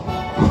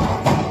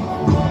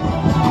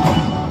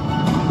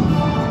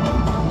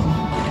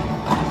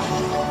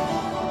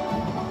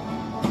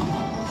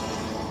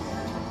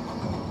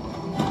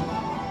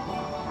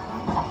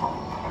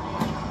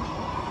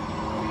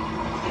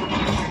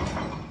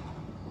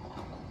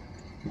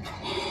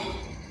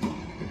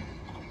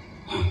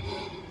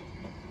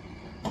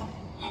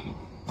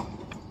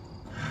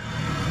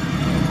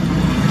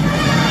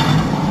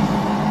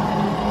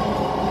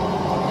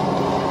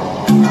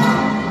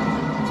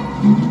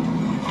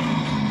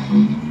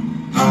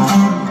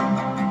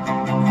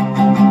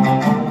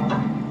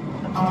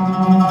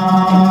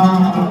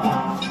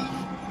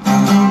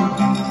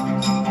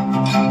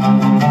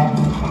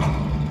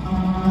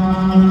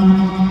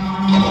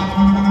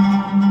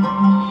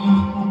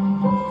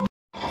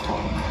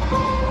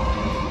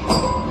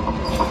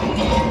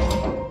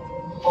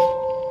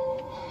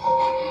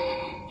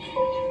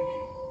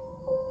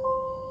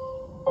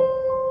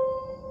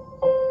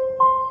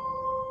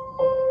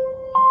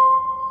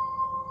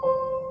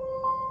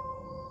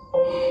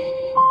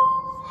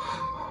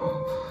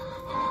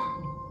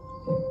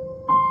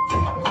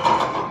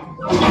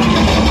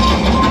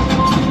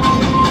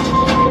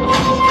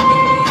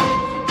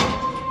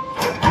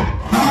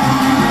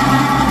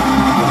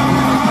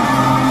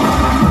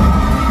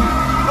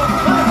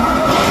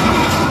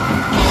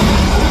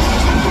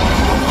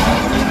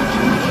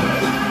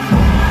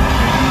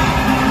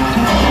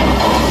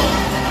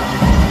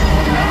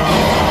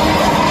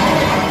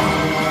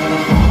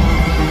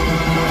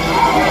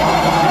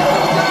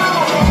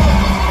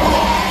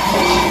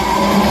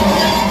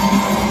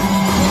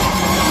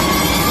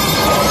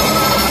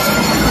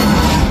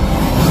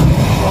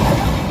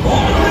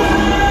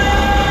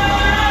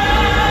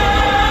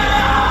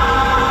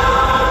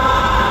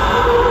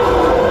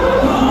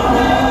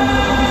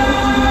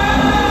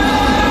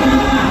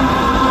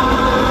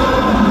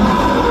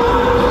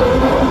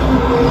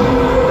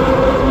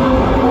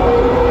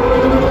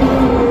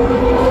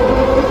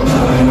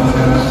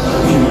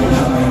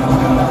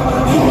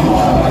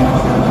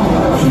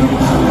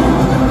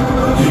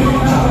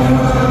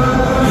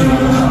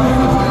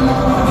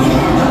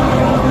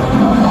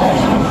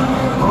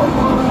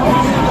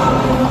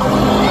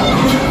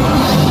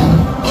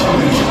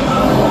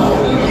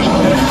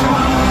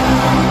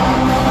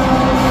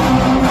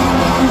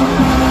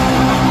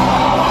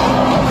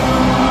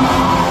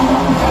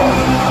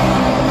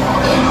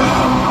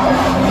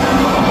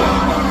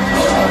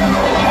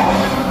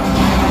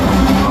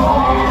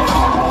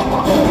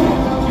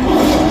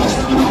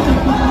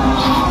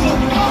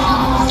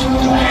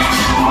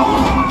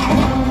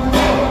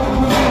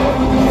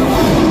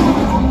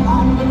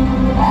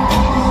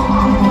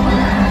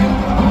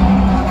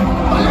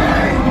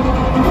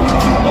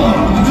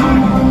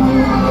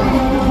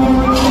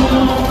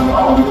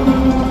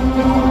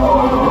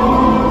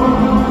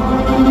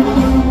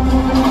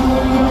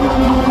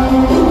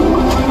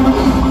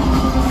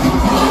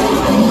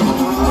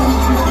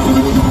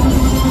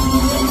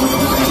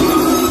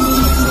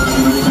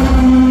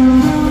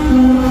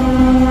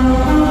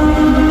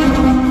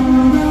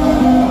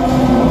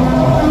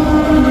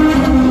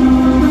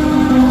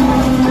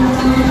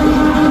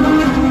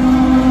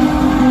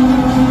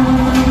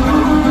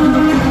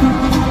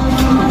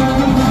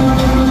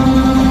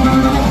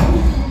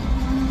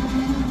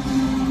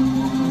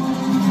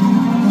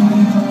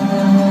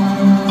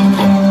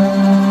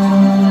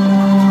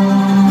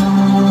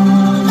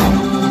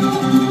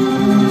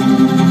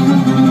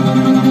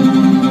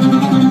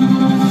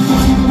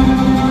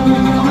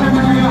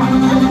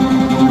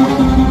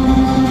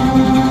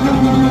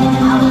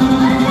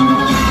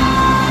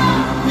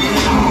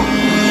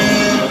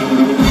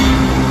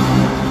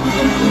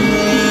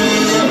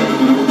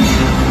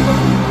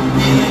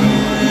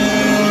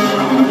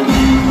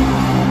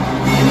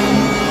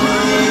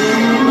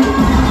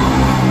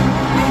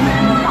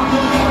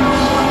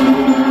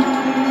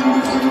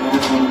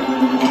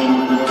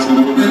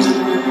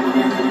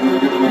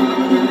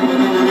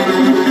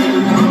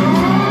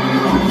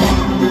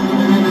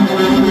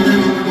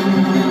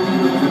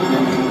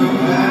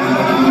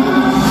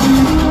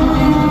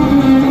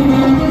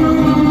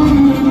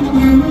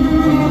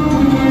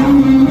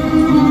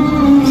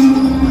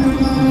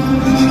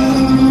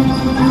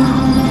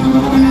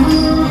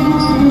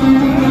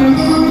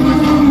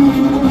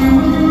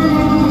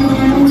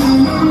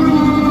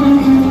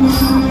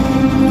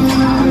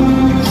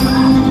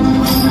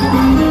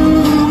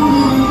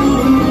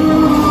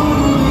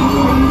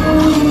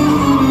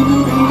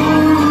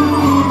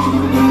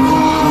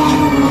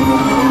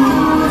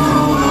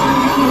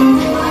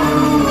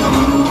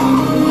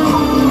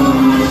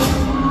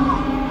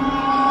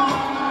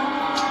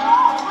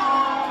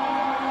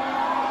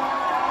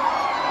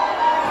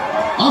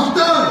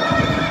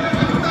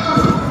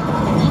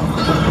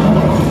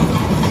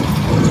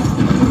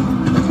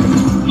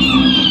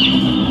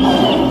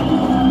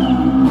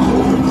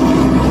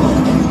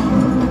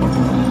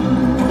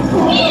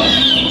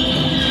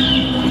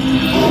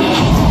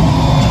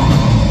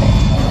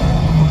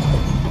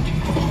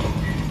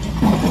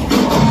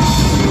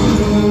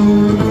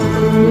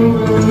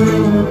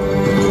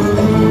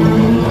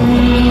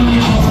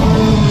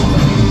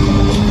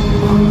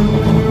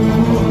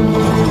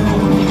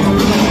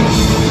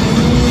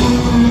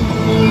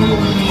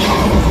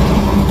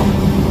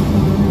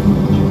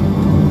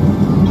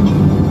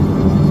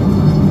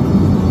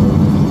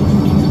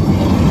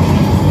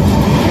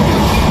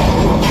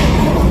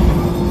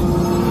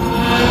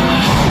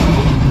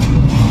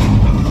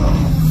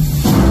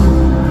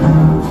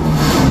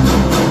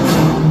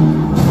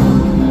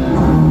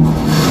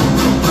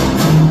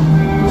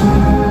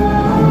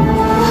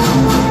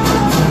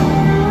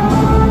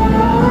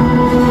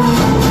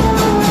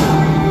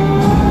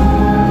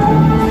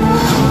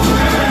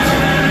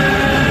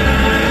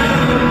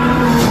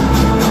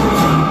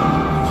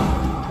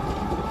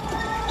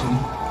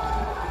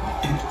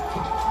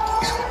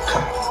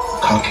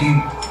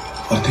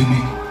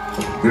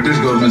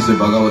 British government से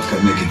बगावत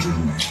करने के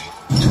जुर्म में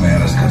तुम्हें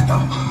arrest करता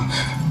हूं।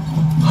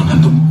 अन्ना,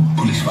 तुम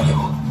पुलिस वाले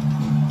हो?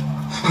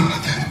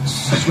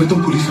 सच में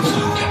तुम पुलिस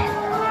अफसर हो क्या?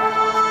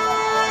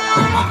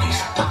 मैं मान नहीं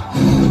सकता।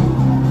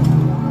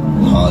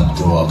 हाथ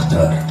दो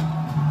अख्तर।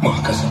 मां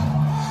कसम,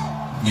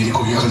 मेरी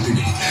कोई गलती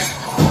नहीं।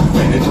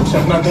 मैंने तुमसे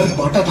अपना दर्द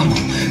बांटा था।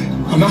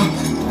 अन्ना,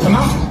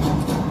 अन्ना,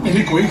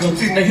 मेरी कोई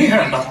गलती नहीं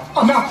है। अन्ना,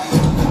 अन्ना,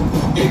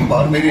 एक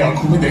बार मेरी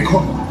आंखों में देखो,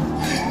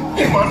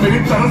 एक बार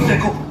मेरी तरफ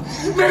देखो।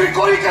 मेरी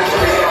कोई गलती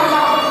नहीं है अन्ना।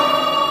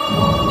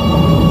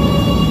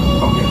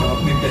 हम यहाँ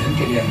अपनी बहन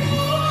के लिए आए हैं।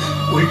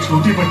 वो एक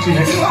छोटी बच्ची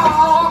है,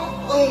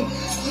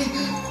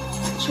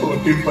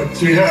 छोटी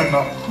बच्ची है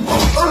अन्ना।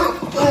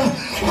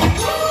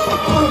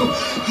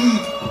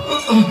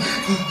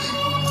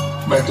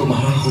 मैं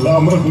तुम्हारा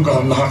गुलाम रहूंगा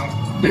अन्ना।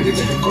 मेरी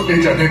बहन को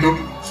ले जाने दो,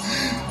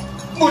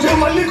 मुझे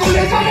मल्ली को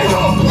ले जाने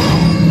दो।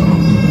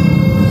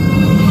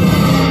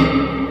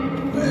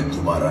 मैं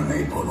दोबारा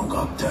नहीं बोलूंगा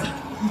अख्तर।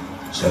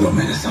 चलो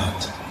मेरे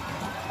साथ।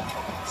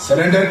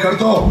 सरेंडर कर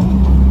दो।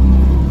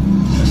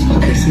 ऐसा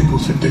कैसे बोल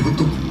सकते हो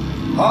तुम?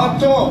 हाथ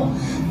दो।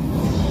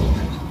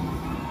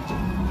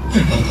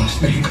 मैं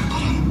बर्दाश्त नहीं कर पा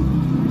रहा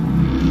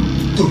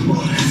तुम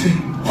और ऐसे।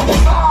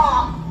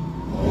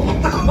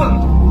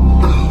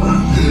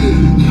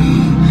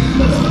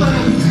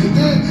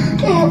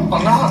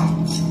 अन्ना,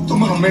 तुम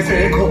हमें से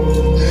एक हो,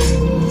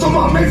 तुम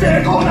हमें से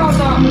एक हो ना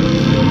अन्ना।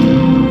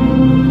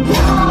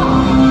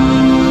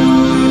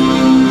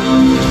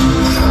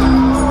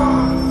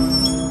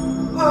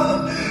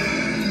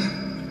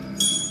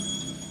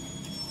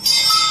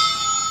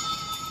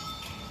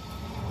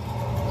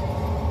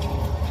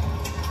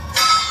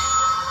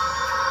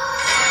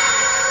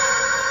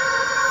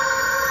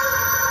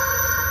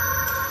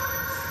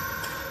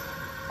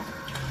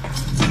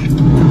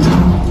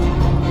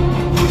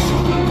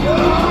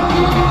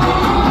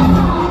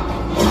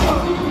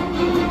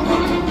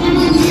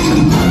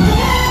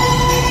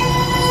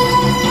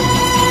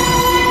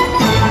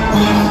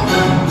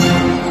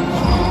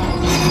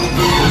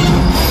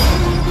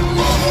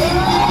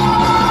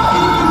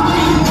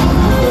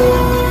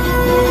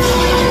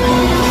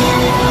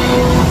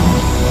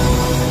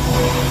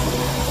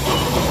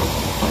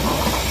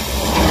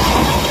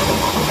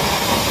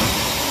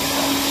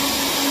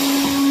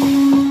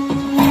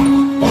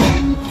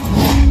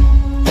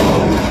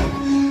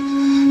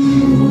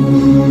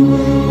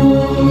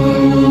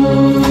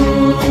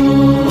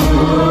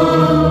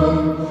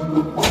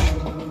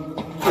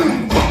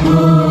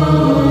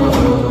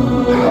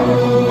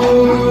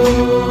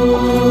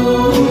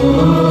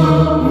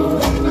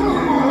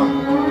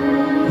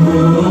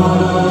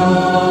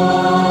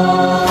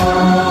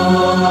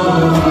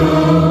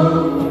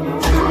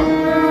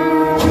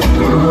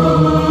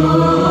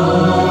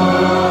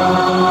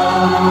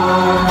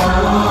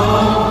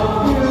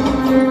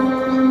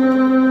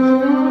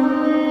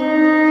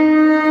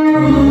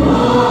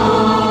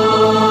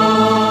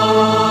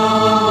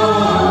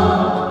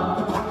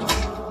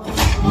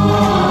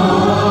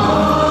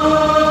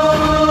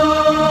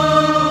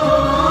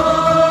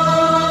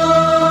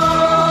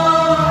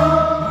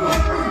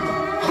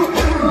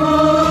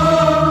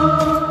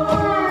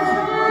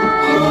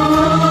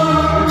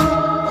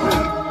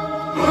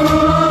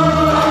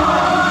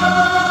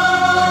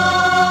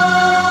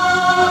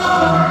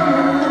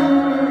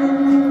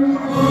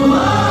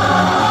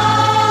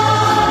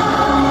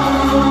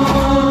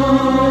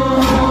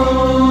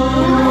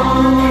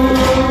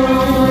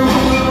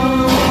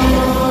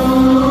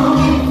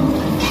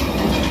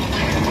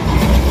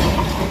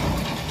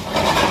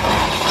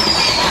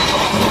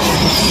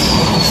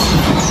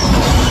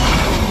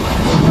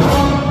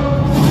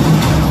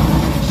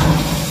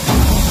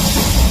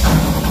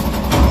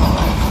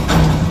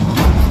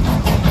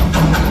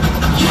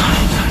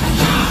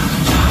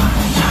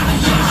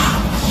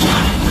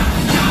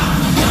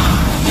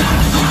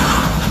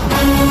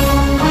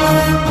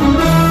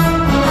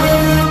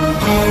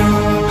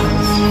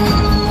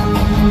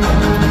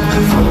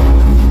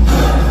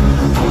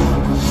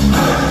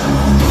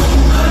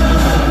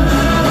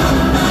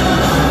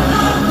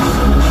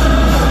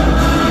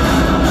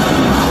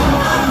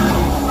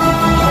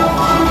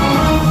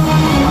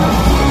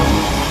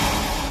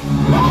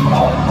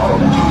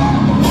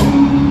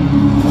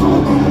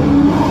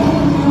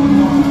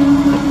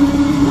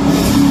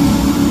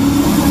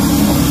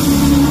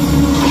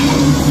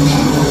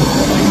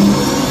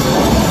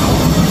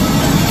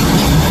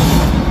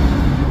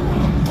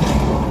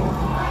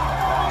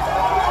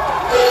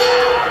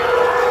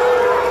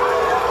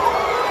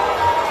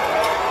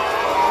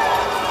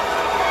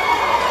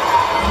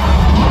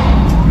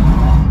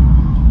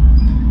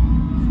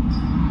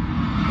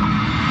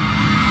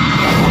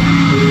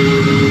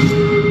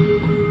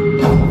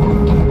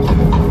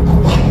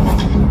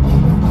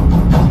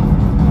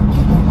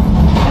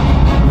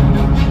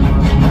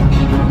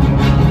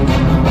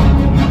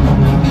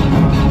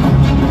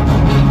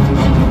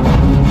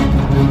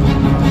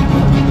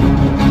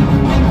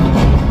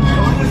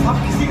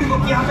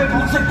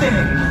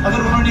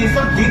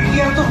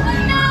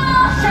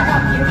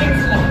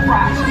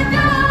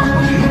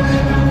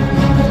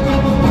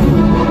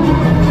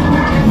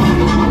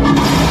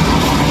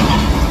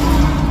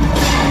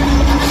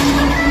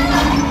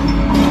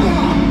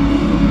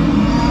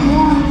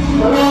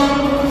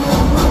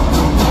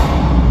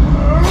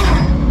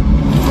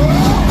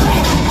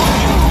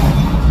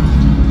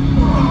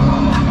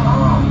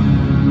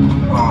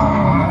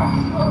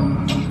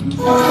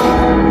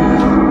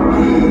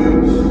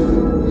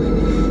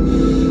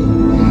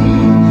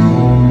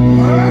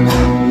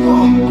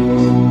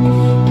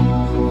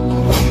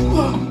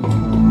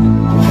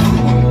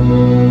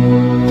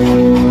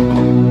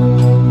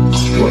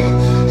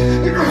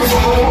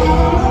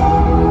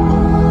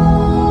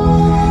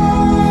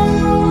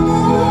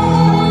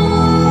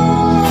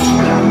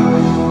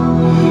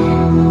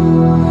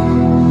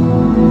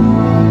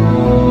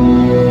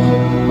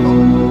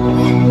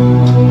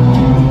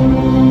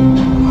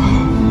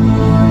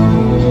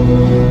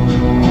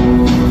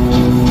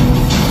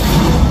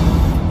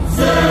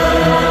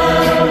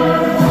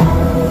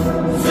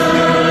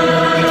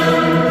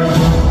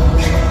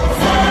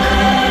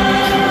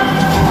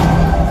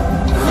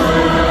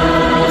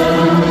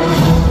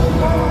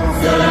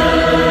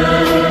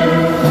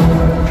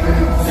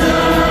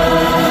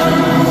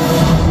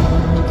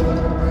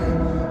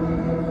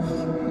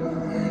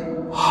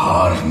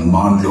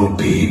 मान लो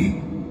भीम,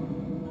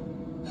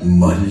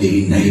 मल्ली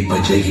नहीं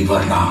बचेगी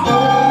वरना।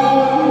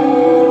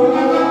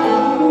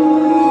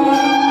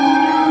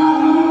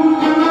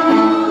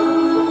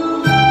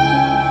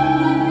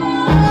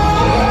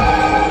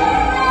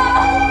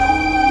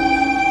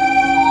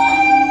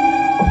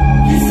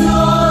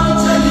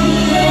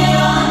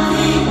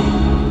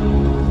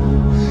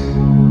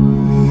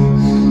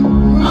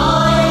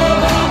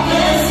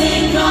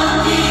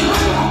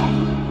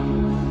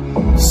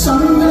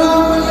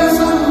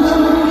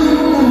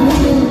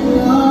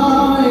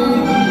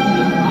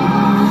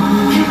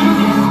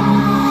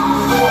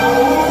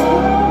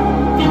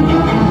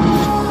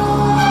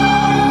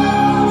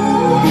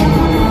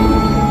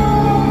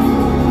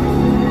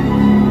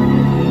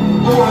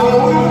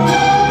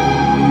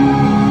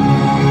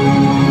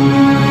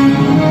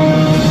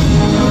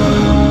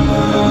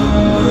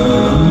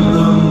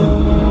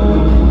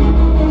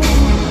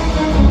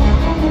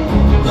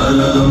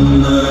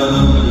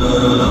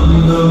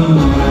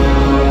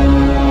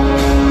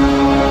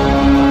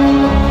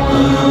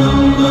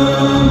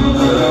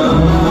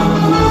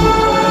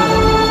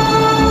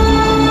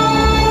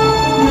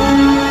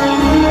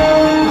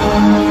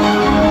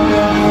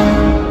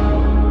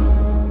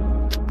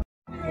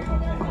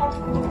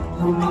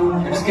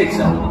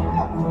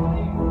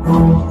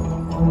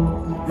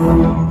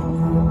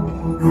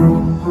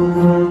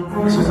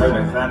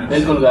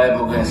 बिल्कुल गायब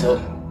हो गए सर,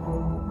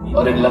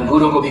 और इन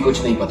लंगूरों को भी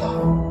कुछ नहीं पता।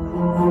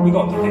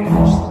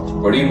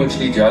 बड़ी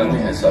मछली जाल में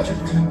है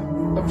सार्जेंट,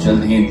 अब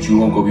जल्द ही इन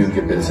चूहों को भी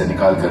उनके बिल से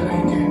निकाल कर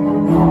रहेंगे।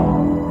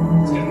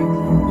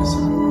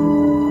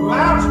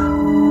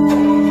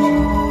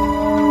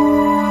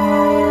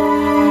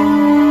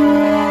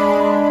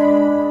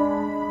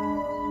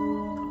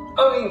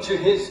 Owing to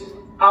his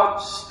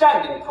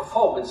outstanding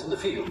performance in the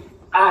field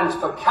and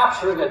for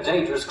capturing a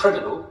dangerous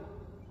criminal,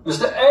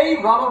 Mr. A.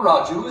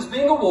 Ramaraju is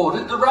being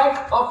awarded the rank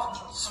of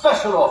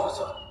Special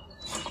Officer.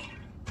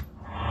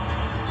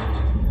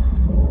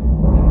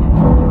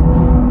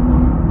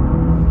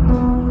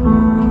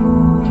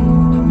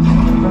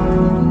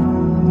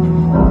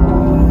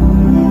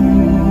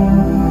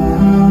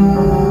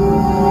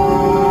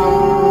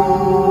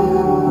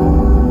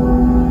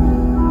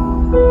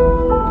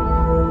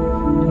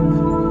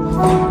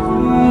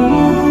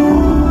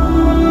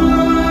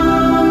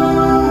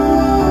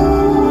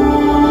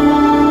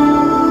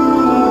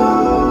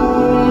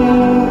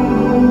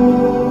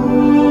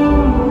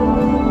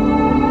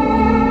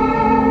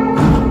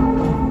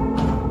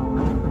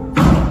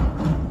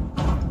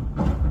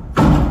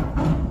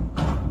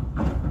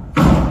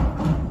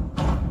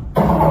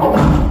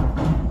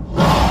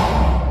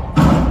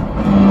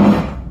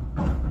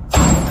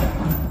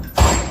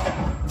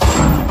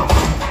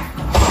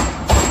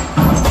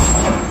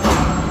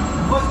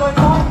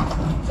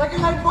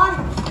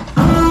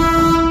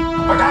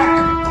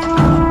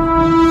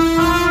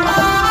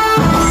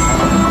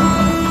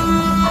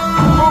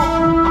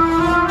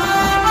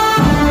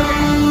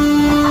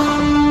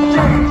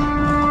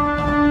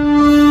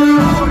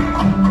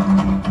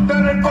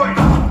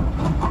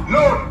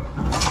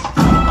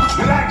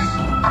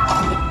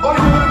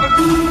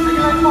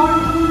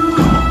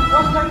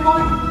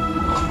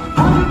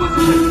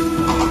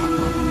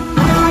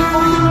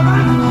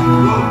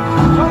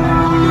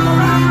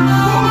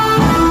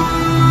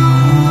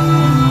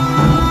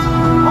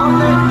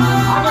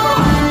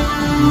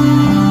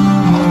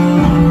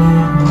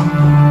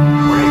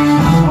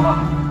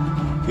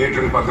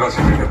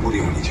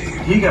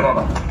 ठीक है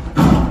बाबा।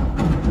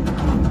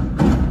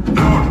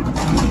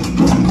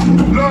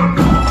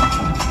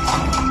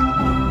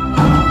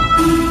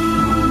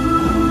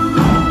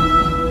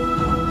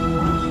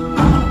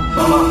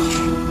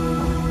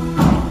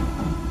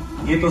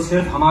 ये तो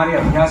सिर्फ हमारे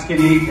अभ्यास के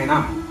लिए ही थे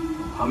ना,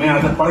 हमें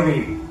आदत पड़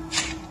गई।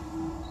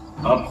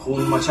 अब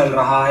खून मचल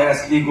रहा है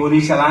असली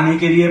गोली चलाने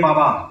के लिए।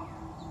 बाबा,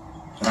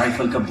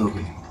 राइफल कब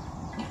दोगे?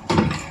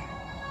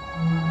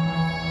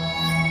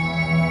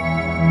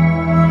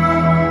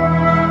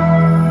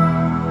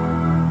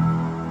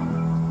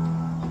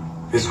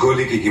 इस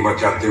गोली की कीमत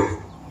जानते हो?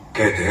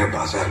 कहते हैं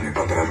बाजार में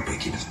 15 रुपए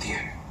की मिलती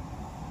है,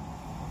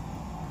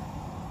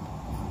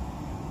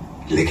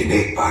 लेकिन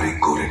एक बार एक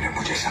गोरे ने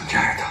मुझे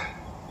समझाया था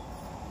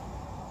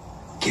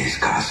कि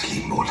इसका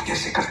असली मोल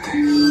कैसे करते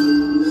हैं।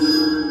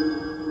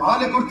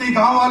 बालेकुर्ती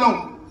गांव वालों,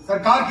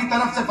 सरकार की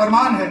तरफ से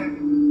फरमान है,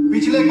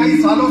 पिछले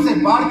कई सालों से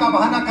बाढ़ का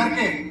बहाना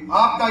करके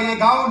आपका ये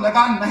गांव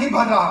लगान नहीं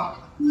भर रहा।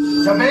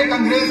 जब एक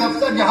अंग्रेज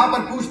अफसर यहाँ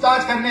पर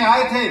पूछताछ करने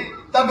आए थे,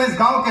 तब इस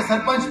गांव के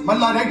सरपंच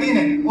मल्ला रेड्डी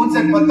ने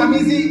उनसे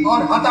बदतमीजी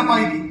और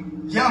हाथापाई की।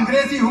 यह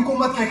अंग्रेजी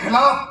हुकूमत के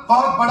खिलाफ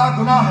बहुत बड़ा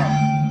गुनाह है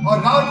और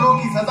राजद्रोह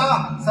की सजा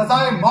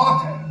सजाए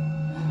मौत है।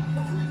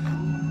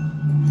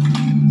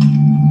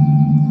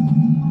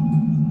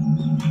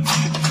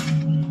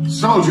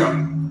 Soldier. Do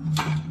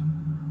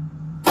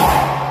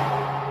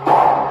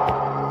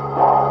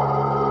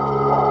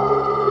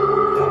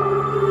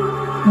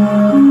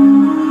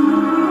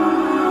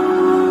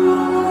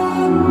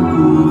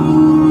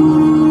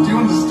you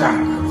understand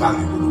how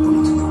valuable the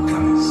bullet in your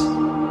gun is?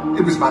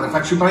 It was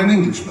manufactured by an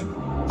Englishman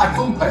at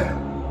full pay.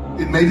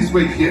 It made its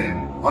way here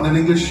on an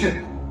English ship.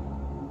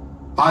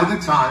 By the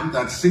time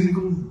that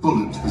single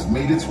bullet has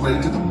made its way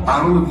to the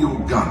barrel of your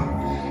gun,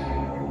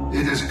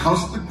 it has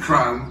cost the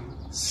crown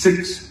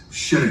 6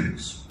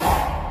 shillings.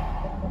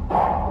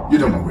 You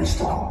don't want to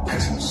waste it on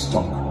peasant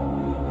stock.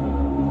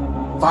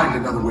 Find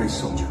another way,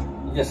 soldier.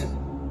 Yes, sir.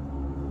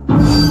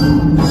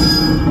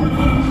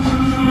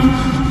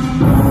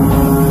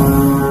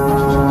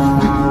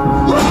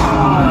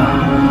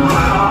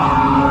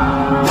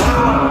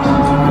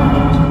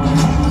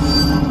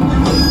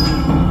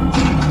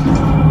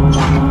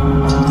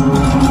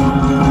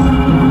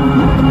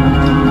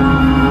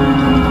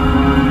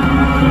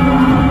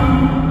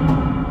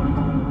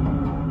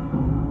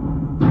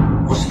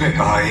 उसने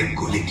कहा एक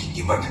गोली की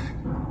कीमत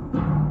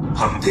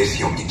हम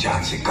देसियों की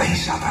जान से कहीं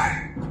ज्यादा है,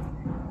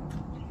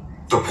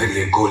 तो फिर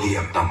ये गोली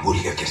अपना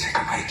मूल्य कैसे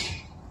कमाएगी?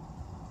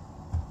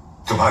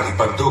 तुम्हारी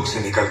बंदूक से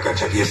निकलकर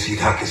जब ये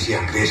सीधा किसी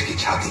अंग्रेज की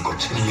छाती को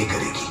छीलनी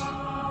करेगी,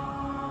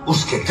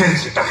 उसके दिल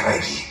से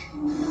टकराएगी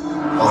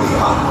और ये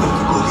आत्मा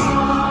की गोली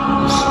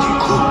उसके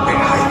खून में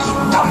नहाएगी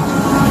तब।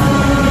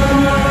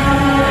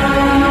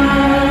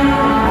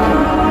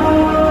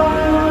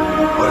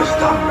 और इस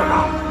दाम का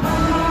नाम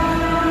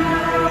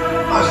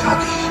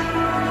आजादी।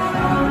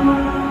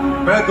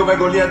 मैं तुम्हें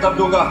गोलियां तब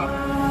दूंगा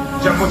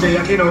जब मुझे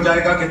यकीन हो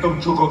जाएगा कि तुम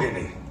चूकोगे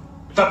नहीं।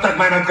 तब तक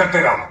मेहनत करते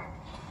रहो।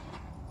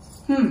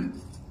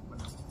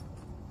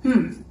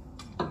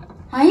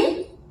 आई?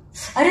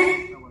 अरे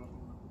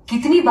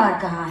कितनी बार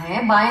कहा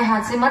है बाएं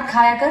हाथ से मत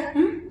खाया कर।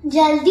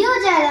 जल्दी हो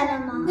जाएगा ना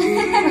माँ।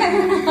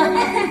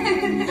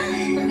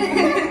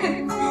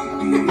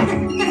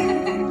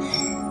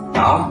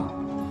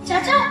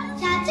 चाचा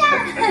चाचा।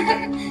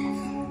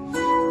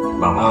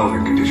 मामा और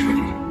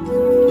वेंकटेश्वरी।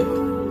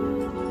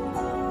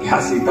 क्या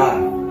सीता,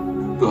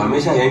 तू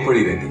हमेशा यहीं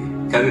पड़ी रहती है,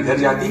 कभी घर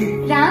जाती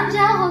है? राम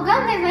जहाँ होगा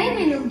मैं वहीं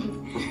मिलूंगी।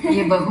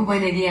 ये बहू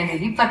बनेगी या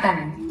नहीं पता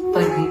नहीं,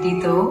 पर बेटी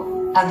तो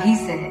अभी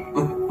से है।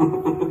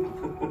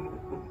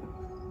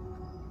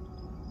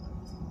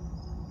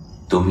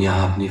 तुम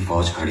यहाँ अपनी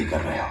फौज खड़ी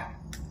कर रहे हो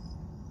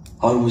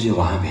और मुझे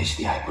वहां भेज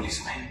दिया है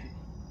पुलिस में।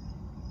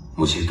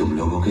 मुझे तुम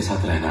लोगों के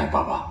साथ रहना है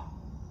बाबा।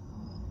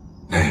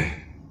 नहीं,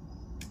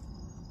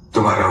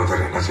 तुम्हारा उधर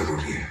रहना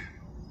जरूरी है।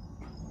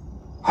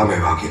 हमें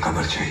वहां की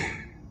खबर चाहिए।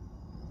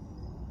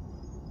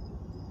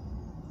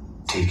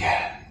 ठीक है,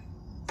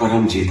 पर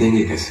हम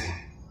जीतेंगे कैसे?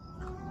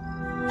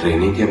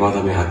 ट्रेनिंग के बाद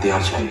हमें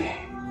हथियार चाहिए।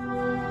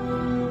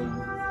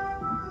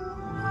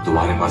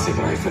 तुम्हारे पास एक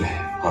राइफल है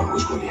और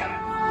कुछ गोलियां,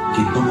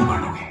 कितनों में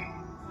बांटोगे?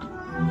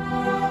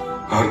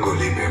 हर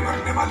गोली पे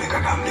मरने वाले का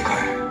नाम लिखा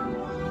है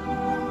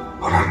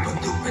और हर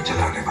बंदूक पे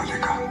चलाने वाले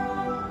का।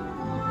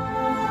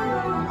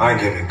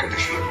 आएंगे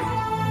वेंकटेश्वर लोग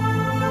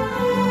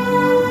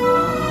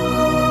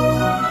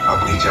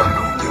अपनी जान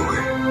ढूंढते हुए,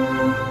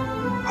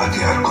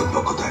 हथियार खुद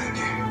ब खुद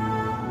आएंगे।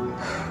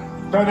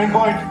 टर्निंग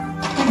पॉइंट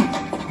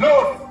लो।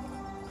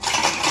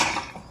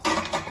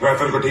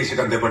 राइफल को ठीक से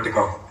कंधे पर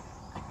टिकाओ।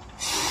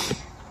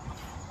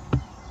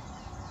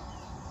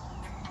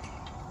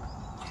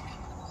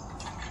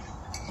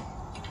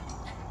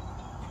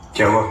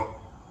 क्या हुआ?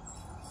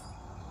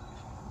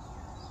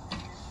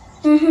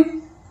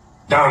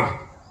 डाउन।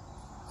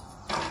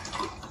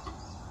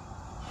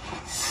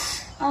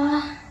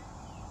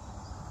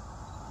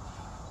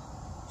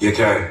 ये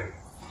क्या है?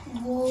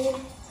 वो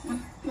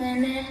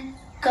मैंने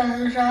कल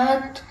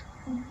रात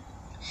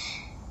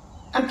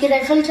आपकी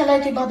राइफल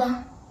चलाई थी बाबा।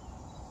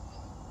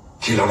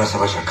 खिलौना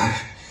समझ रखा है?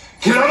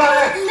 खिलौना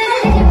है। मैंने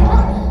देखी बाबा,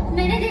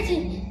 मैंने देखी।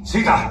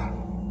 सीता,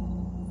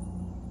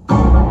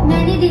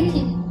 मैंने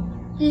देखी,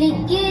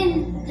 लेकिन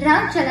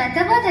राम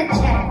चलाता बहुत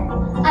अच्छा है।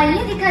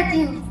 आइए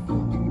दिखाती हूँ,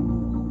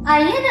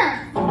 आइए ना।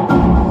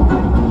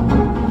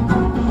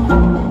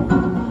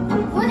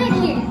 वो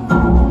देखिए।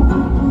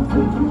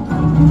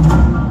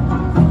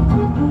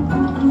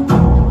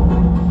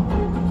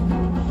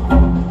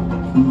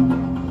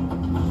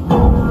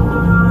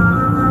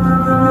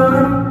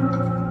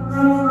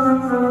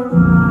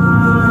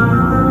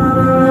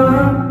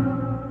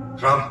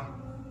 राम,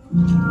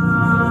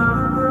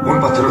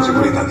 उन पत्थरों से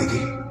गोली दागी थी?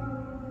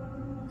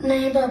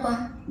 नहीं बाबा।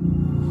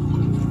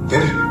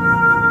 फिर?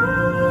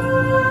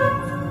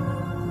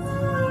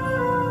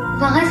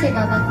 वहां से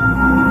बाबा।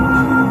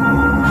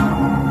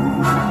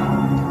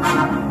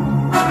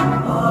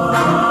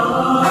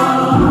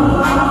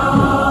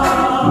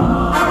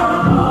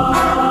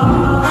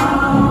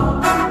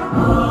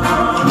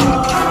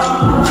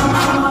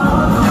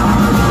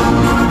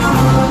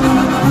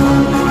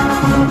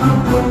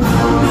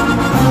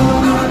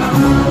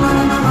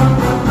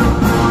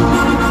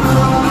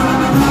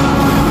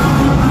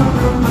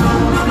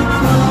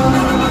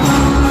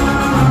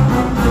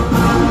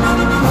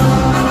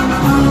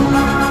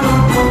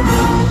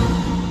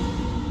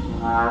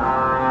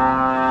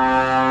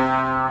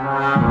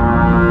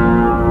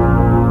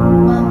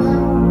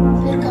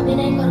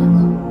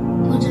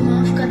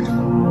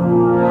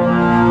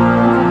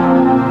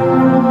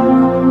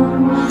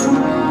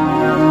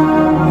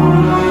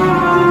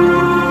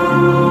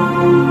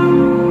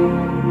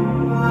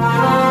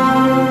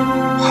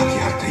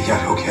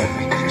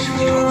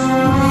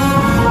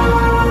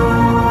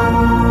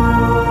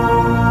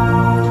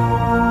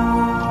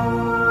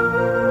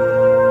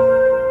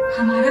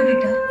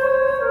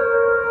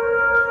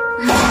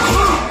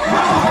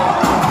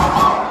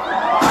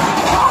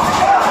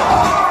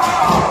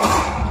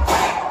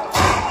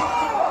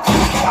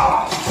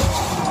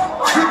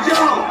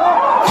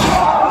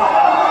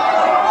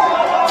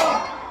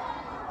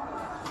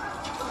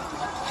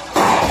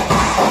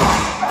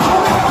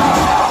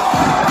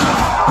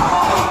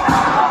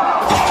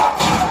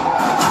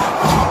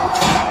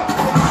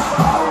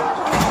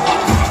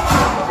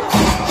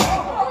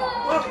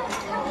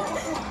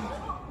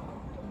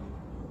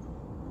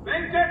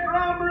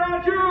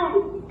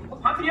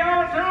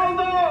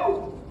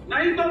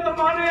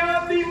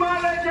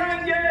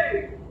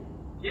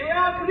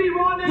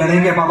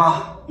 लड़ेंगे बाबा,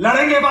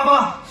 लड़ेंगे बाबा।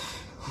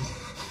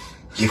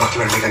 ये वक्त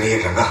लड़ने का नहीं है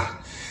रंगा।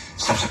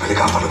 सबसे पहले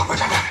काम वालों को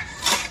बचाना है।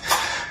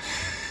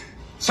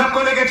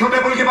 सबको लेके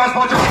छोटे पुल के पास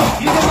पहुंचो।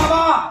 ठीक है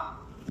बाबा।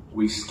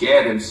 We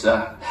scared him, sir.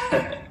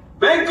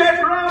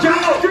 Venkataram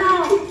Raju,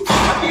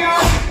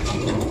 हथियार।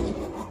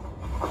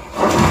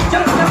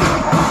 चलो चलो।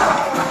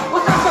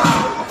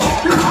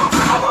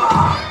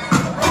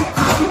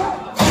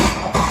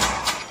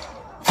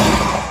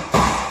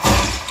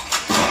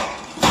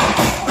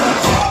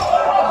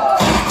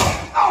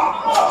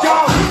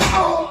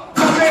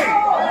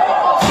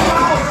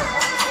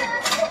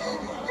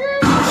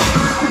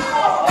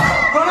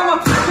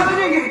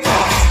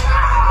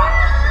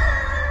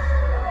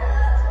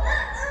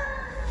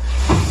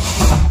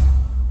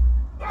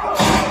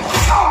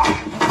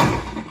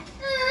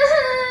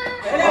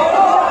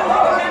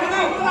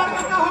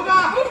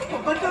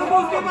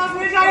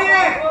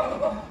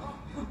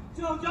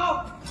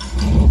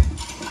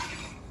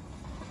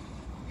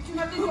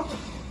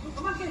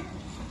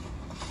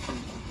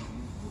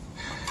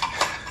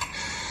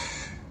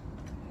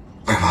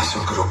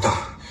 उनको रोकता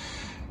हूं।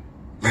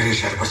 मेरे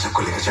इशारे पर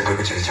सबको लेकर जंगल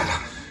में चले जाना।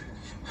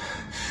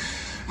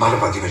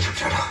 मानववादी में छुप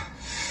जाना।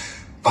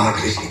 वहां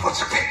अंग्रेज नहीं पहुंच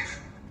सकते।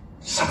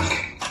 संभल के।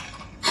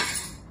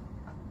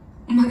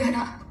 मगर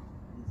आप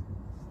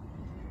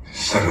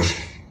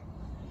सरोजनी,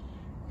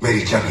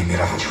 मेरी जान ही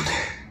मेरा वजूद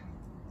है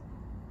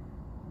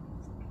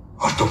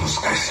और तुम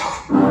उसका हिस्सा हो।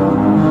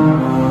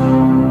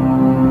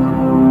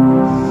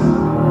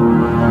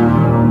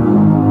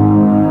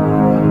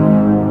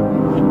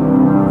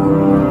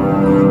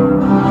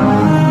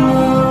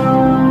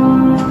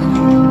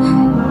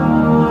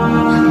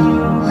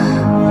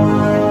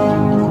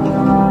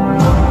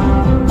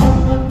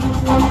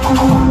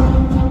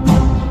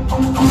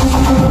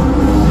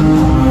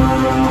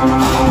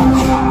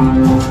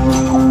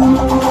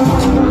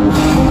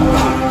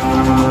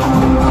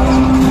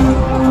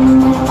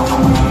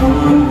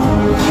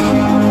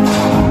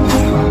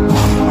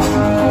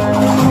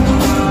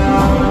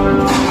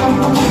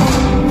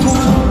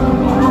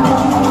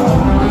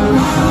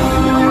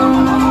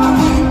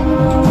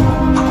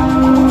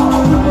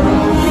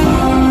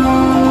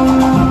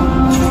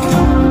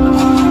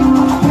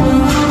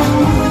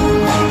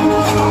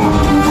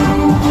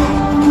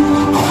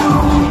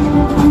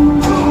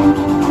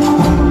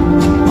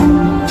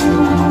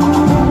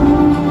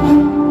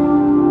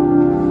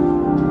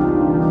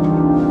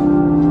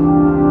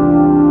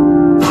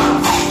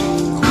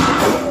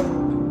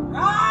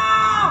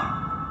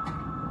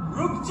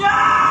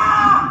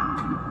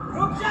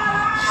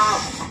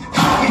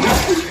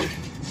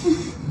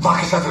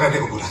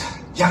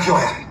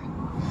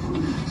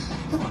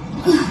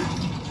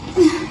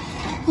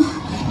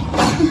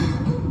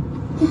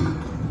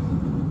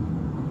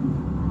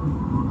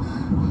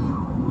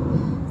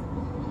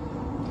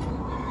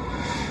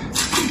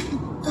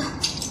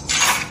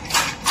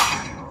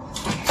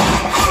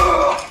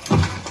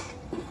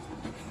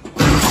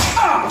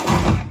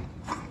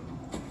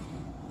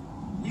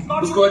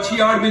 उसको अच्छी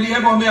आड़ मिली है,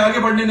 वो हमें आगे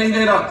बढ़ने नहीं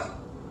दे रहा।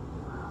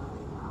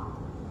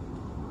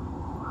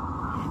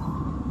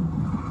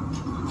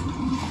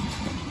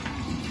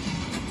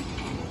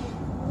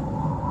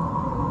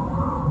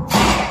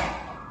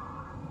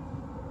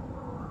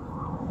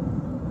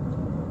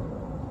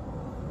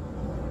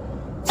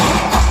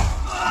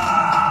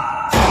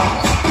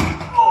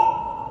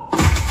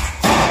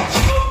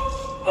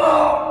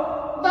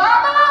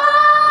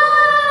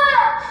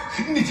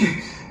 नीचे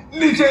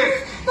नीचे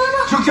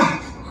झुक जा।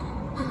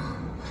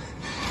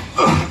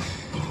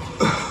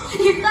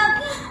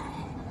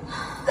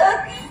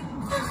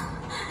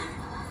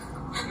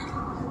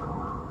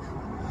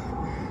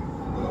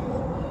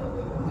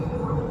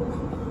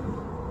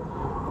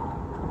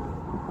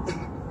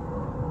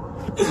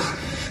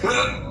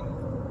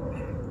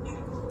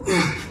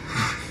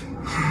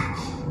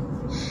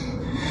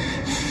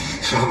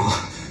 शामू,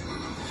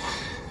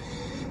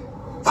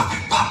 अपने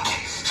बाप के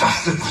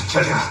रास्ते पर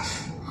चलेगा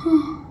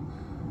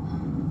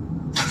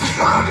तो फिर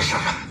लगा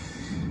निशाना।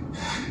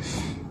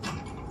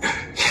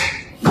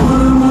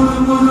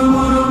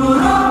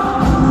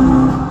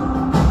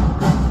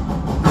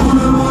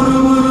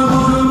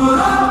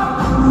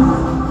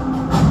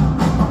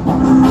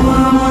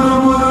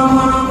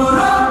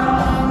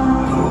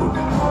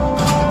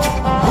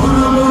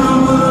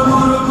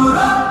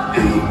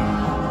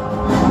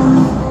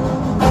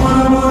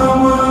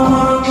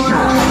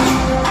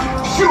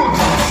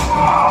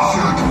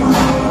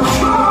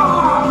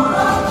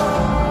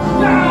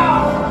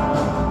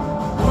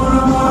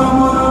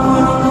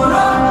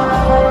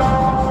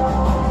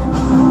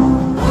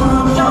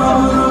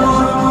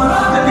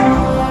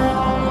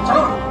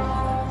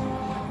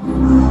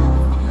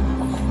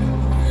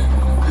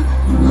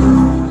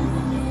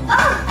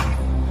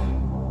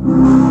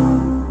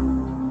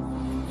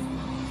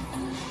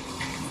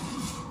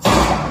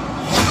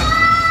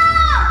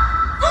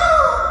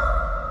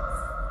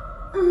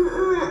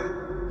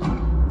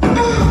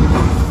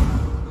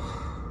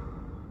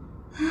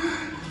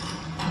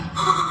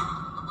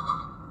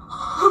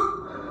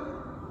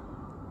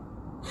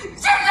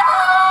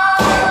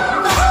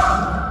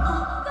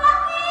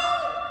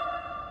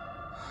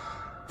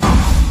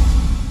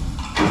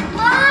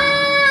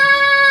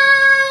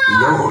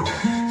 लौट।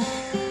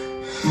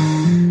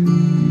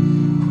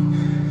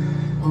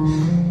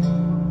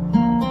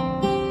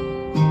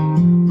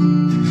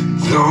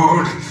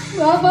 लौट।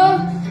 बाबा,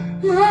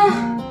 माँ,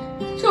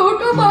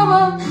 छोटू बाबा।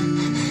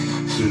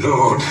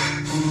 लौट।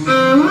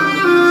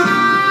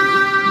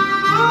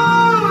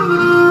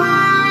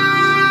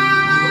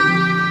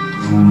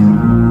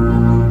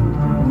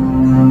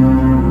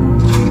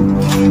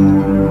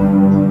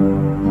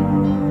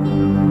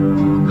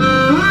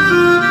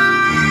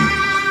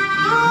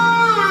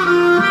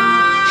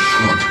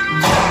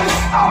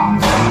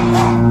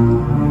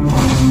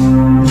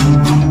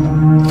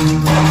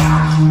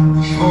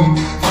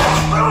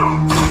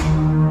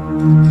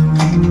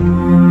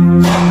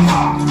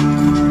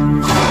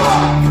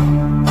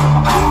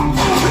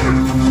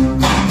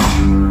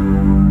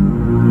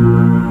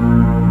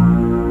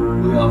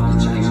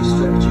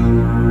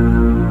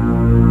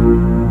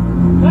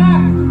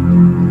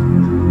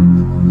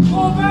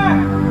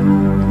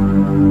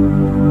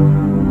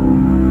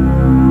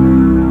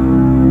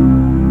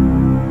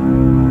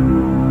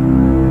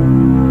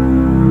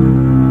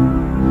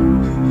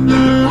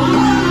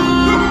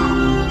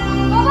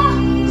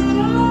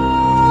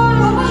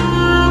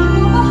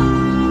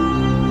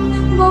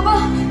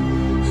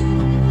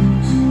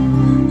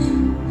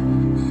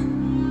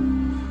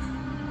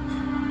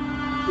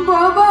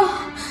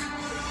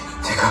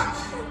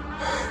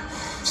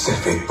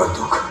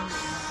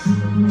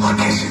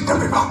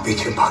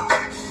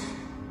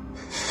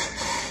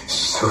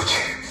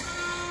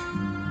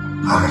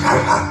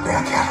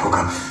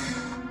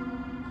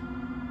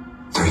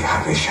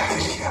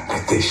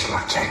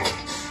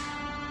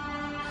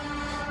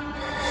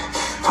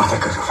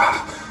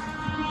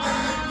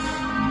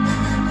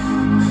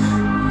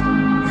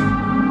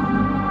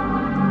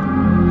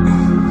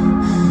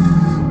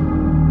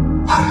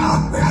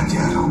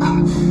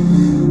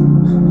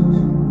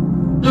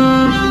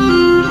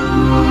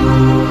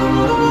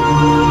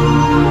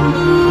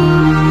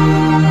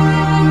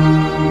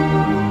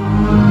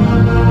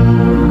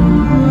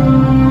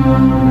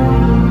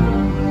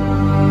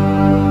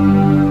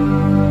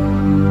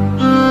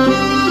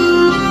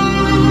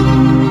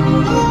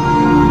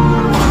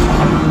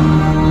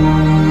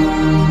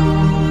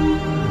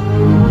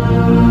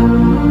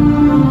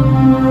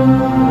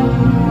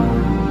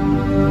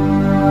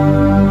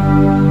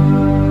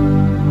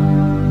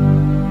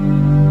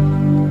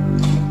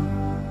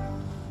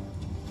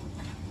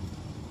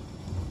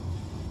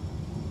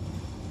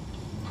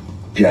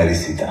 प्यारी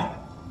सीता,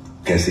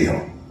 कैसी हो?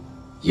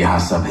 यहां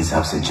सब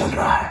हिसाब से चल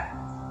रहा है।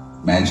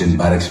 मैं जिन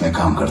बैरक्स में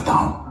काम करता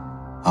हूं,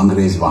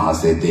 अंग्रेज वहां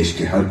से देश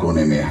के हर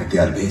कोने में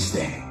हथियार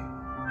भेजते हैं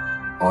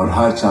और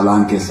हर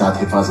चालान के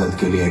साथ हिफाजत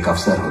के लिए एक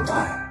अफसर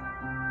होता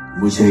है।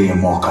 मुझे यह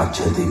मौका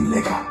जल्दी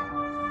मिलेगा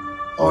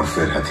और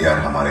फिर हथियार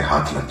हमारे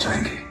हाथ लग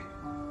जाएंगे।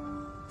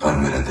 पर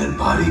मेरा दिल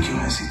भारी क्यों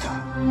है सीता?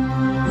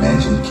 मैं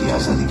जिनकी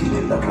आजादी के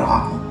लिए लड़ रहा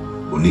हूं,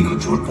 उन्हीं को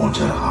चोट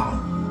पहुंचा रहा हूं।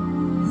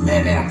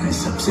 मैंने अपने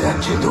सबसे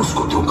अच्छे दोस्त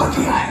को धोखा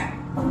दिया है।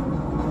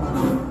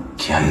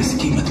 क्या इस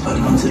कीमत पर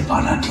मंजिल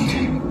पाना ठीक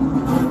है?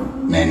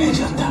 मैं नहीं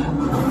चाहता।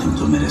 तुम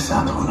तो मेरे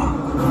साथ हो ना?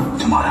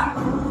 तुम्हारा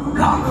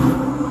राम।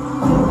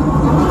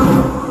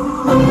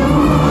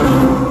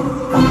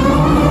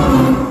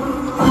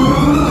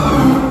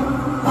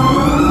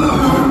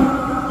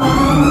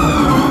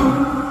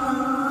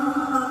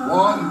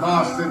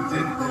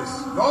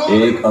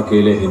 एक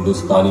अकेले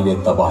हिंदुस्तानी ने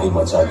तबाही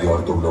मचा दी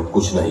और तुम लोग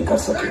कुछ नहीं कर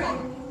सके।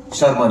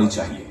 शर्म आनी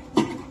चाहिए।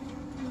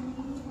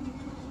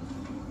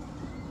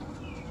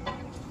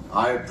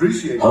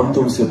 हम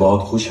तुमसे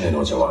बहुत खुश हैं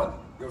नौजवान।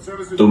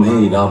 तुम्हें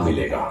इनाम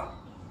मिलेगा।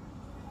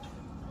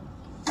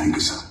 Thank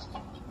you sir.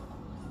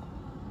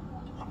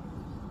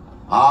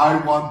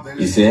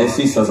 इसे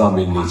ऐसी सजा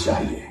मिलनी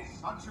चाहिए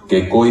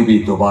कि कोई भी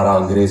दोबारा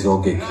अंग्रेजों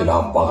के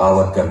खिलाफ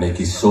बगावत करने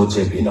की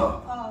सोचे भी ना।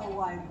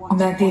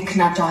 मैं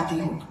देखना चाहती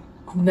हूँ।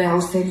 मैं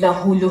उसे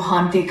लहू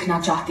लुहान देखना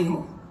चाहती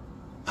हूँ।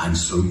 And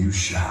so you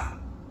shall.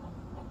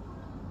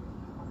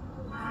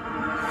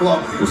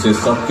 उसे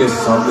सबके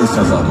सामने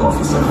सजा दो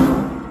ऑफिसर।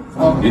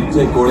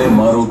 इतने कोड़े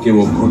मारो कि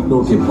वो घुटनों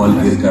के बल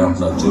गिरकर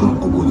अपना जुर्म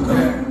कबूल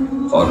करे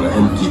और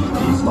रहम की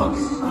भीख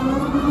मांगे।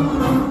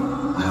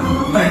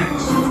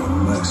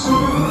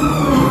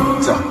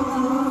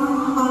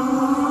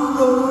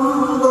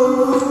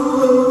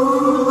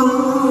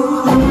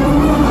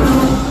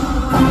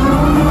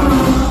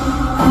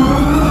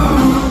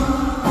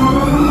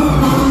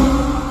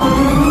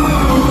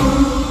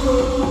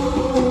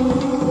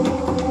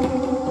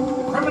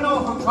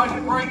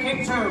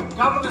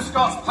 Governor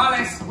Scott's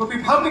palace will be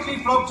publicly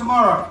flogged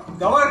tomorrow.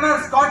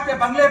 Governor Scott के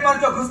बंगले पर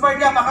जो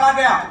घुसपैठिया पकड़ा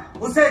गया,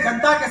 उसे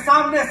जनता के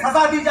सामने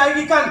सजा दी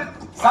जाएगी कल।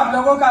 सब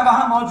लोगों का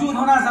वहां मौजूद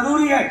होना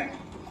जरूरी है।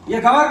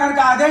 ये गवर्नर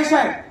का आदेश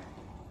है।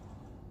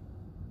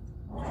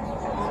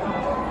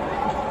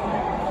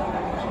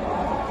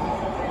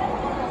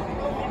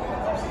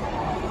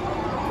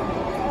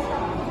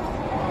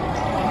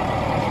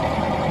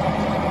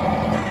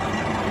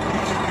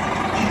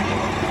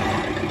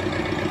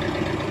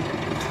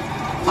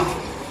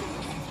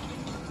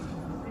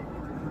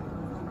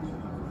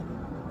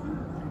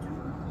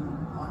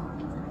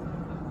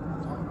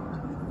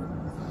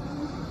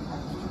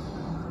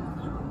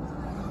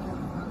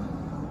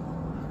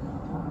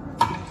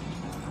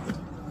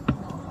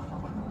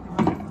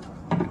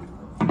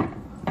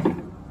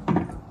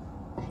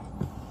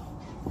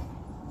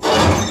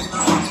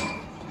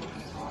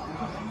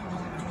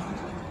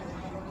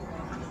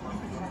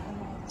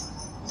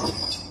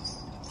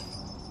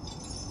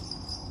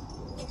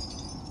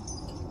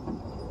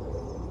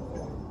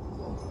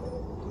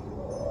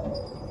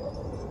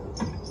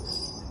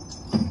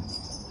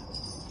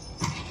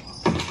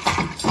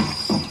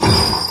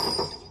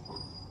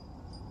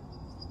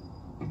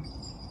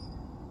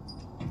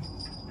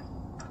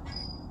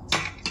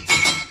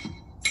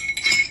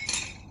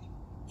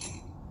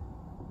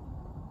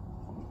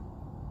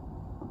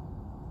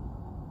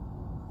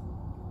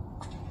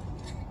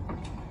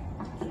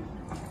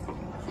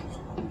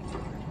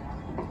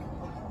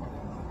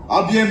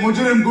 अब ये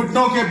मुजरिम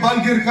घुटनों के बल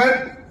गिरकर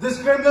This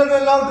criminal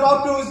will now drop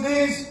to his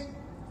knees.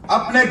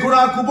 अपने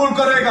गुनाह कबूल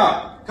करेगा,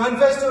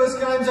 Confess to his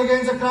crimes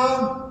against the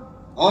crown.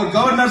 और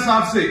गवर्नर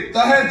साहब से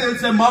तहे दिल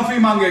से माफी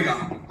मांगेगा,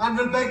 And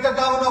will beg the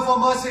governor for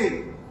mercy.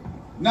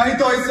 नहीं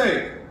तो इसे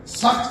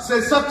सख्त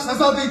से सख्त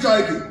सजा दी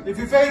जाएगी. If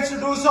he fails to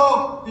do so,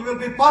 he will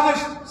be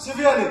punished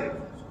severely.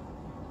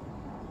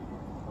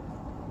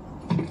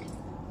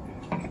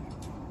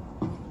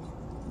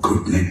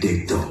 घुटने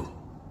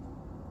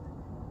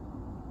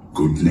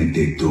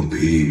टेक दो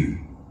Bhim.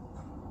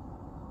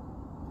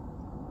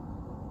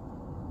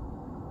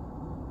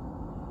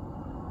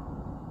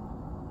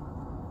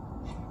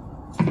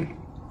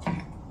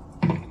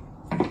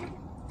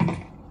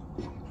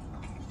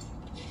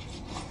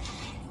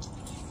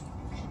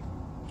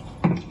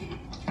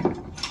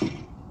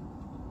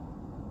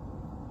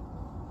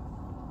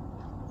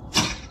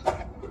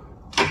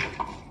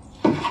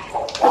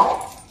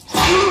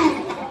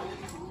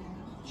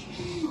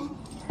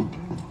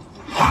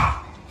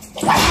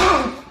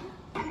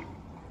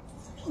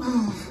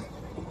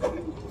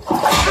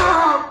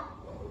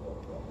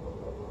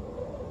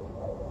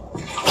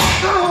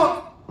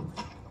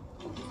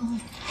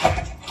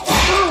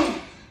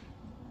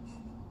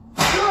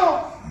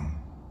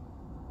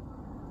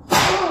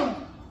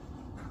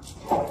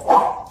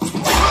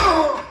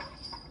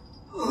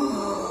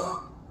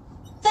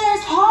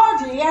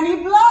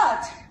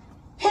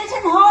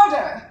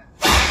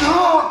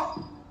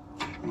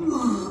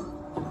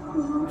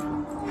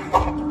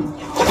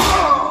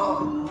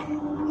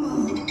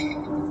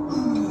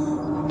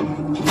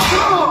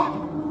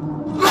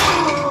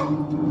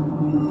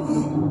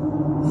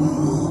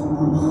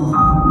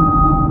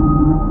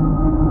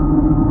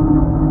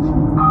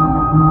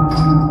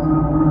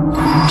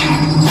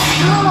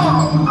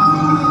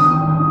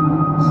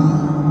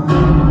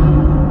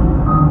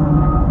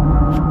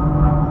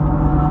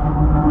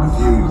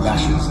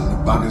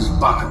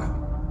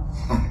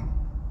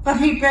 But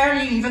he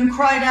barely even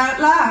cried out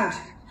loud.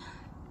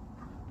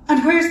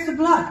 And where's the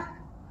blood?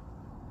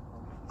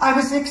 I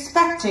was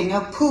expecting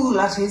a pool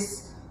at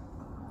his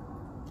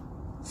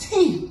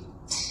feet.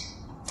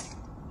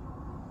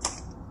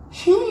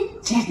 He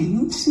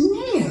didn't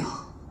kneel.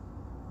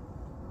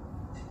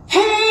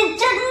 He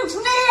didn't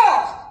kneel!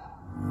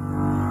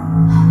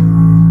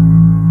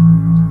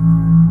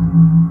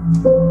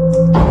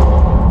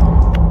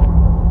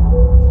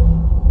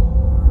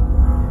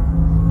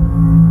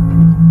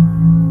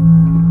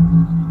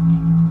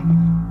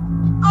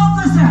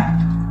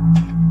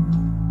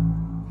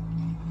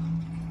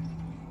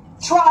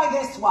 Try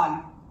this one.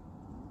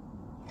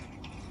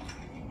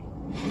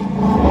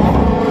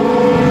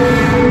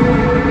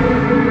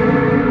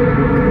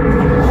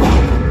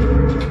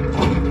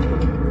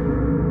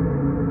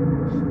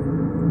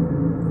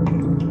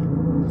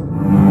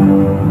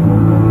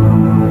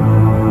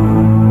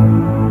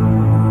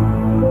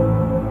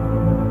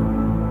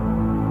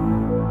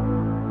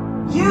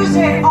 Use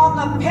it on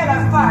the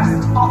pillar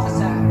first,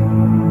 officer.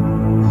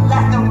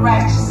 Let the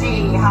wretch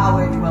see how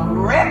it will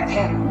rip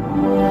him.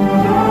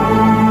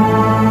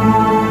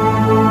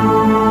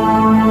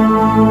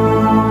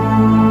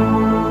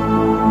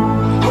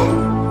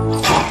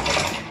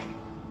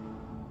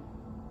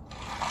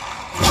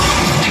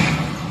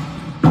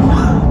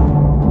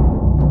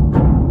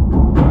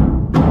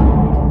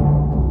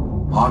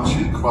 Aren't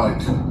you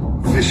quite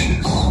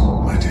vicious,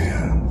 my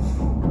dear?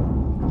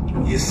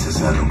 ये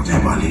सजा रुकने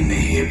वाली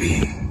नहीं है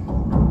भीम.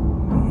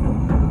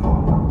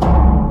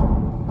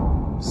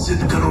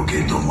 जिद करोगे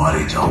तो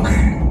मारे जाओगे.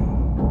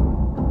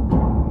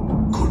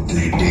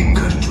 घुटने टेक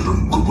कर जुर्म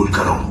कबूल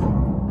करो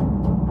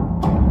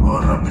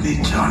और अपनी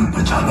जान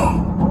बचा लो.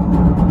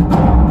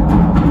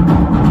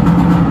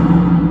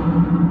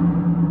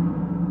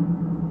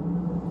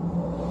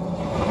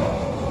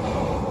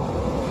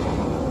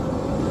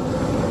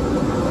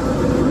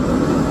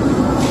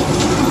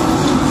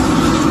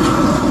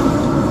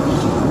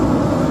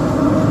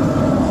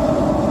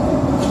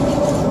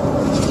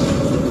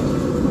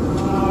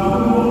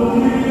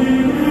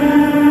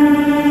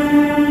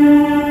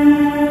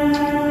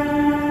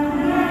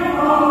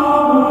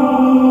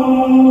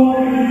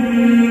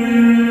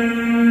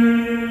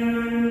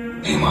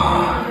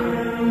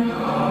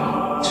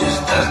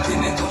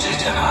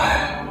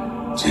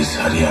 जिस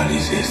हरियाली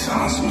से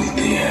सांस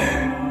मिलती है,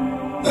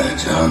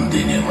 पहचान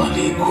देने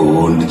वाली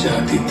गोंड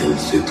जाती दिल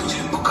से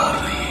तुझे पुकार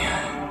रही है.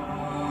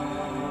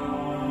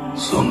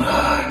 सुन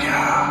रहा है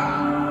क्या?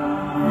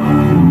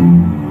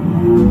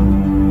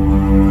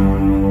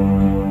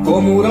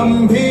 कोमुरम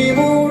भी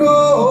मूडो,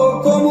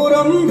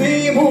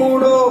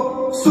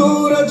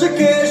 सूरज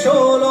के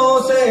शोलों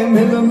से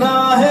मिलना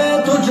है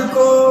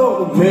तुझको,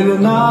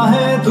 मिलना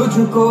है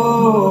तुझको.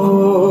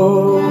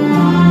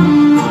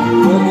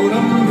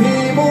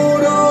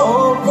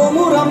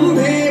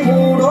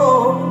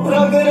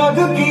 रग रग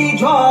की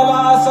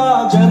ज्वाला सा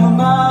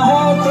जलना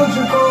है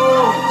तुझको,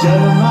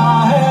 जलना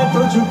है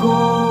तुझको.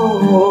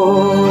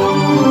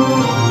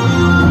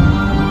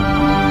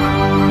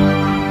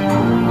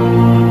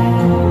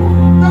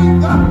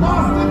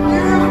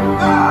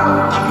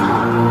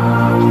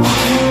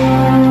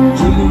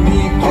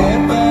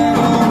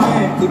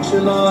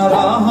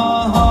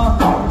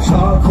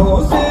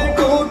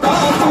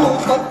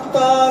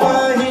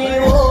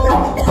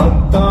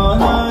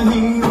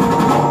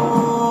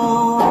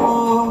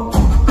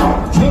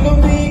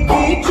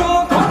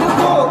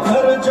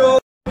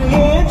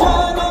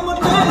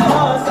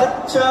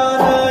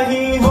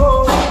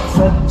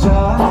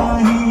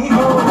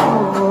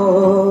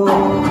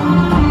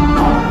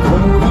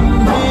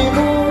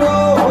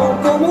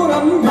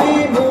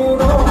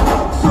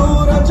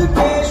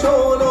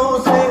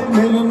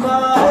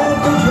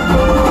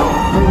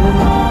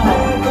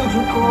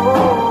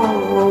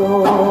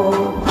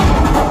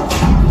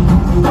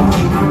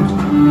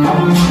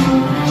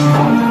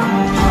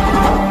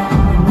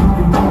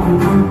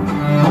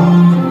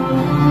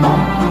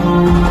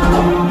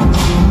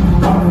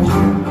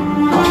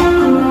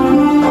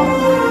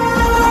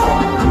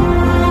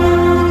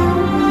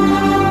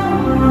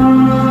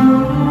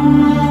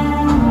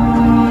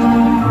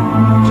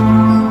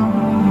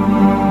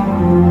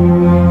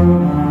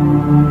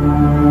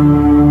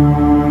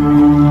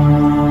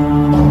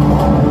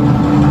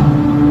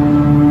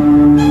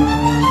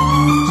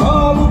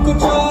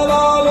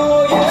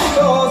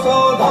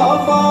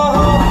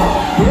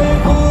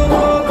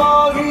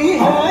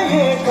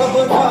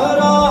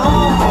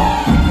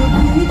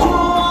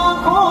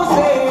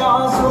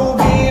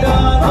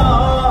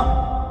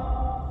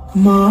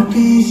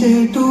 माटी से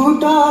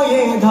टूटा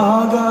ये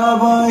धागा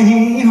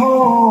वही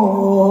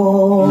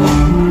हो,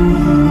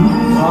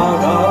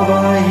 धागा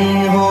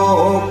वही हो।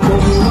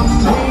 कोमरम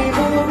भी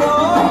बूढ़ो,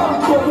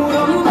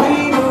 कोमरम भी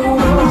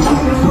बूढ़ो,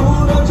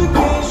 सूरज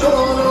के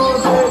शोरों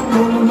से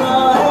मिलना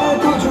है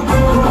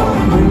तुझको,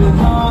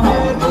 मिलना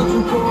है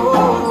तुझको।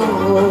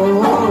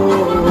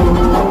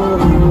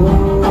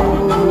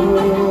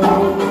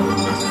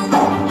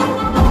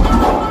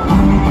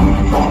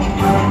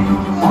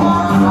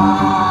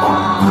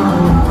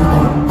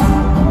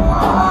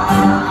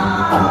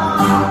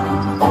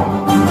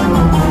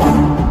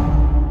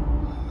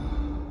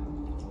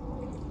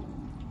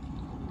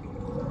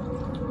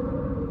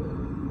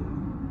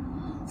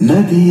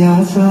 नदिया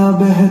सा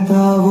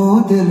बहता वो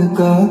दिल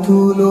का तू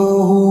लो,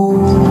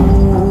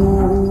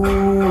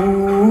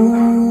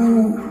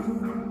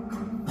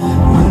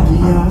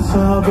 नदिया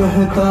सा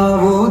बहता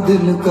वो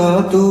दिल का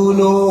तू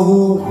लो।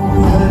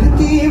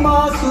 धरती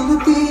माँ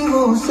सुनती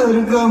वो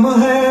सरगम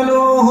है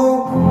लो,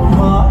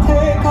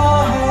 माथे का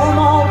है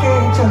माँ के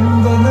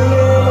चंदन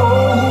ले लो,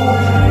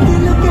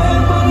 दिल के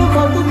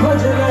पर्वत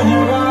ध्वज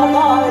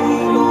लहराए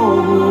लो।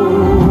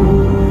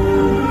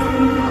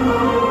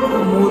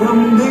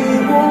 कोमरम भी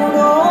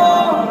बूढ़ो,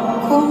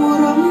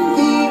 कोमरम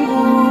भी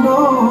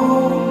बूढ़ो,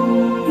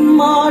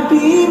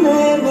 माटी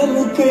में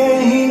मिलके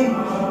ही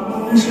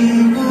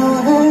जीना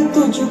है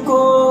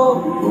तुझको,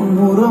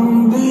 कोमरम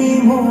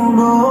भी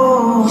बूढ़ो।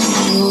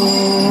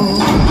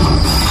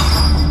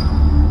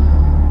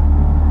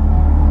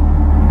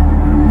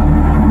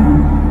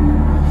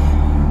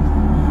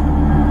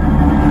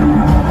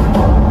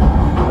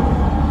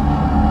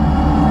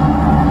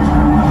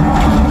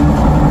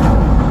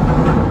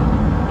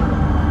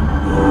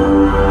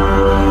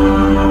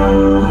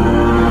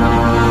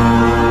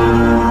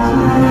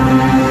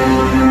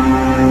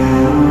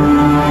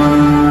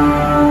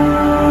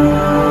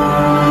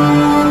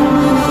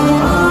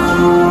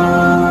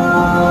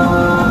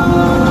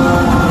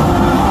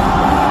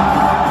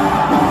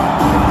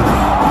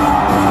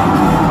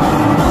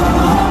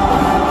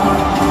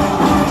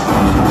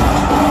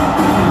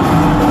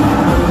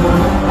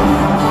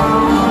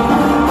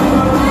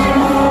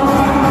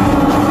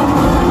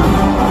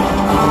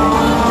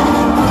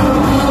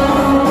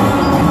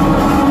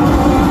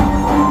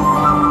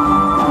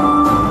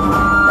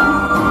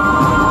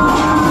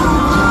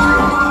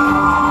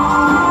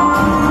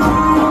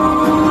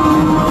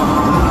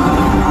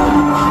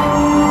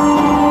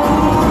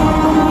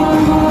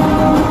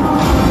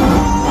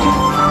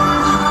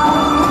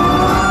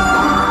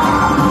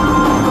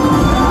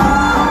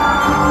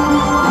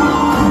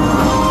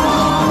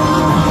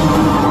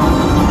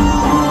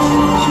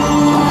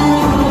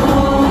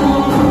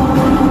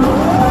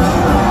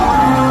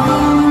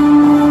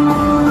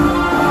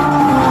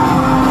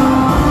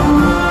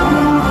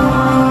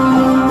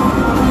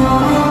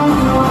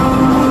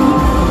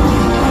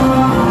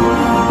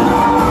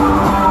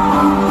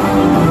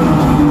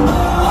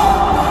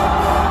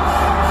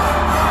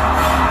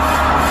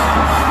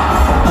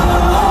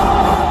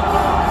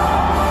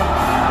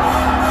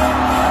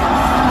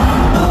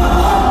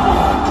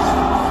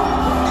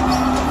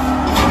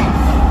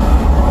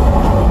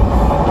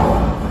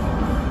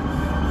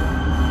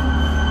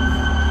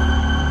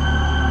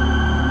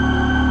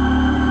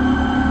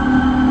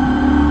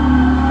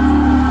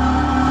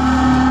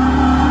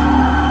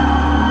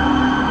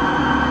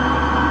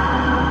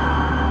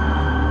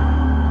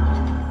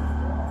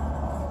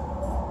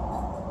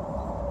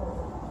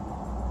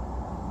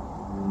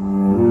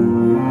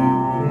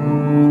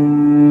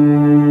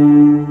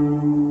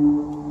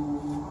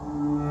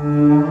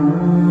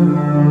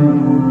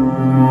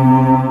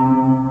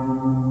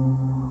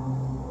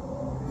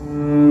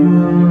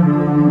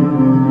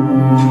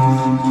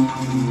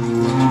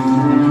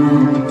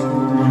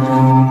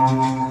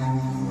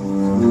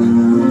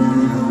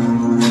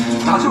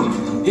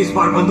 इस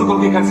बार बंदूकों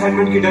के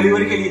कंसाइनमेंट की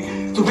डिलीवरी के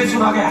लिए तुम्हें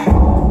चुना गया है।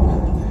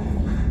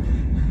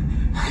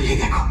 ये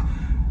देखो,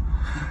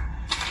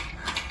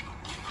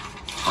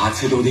 आज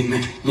से 2 दिन में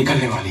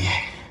निकलने वाली है।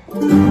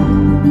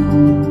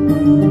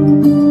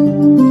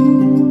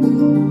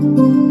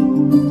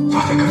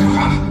 वादा करो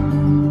राम,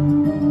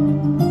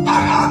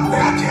 हर हाथ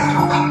में हथियार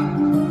होगा।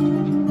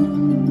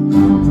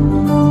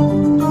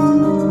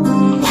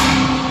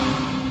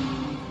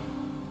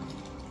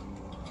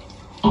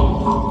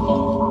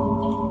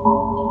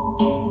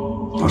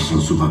 परसों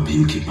सुबह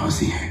भीम की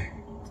फांसी है।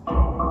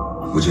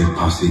 मुझे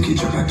फांसी की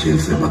जगह जेल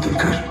से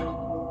बदलकर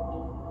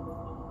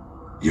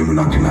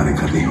यमुना किनारे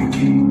करनी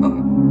होगी।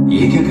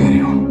 ये क्या कह रहे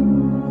हो?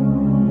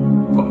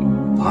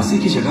 फांसी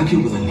की जगह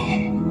क्यों बदलनी है?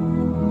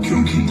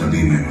 क्योंकि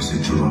तभी मैं उसे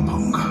छुड़वा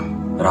पाऊंगा।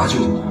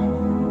 राजू,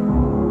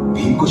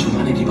 भीम को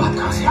छुड़वाने की बात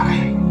कहां से आ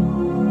गई?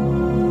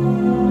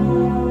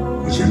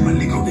 मुझे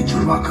मल्ली को भी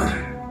छुड़वा कर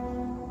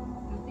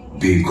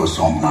भीम को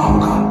सौंपना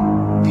होगा।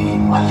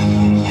 भीम,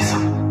 मल्ली, ये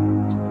सब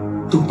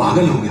तुम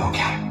पागल हो गए हो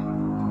क्या?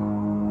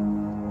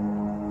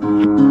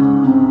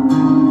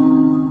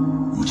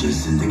 मुझे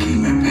जिंदगी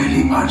में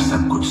पहली बार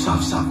सब कुछ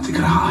साफ साफ दिख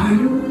रहा है।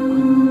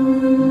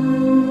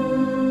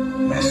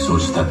 मैं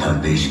सोचता था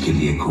देश के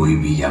लिए कोई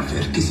भी या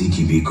फिर किसी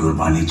की भी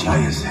कुर्बानी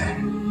जायज है।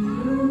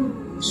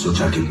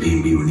 सोचा कि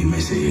भीम भी उन्हीं में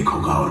से एक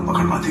होगा और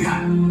पकड़वा दिया।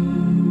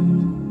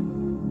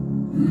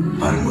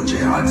 पर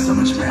मुझे आज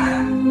समझ में आया,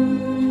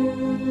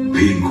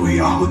 भीम कोई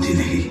आहुति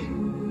नहीं,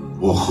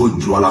 वो खुद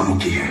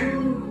ज्वालामुखी है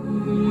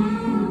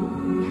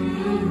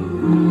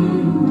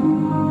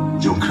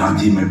जो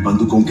क्रांति में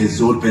बंदूकों के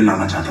जोर पे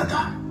लाना चाहता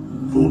था,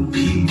 वो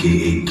भीम के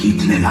एक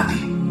गीत ने ला दी।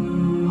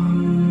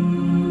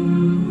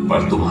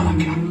 पर तुम्हारा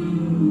क्या?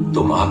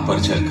 तुम आग पर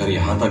चलकर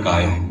यहां तक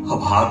आए हो,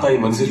 अब हाथ आई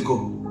मंजिल को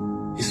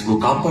इस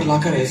मुकाम पर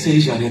लाकर ऐसे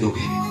ही जाने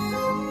दोगे?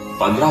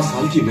 15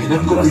 साल की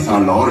मेहनत को 15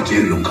 साल और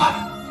जेल लूंगा,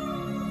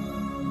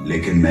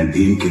 लेकिन मैं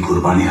भीम की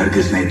कुर्बानी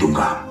हरगिज नहीं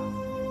दूंगा।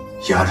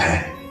 याद है,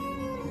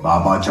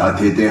 बाबा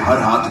चाहते थे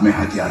हर हाथ में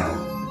हथियार हो,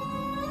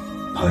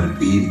 पर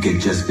भीम के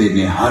जज्बे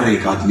ने हर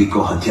एक आदमी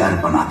को हथियार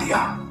बना दिया।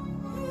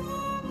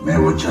 मैं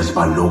वो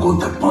जज्बा लोगों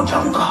तक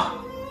पहुंचाऊंगा।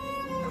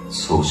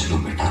 सोच लो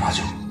बेटा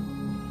राजू,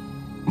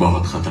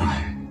 बहुत खतरा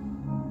है,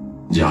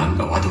 जान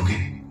गवा दोगे।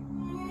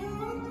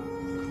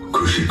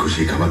 खुशी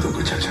खुशी गवा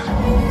दोगे चाचा।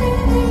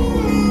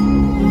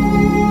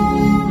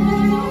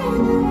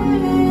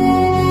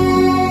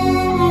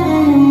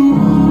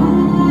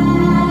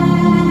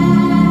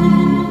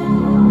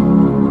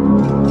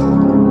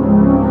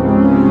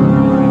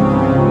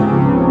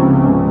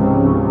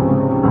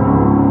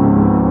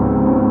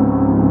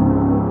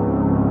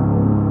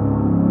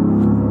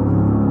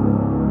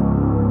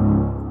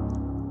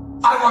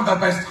 The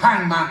best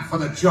hangman for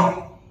the job.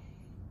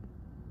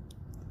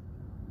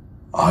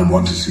 I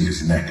want to see his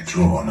neck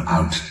drawn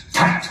out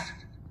tight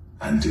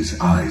and his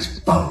eyes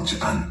bulge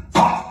and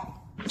pop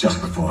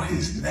just before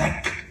his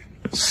neck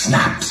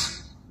snaps.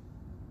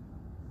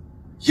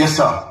 Yes,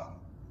 sir.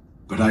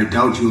 But I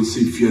doubt you'll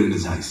see fear in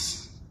his eyes.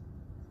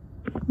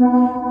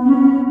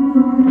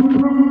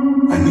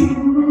 I mean,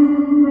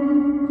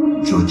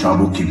 जो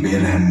चाबुक की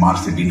बेरहम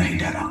मार से भी नहीं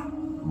डरा,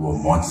 वो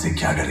मौत से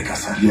क्या डरेगा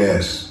sir?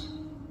 Yes.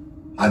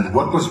 And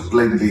what was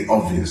blatantly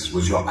obvious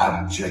was your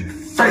abject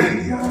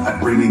failure at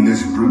bringing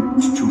this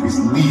brute to his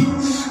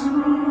knees.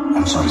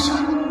 I'm sorry, sir.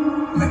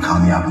 मैं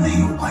कामयाब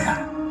नहीं हो पाया।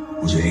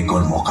 मुझे एक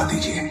और मौका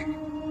दीजिए।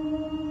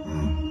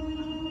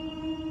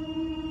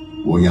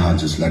 वो यहाँ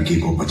जिस लड़की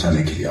को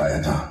बचाने के लिए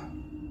आया था,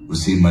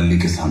 उसी मल्ली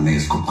के सामने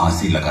इसको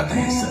फांसी लगाते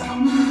हैं सर।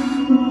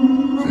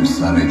 फिर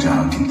सारे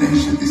जहां की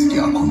दहशत इसकी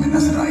आंखों में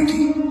नजर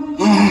आएगी।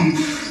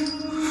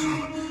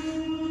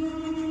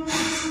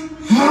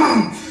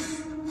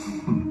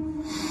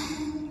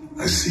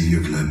 I see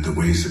you've learned the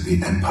ways of the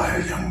Empire,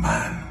 young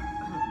man.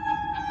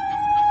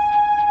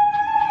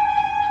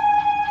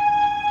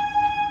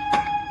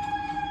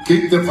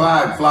 Keep the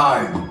flag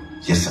flying.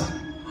 Yes, sir.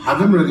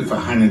 Have him ready for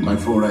hanging by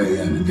 4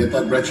 a.m. and get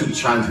that wretched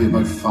child here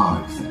by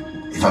 5.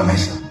 If I may,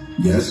 sir.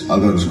 Yes?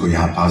 अगर उसको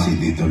यहाँ फांसी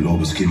दी तो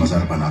लोग उसकी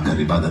मजार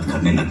बनाकर इबादत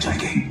करने लग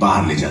जाएंगे।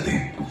 बाहर ले जाते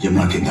हैं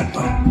यमुना के तट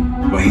पर,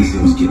 वहीं से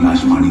उसकी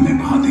लाश पानी में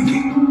बहा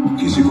देंगे।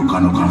 किसी को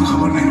कानो कान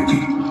खबर नहीं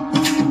होगी।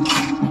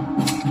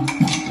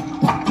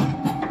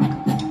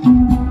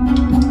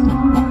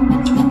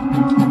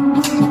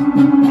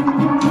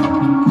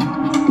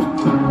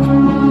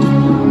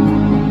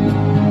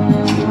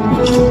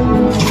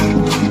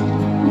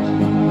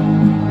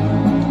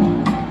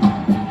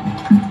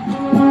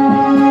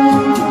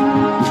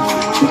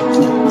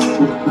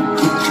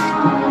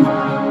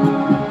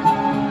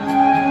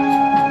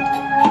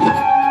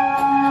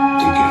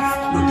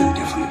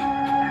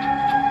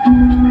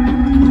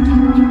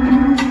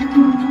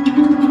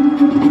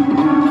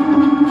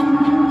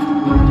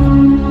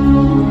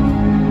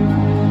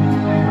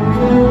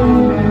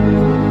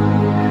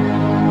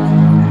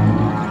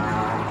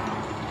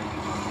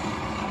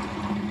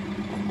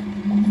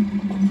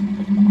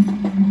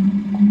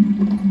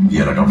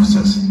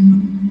 Officers,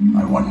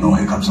 I want no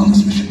hiccups on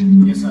this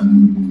mission. Yes, sir.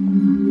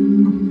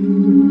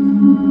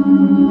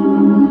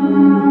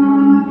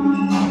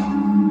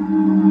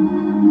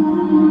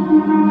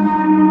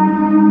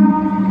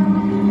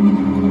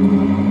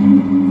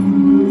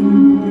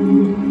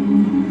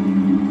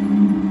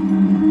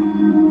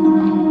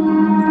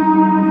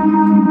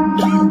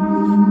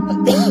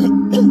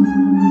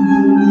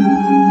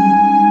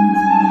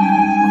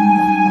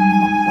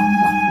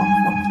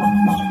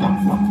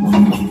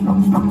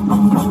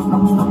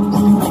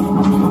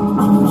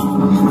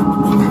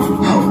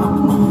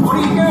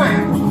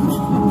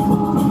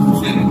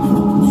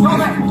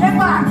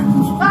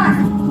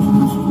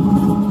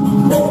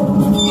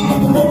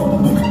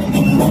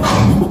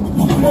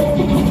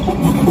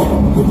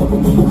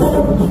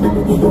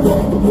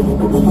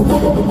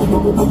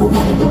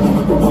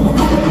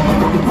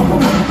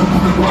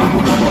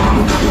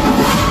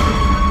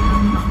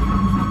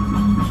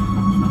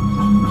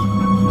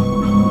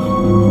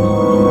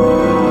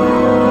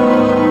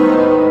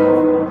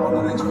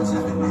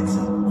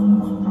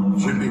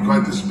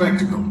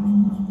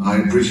 I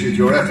appreciate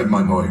your effort,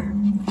 my boy.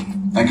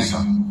 Thank you,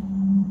 sir.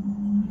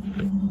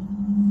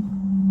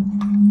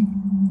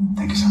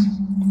 Thank you, sir.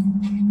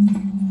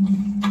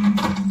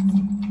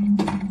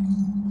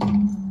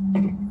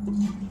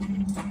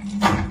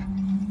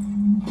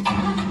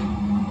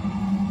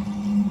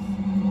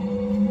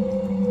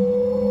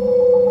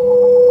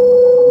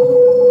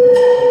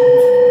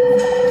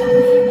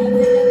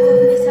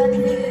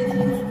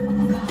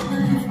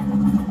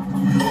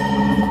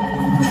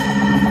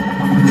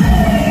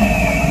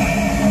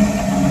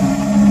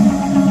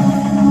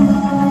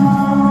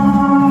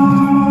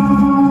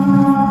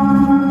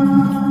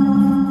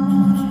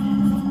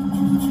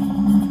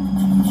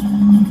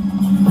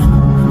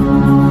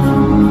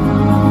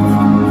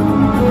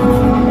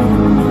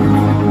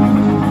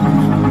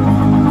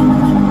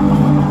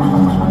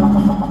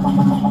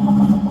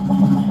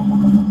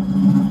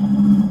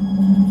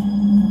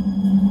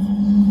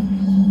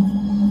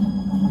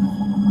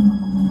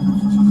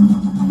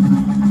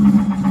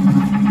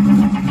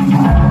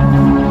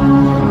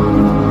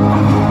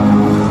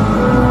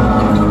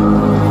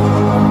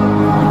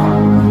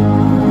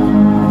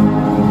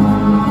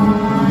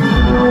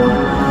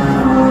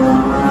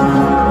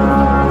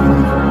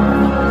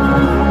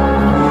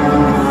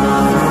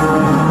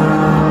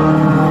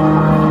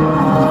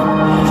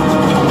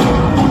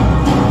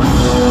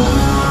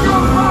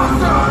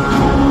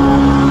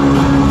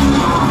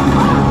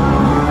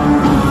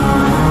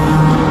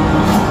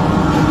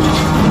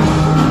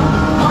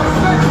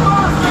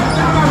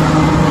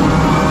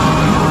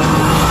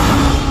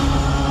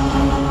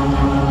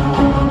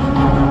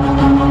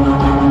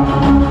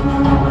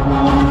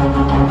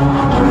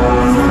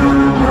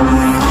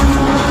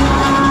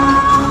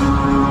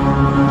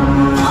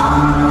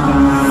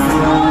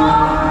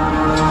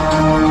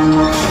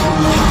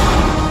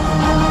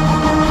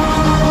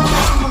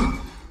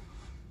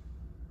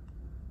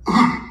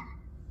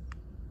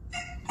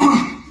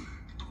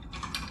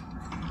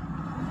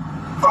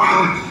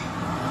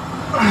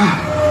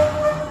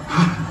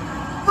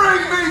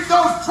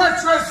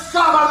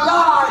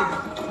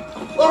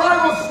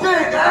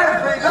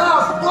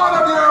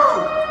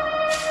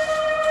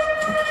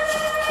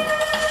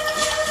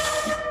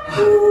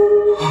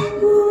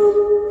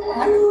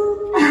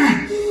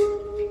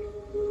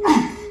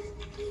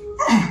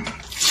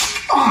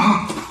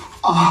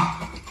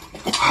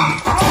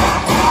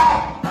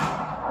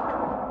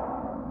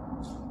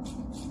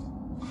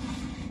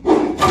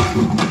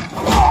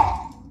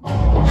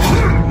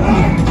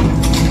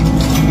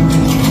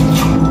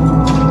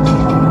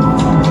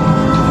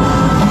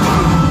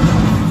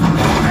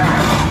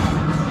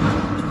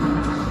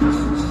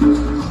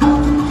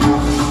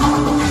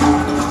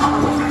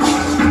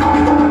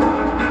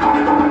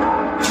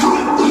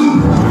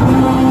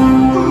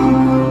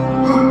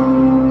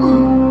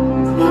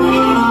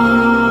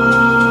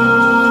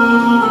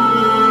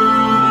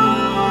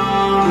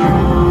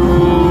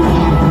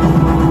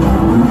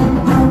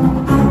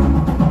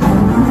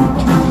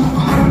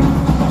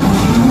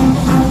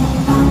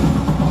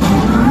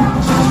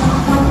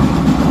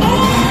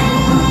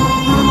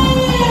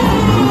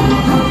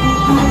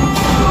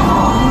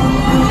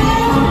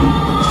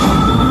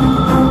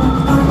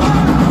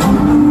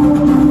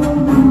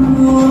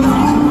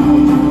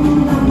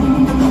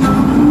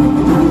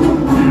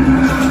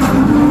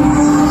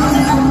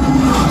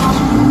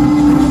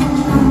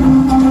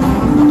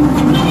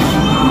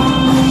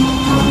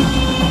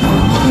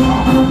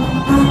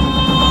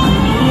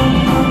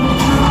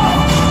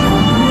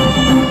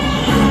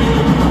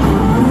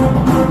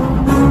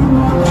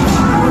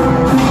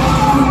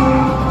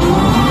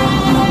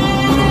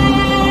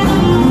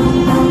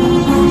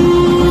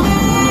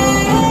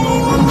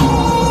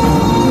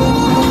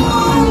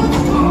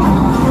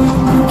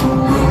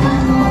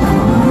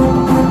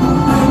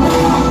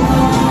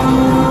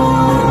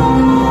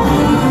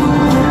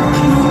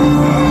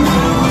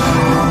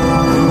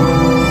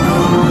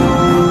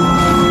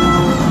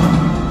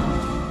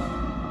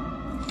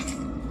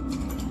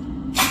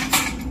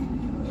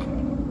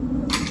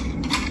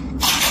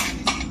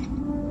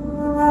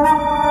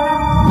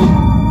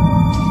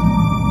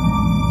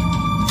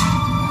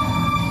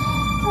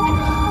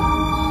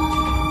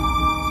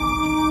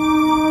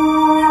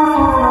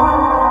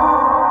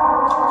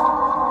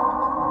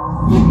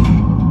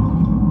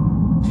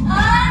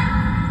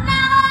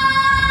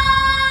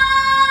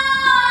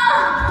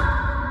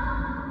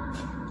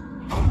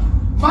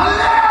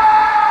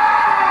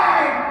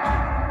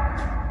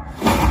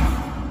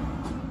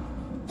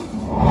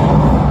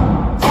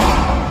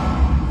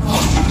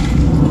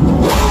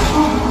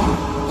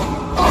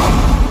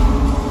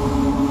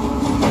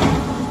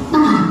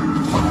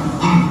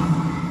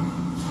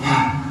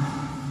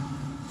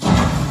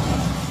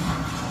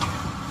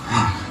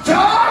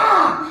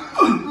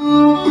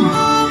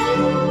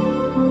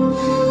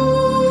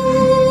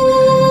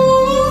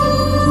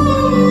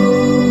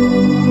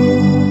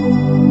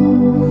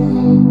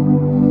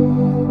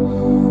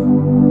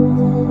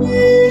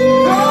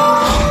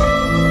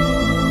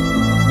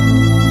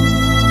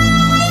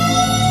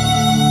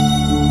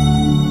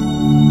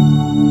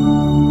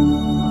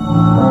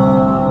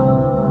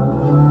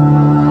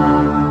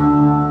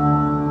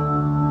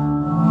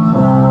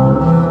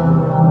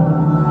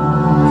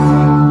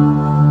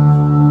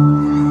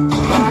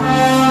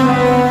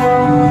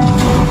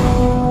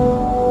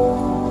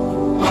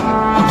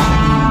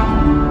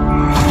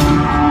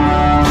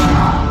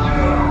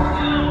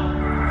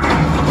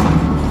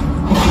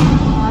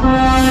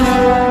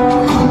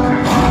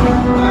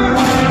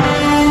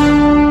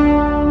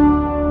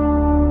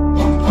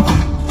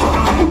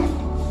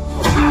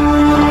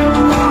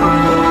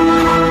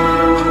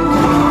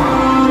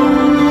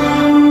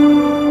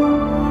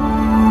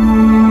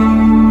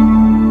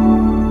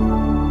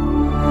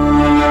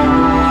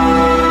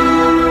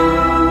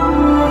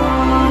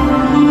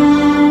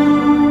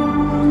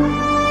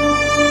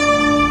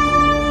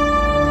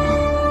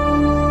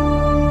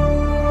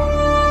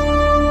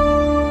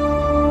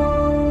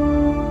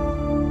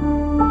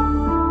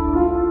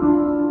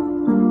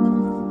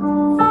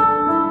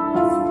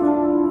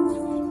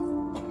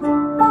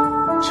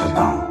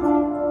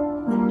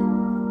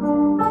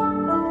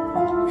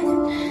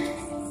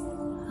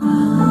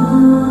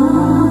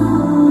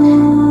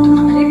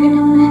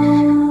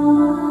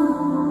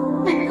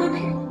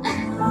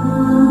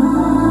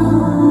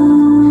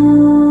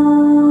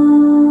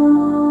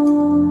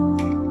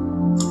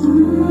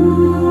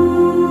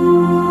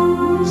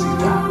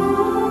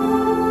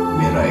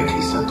 एक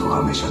हिस्सा तो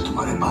हमेशा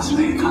तुम्हारे पास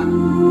रहेगा।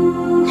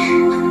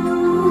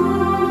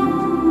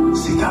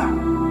 सीता,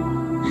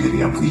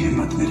 मेरी अपनी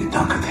हिम्मत मेरी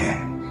ताकत है,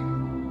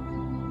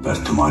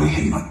 पर तुम्हारी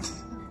हिम्मत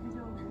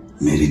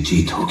मेरी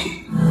जीत होगी।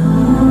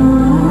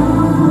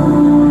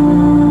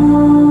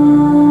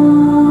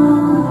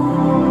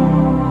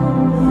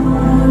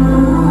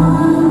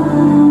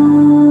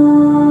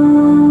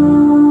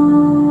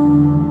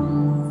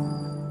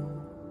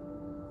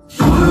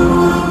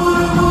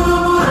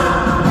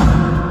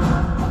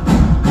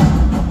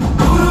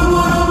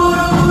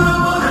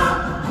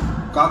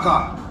 काका,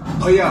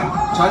 भैया,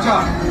 चाचा,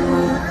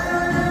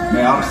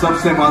 मैं आप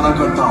सबसे वादा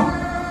करता हूं,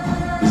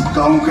 इस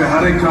गांव के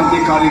हर एक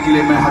क्रांतिकारी के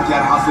लिए मैं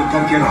हथियार हासिल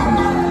करके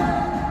रहूंगा।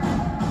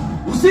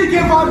 उसी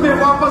के बाद मैं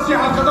वापस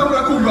यहां कदम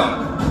रखूंगा,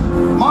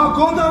 मां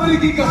गोदावरी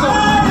की कसम।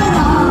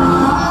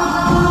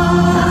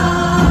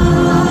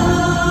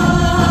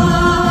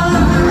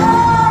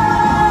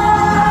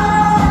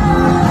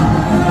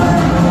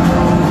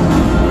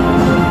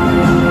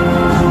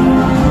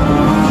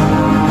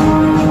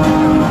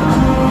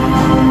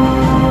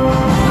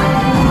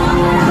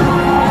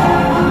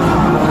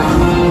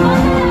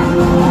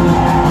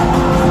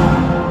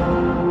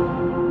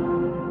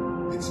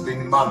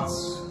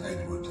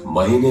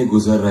 महीने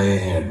गुजर रहे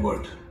हैं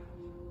एडवर्ड।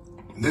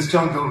 This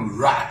jungle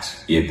rat.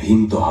 ये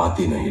भीम तो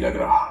हाथी नहीं लग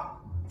रहा।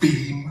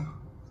 Beam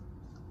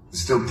is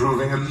still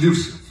proving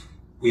elusive.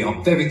 We are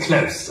very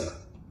close, sir.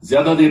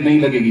 ज्यादा देर नहीं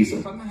लगेगी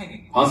सर।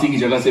 फांसी की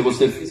जगह से वो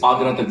सिर्फ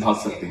आगरा तक भाग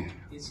सकते हैं।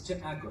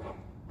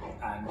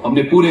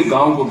 हमने पूरे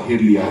गांव को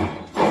घेर लिया है।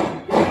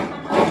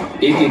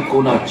 एक एक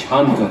कोना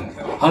छान कर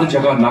हर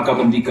जगह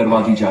नाकाबंदी करवा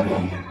दी जा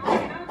रही है।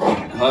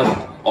 घर,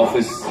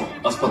 ऑफिस,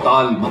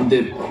 अस्पताल,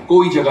 मंदिर,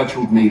 कोई जगह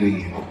छूट नहीं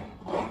रही है।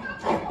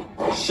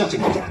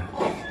 Shutting it down.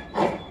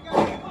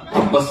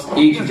 अब बस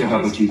एक ही जगह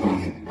बची हुई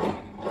है,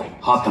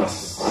 हाथरस।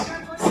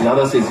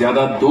 ज्यादा से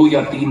ज्यादा 2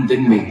 या 3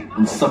 दिन में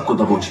उन सबको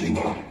दबोच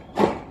लेंगे।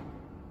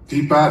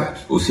 Keep at it.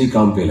 उसी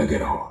काम पे लगे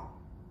रहो।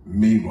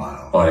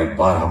 Meanwhile, और एक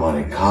बार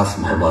हमारे खास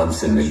मेहमान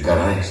से मिलकर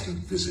आए।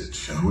 visit,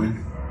 shall we?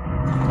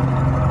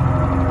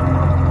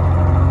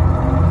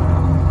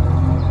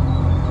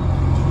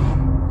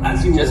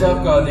 जैसा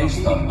आपका आदेश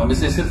था, हम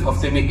इसे सिर्फ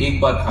हफ्ते में एक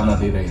बार खाना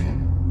दे रहे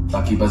हैं,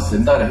 ताकि बस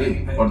जिंदा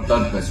रहे और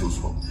दर्द महसूस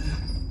हो।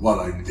 What,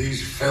 like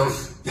these filth?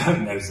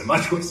 Don't know so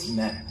much worse than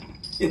that.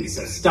 He'll be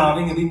so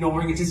starving and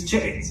ignoring at his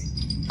chains.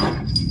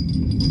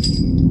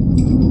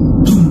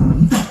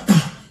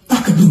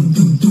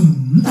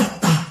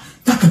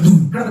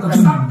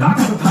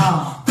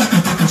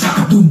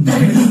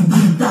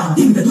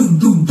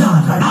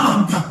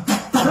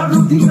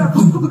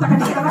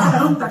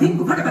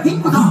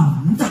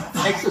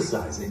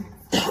 Exercising?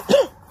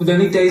 With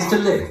only days to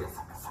live?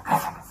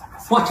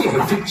 What do you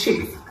hope to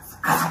achieve?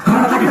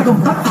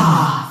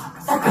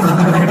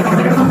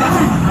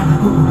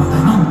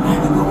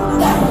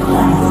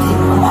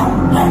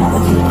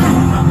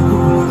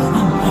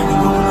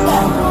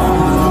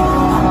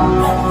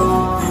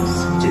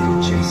 Still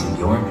chasing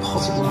your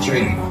impossible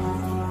dream,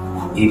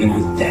 even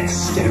with death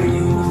staring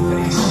you in the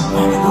face.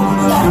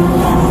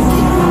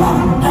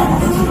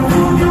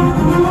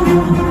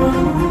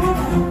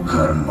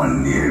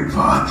 कर्मण्ये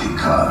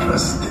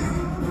वाधिकारस्ते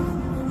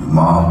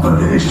मां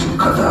परेषु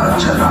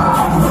कदाचन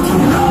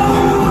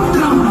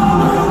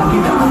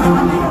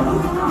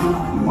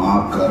मां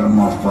कर्म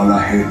फल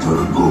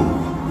हेतुर्भु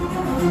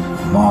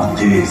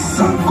माते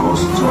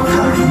संकोष्ठो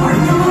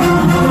कर्मणि।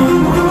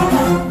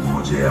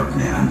 मुझे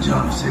अपने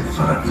अंजाम से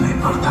फर्क नहीं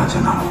पड़ता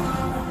जनाब,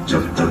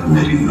 जब तक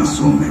मेरी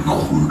नसों में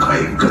खून का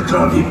एक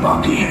कतरा भी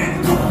बाकी है।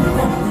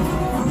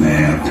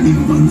 मैं अपनी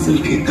मंजिल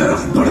की तरफ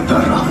बढ़ता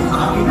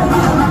रहूंगा।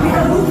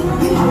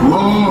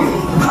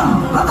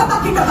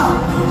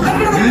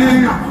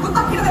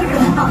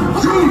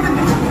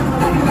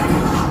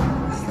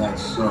 Is that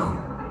so?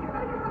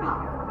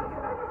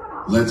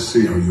 Let's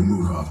see how you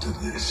move after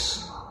this.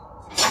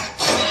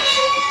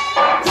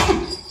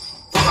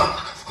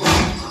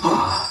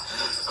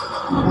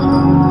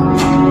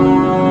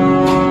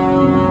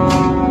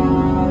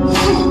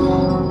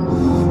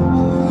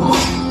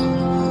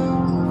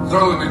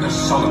 Throw him in a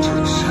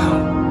solitary cell.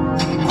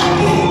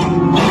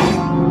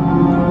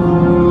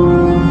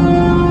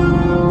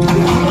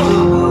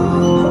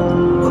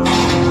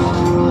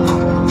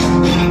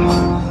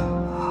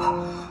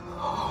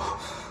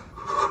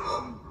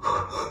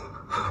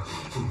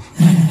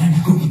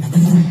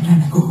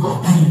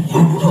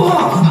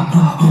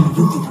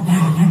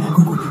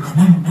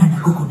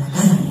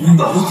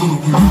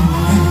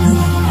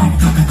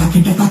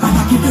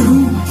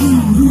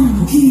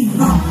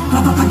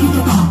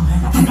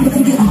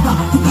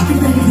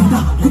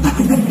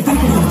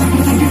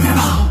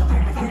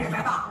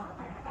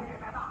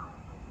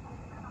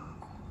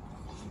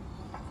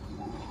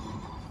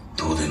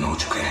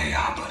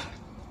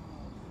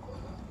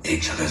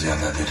 एक जगह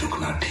ज्यादा देर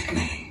रुकना ठीक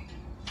नहीं।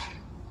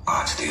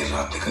 आज देर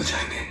रात निकल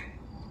जाएंगे।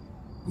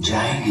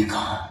 जाएंगे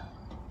कहाँ?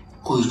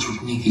 कोई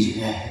छुपने की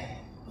जगह है?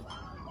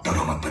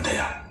 डरो मत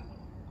बताया,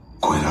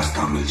 कोई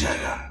रास्ता मिल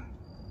जाएगा।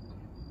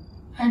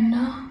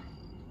 अन्ना,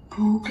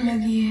 भूख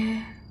लगी है।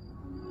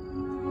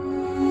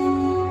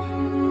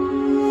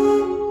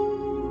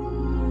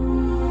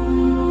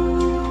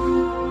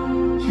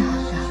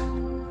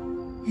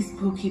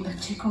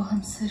 को हम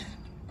सिर्फ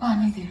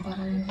पानी दे पा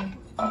रहे हैं।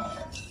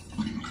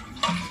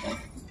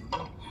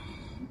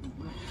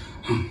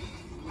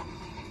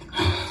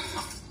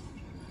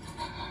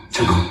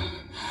 चलो,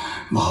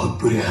 बहुत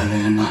बुरे हाल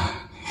है ना।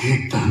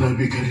 एक दाना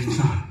भी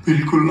खरीदना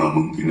बिल्कुल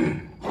नामुमकिन है।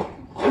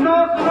 सुनो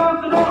सुनो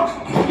सुनो,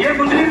 ये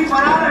मुजरिम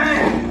फरार है।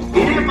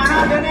 इन्हें बना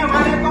देने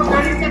वाले को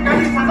कड़ी से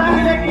कड़ी सजा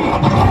मिलेगी।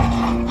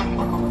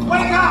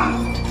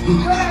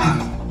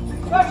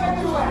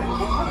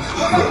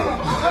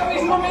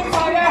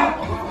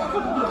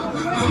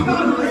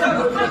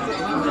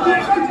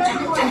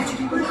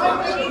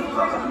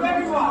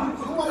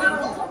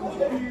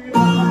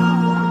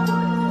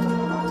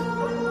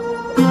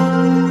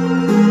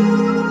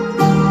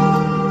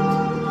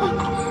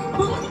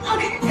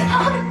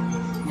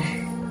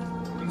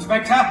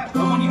 Inspector, I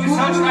want you to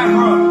search that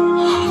room.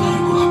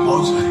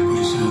 बहुत सारी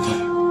पुलिस है उधर।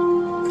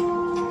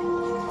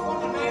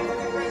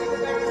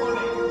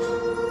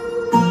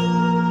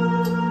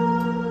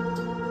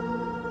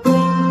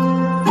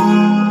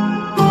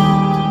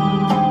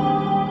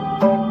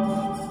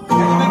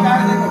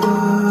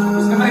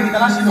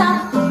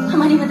 साहब,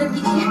 हमारी मदद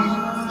कीजिए।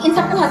 इन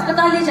सबको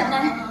अस्पताल ले जाना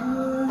है।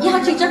 यहाँ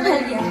चेचक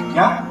फैल गया है।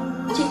 क्या?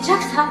 चेचक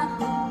साहब,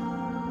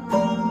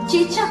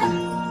 चेचक।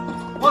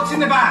 What's in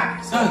the bag?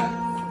 Sir,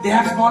 they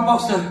have smallpox,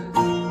 sir.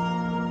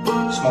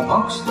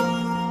 Smallpox?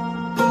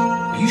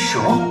 Are you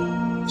sure?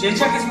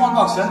 Check is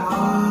smallpox, sir.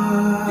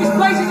 This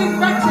place is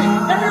infected.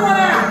 Everyone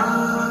out!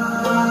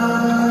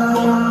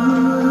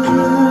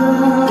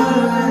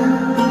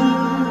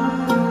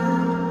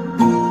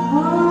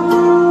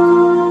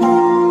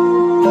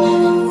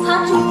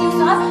 साहब छूटते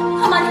साहब,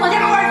 हमारी मदद।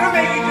 Get away from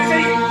me, you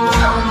disease!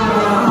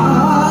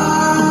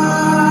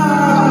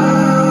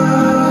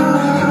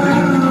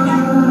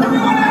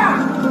 Everyone out!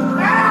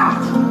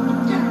 Out!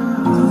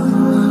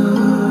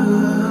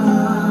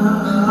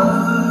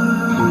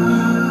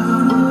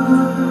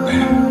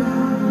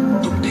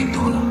 तुम ठीक तो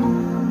हो ना?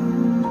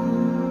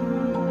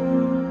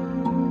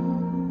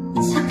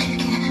 सब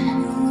ठीक है,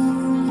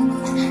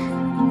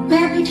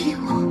 मैं भी ठीक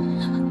हूँ।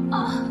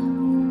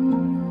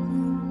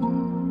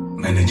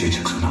 मैंने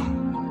चेचक सुना।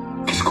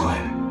 किसको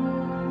है?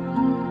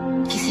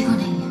 किसी को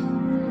नहीं है।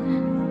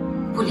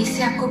 पुलिस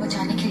से आपको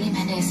बचाने के लिए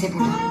मैंने ऐसे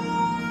बोला।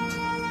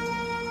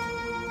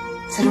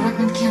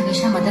 जरूरतमंद की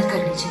हमेशा मदद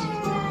करनी चाहिए।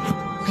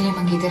 मेरे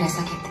मंगेतर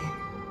ऐसा कहते हैं।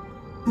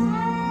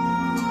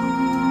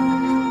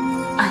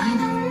 आइए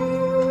ना।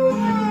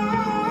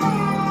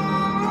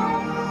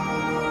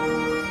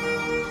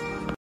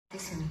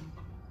 सुनिए,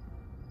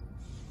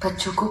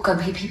 बच्चों को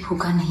कभी भी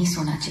भूखा नहीं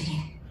सोना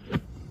चाहिए।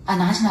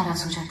 अनाज नाराज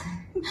हो जाता है।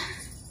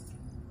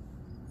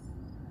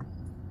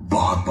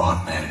 बहुत बहुत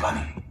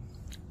मेहरबानी।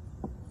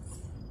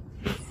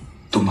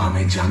 तुम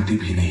हमें जानती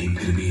भी नहीं,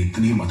 फिर भी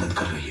इतनी मदद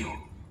कर रही हो।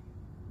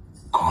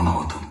 कौन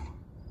हो तुम?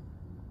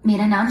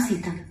 मेरा नाम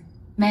सीता।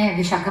 मैं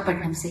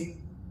विशाखापट्टनम से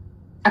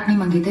अपनी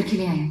मंगेतर के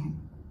लिए आई हूँ।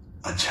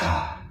 अच्छा,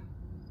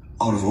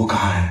 और वो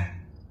कहाँ है?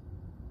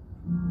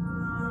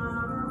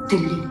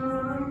 दिल्ली।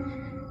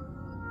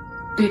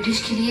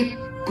 ब्रिटिश के लिए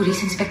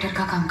पुलिस इंस्पेक्टर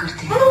का काम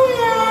करते हैं।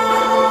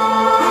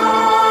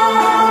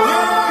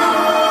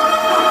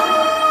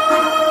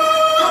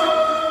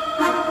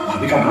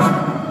 भाभी का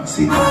नाम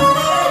सीता।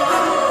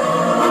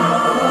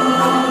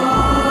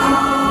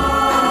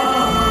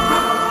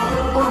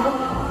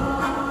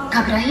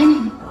 घबराइए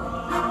नहीं,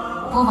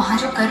 वो वहां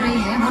जो कर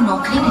रही है वो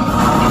नौकरी नहीं।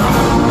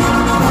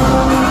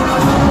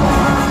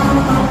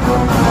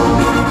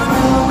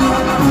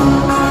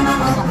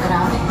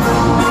 संग्राम है।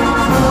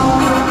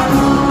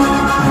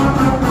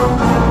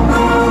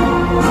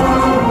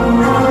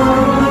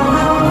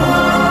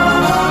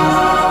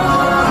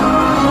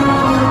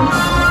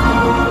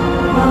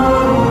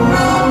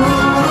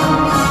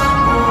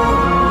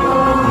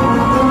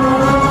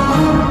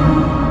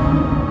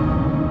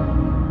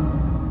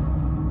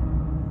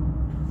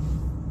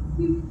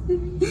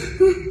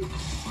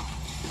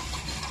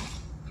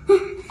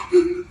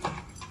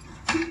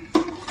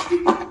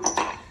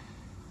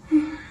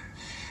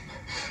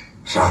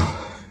 राम,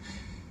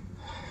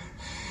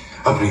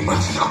 अपनी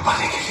मंजिल को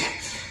पाने के लिए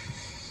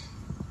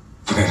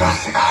तुम्हें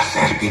रास्ते का हर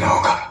जहर पीना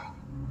होगा।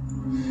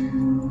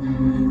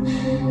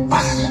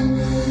 बस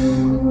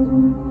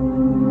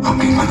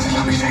अपनी मंजिल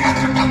हमेशा याद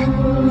रखना।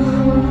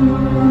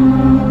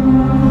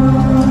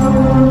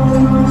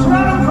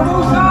 Surround from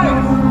all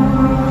sides!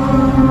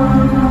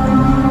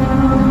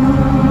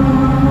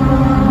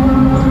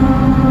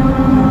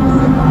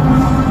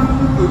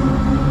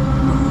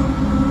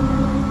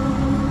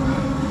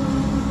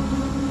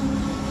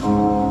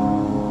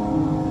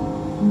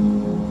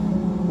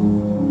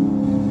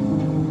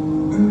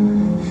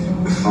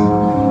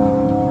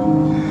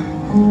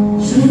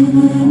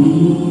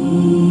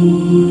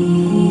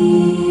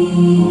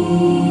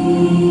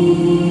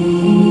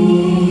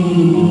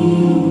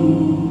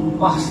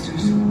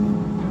 Bastards.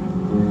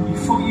 You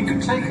thought you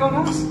could take on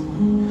us?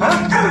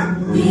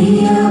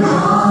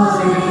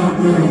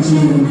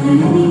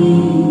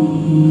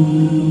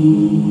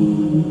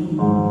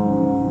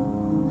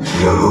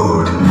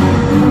 Lord.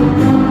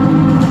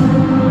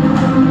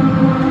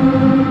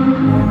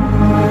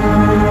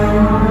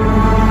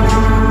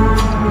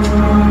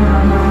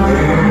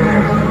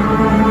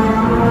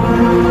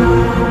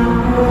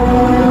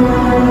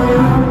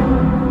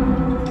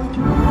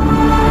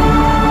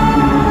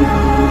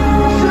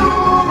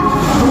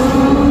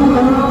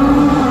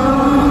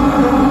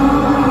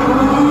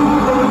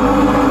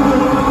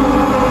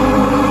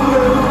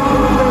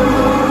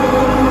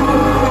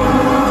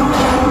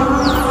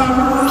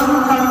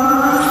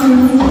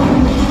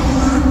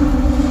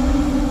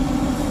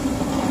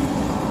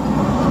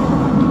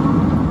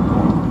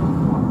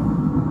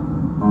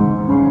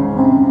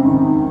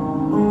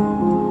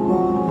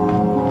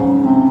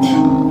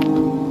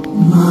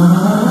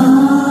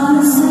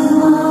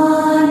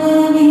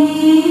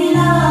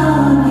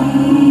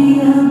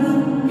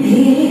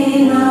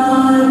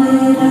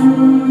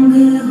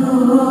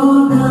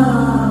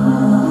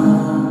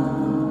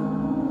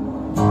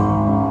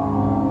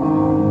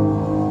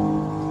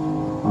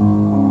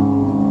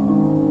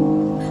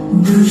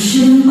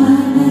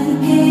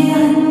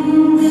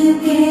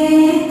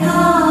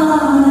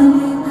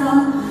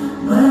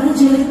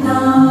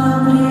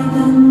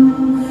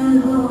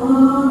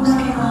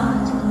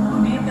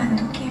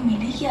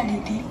 जानी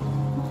थी।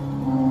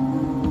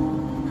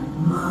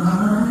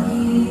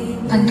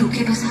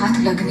 बंदूकें बस हाथ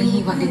लगने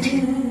ही वाली थी,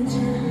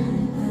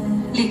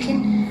 लेकिन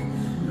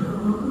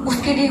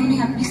उसके लिए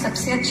उन्हें अपनी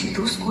सबसे अच्छी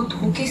दोस्त को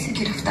धोखे से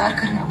गिरफ्तार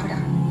करना पड़ा।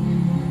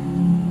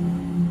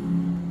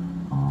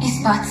 इस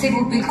बात से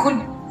वो बिल्कुल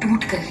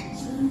टूट गए,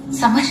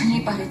 समझ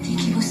नहीं पा रही थी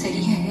कि वो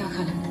सही है या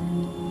गलत।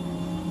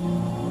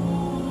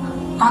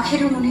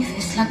 आखिर उन्होंने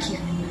फैसला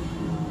किया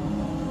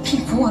कि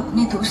वो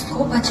अपने दोस्त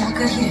को बचा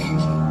कर ही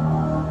रहेंगे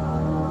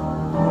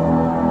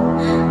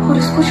और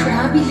उसको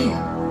छुड़ा भी लिया,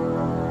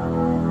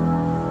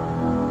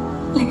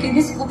 लेकिन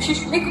इस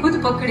कोशिश में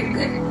खुद पकड़े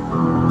गए।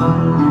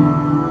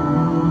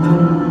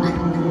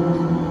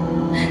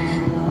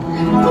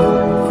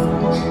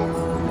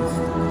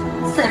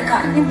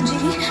 सरकार ने मुझे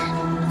ये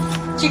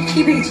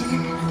चिट्ठी भेजी है।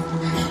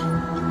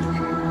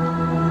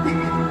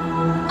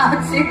 आज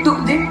से 2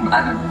 दिन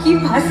बाद उनकी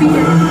फांसी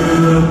है।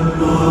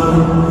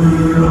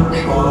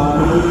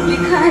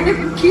 लिखा है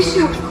उनकी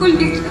शव को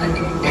ले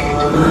जाने।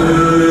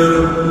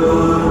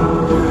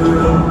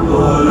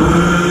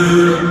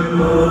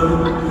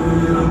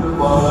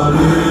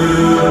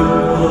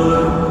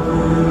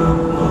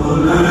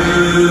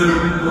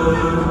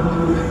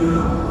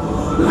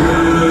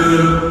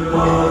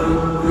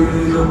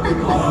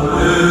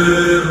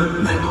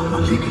 मैं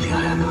नॉर्मली के लिए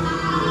आया था,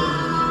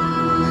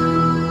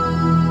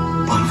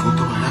 पर वो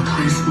तो आया था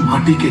इस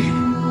माटी के लिए।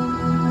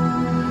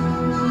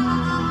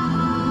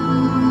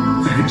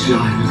 मैं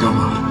जाहिल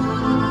गवार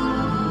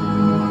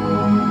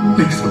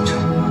नहीं समझा,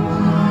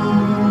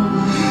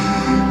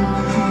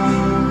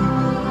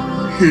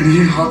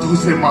 इन्हीं हाथों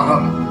से मारा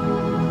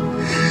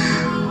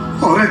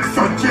और एक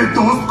सच्चे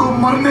दोस्त को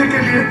मरने के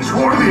लिए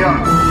छोड़ दिया।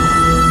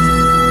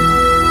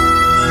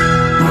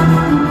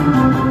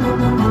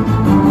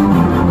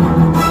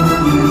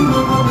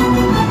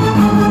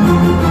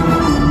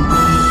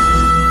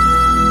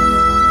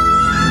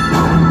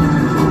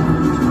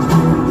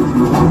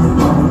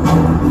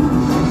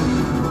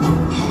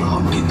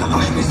 राम की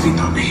तलाश में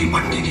सीता में ही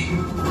भटकेगी।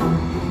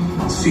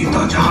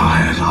 सीता जहां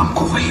है, राम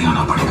को वहीं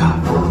आना पड़ेगा।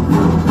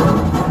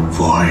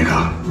 वो आएगा,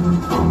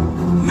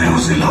 मैं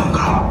उसे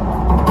लाऊंगा।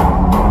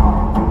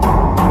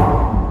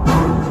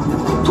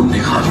 तुमने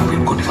खाली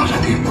पेट को निकाला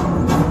थी,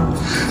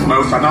 मैं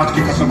उस अनाज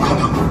की कसम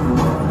खाता हूं,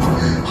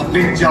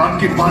 अपनी जान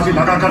की बाजी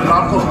लगाकर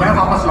राम को मैं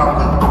वापस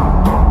लाऊंगा।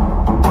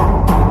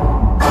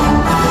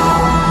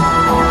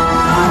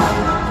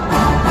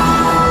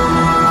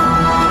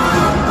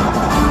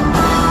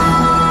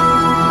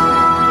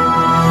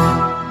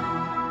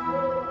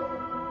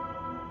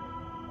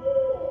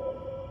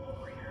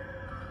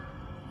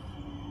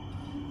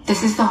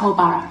 This is the whole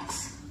barracks.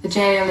 The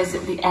jail is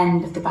at the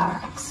end of the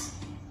barracks.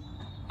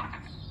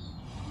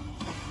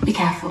 Be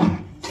careful,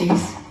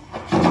 please.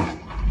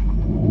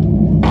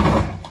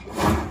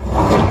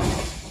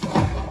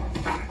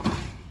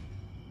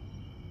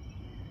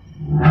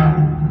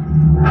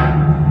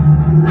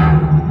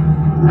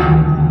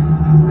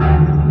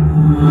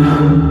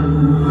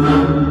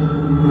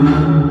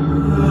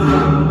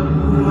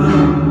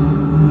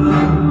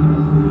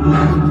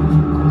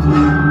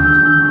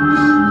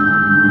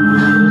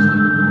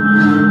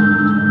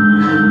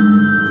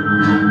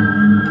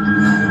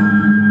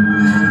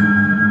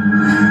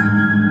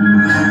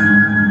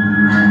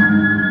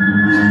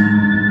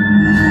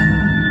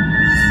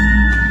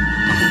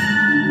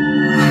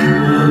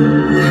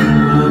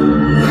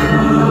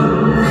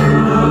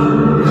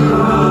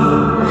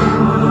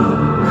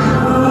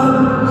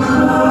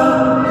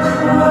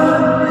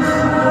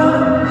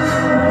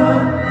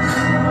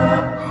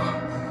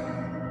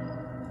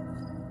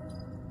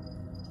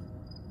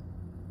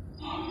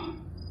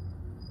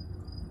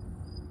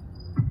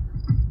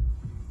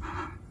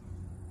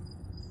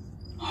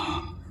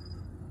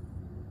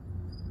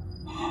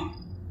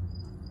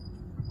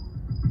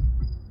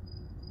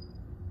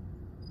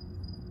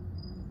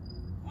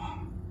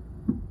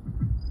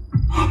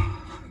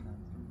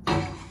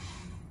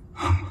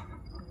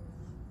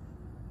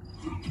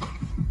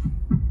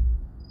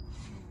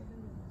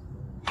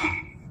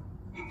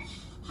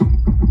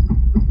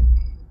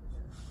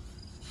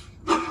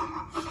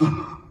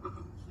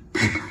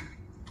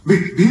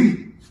 Bhim,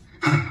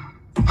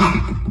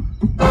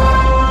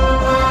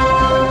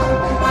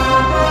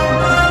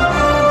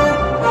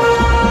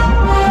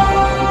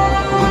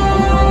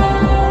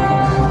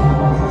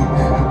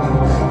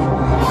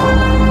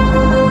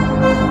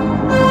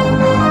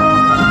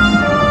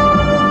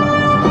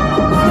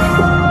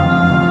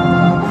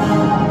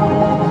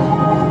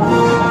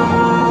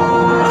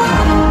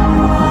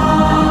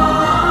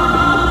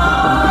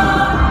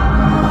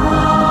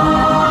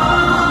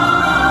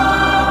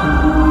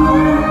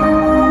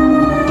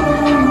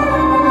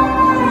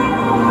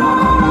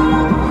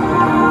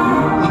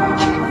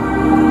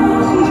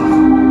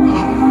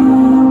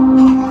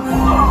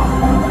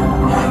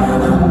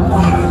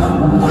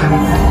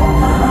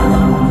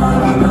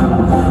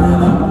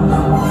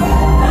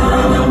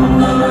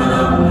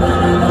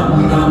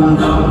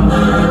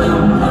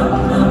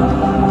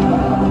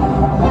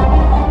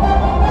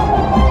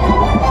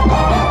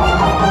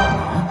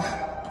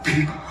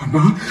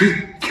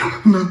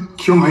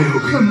 क्यों आए हो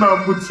गए? ना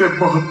मुझसे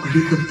बहुत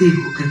बड़ी गलती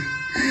हो गई।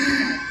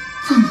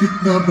 तुम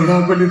इतना बड़ा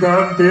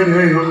बलिदान दे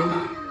रहे हो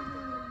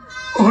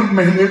और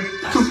मैंने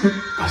तुम्हें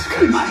बस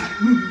कर भाई।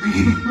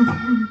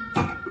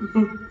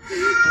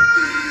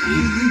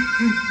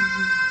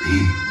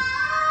 भीम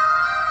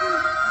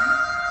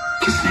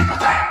किसने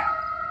बताया?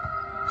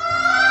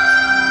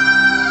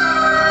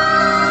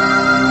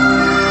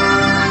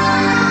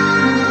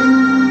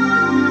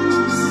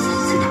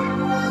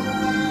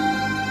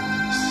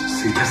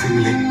 सीता से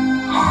मिले?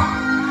 हाँ,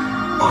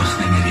 और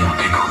उसने मेरी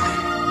आंखें खोल दी।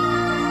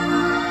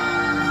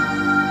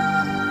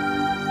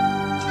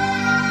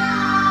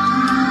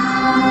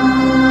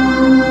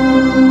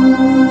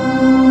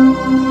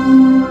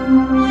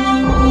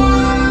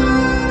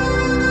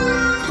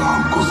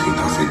 राम को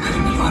सीता से फिर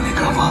मिलवाने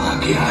का वादा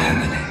किया है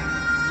मैंने,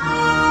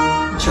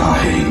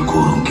 चाहे इन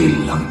गोरों की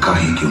लंका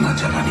ही क्यों ना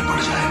जलानी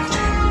पड़ जाए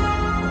मुझे।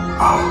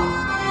 आओ।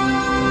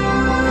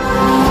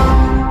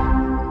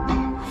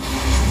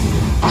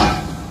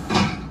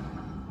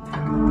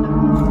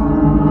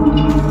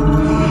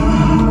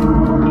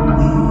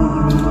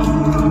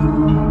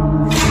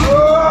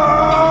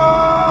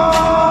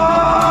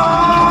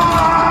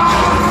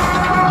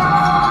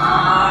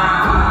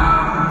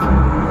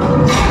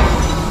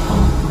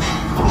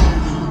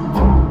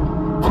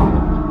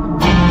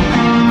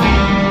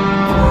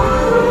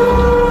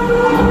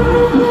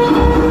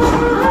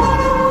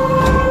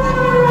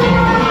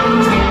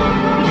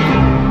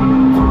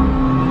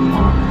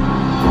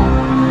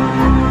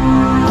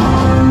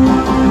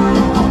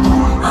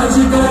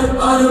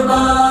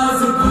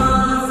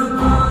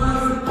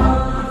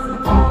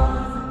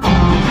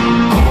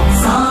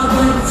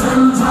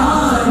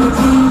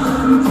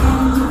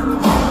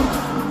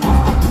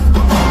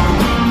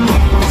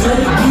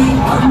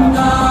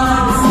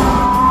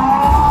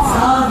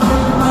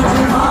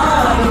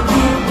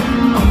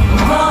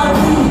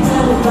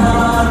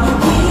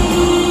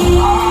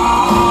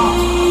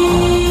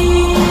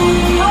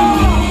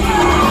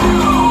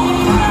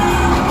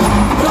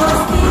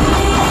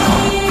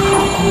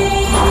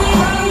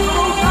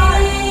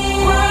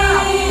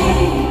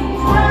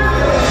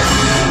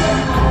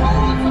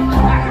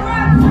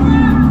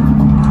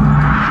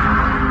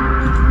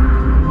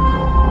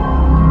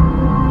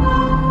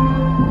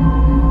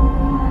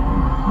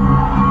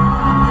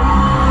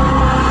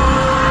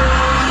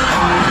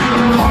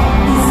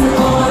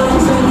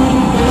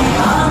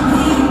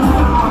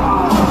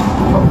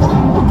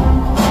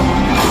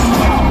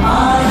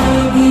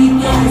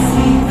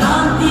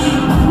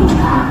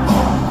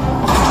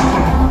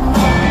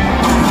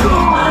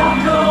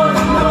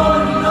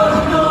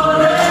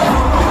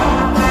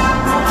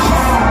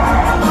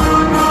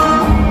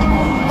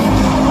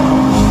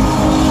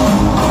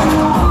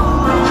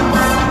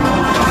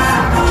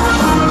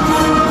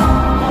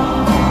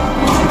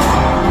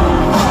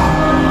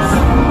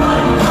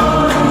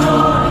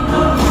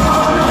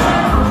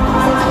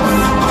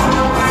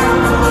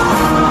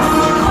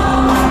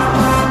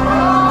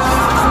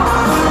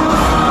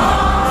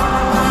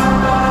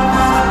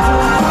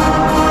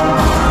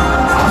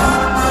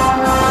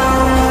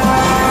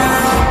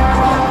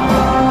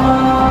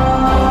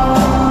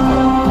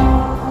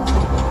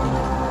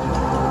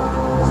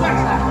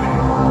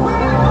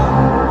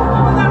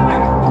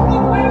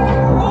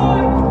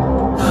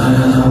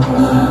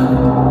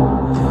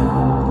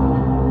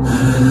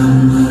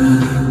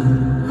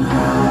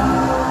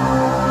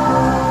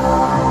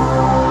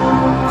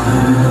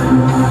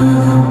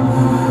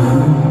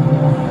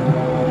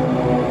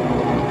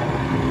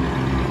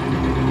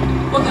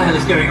 What the hell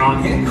is going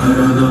on here?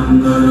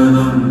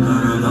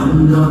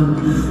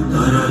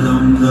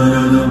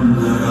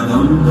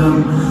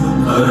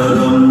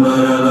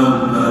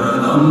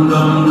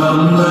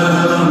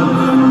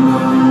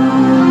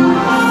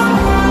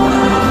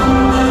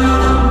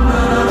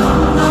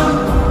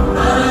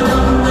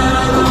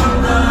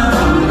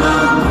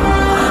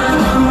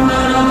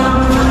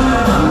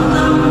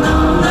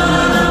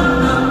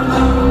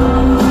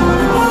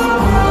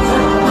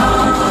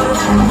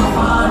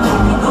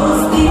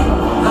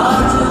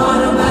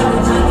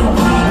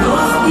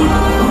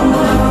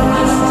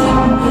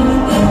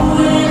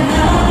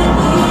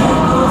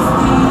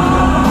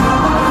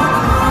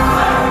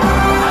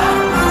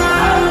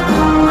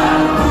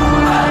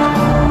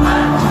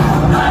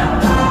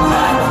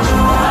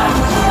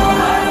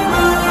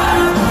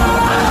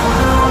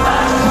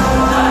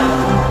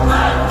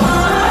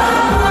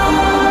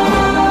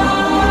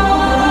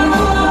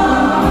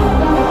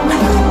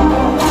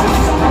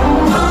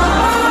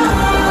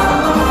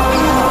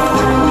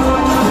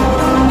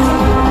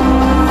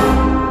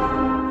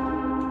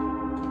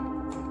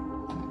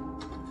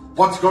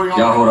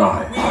 क्या हो रहा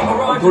है?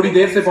 हम थोड़ी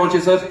देर से पहुंचे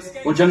सर।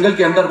 वो जंगल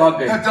के अंदर भाग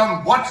गए।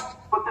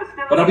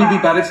 पर अभी भी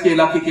बैरक्स के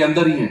इलाके के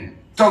अंदर ही हैं।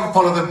 Don't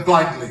follow them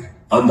blindly.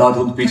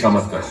 अंधाधुंध पीछा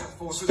मत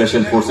करो।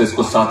 स्पेशल फोर्सेस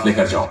को साथ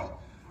लेकर जाओ।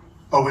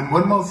 Oh, and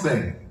one more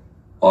thing.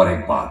 और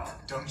एक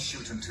बात,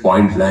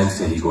 पॉइंट ब्लैंक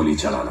से ही गोली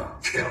चलाना।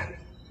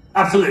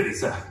 Absolutely,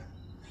 sir.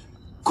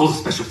 Call the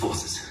special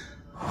forces.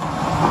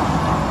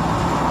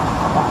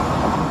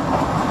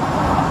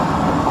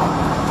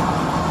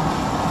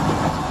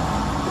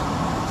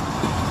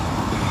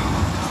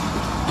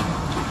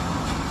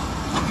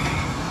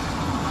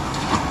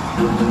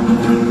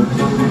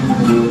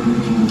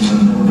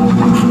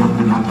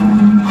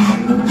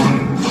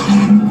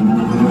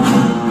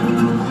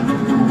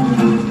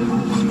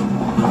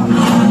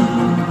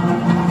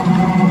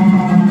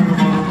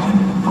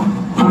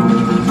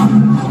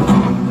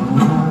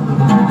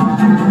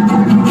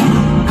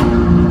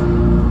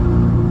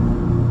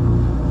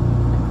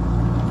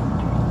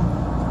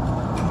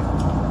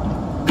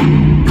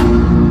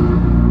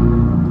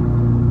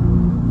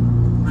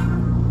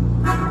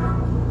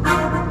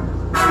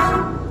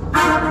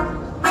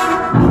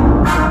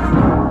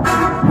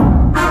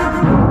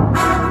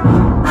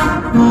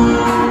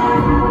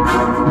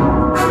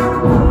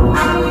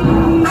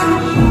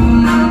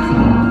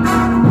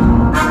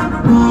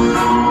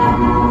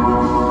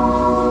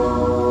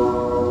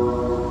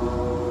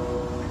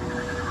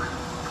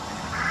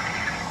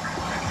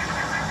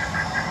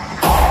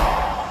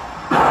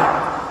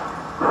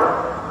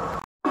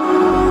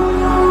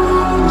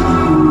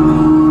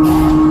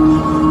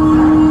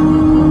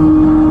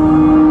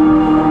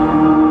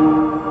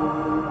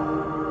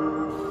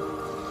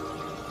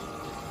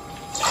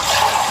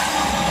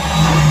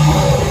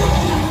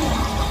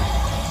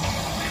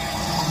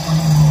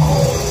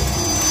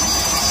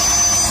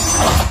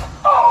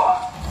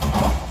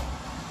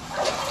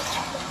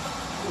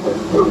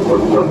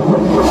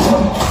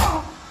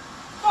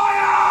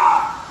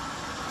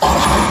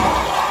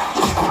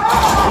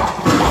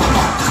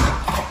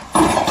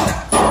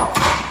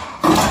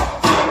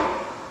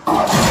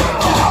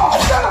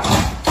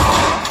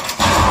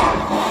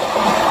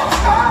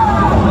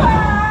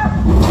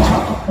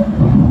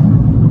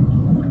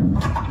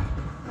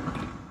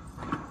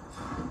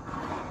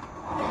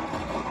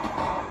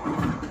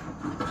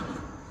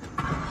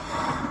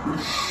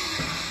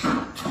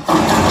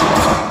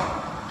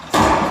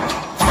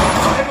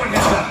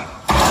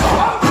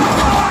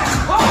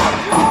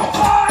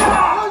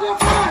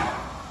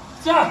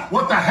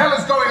 What the hell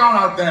is going on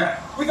out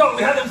there? We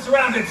had them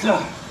surrounded, sir.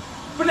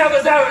 But now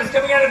there's arrows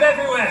coming out of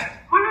everywhere.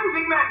 We're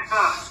losing men,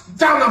 sir.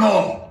 Down them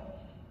all!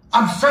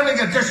 I'm sending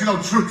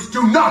additional troops.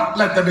 Do not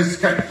let them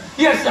escape.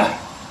 Yes, sir.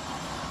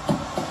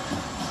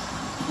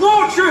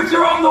 More troops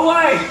are on the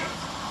way.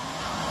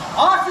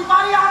 और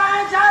सिपाही आ रहे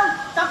हैं जल्द,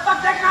 तब तक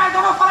देखना है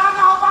दोनों फरार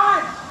ना हो पाए।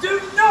 Do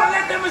not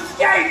let them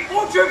escape.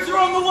 More troops are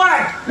on the way.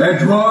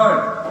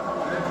 Edward,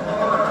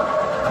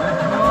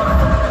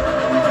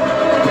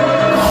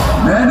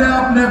 मैंने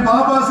अपने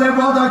पापा से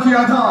वादा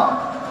किया था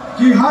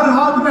कि हर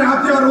हाथ में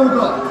हथियार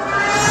होगा।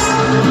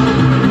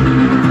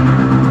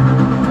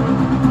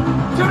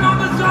 Turn on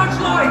the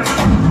searchlight.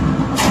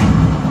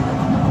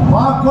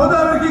 मां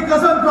गोदावरी की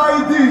कसम खाई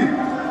थी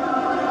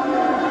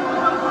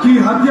कि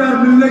हथियार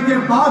मिलने के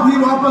बाद ही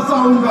वापस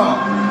आऊंगा।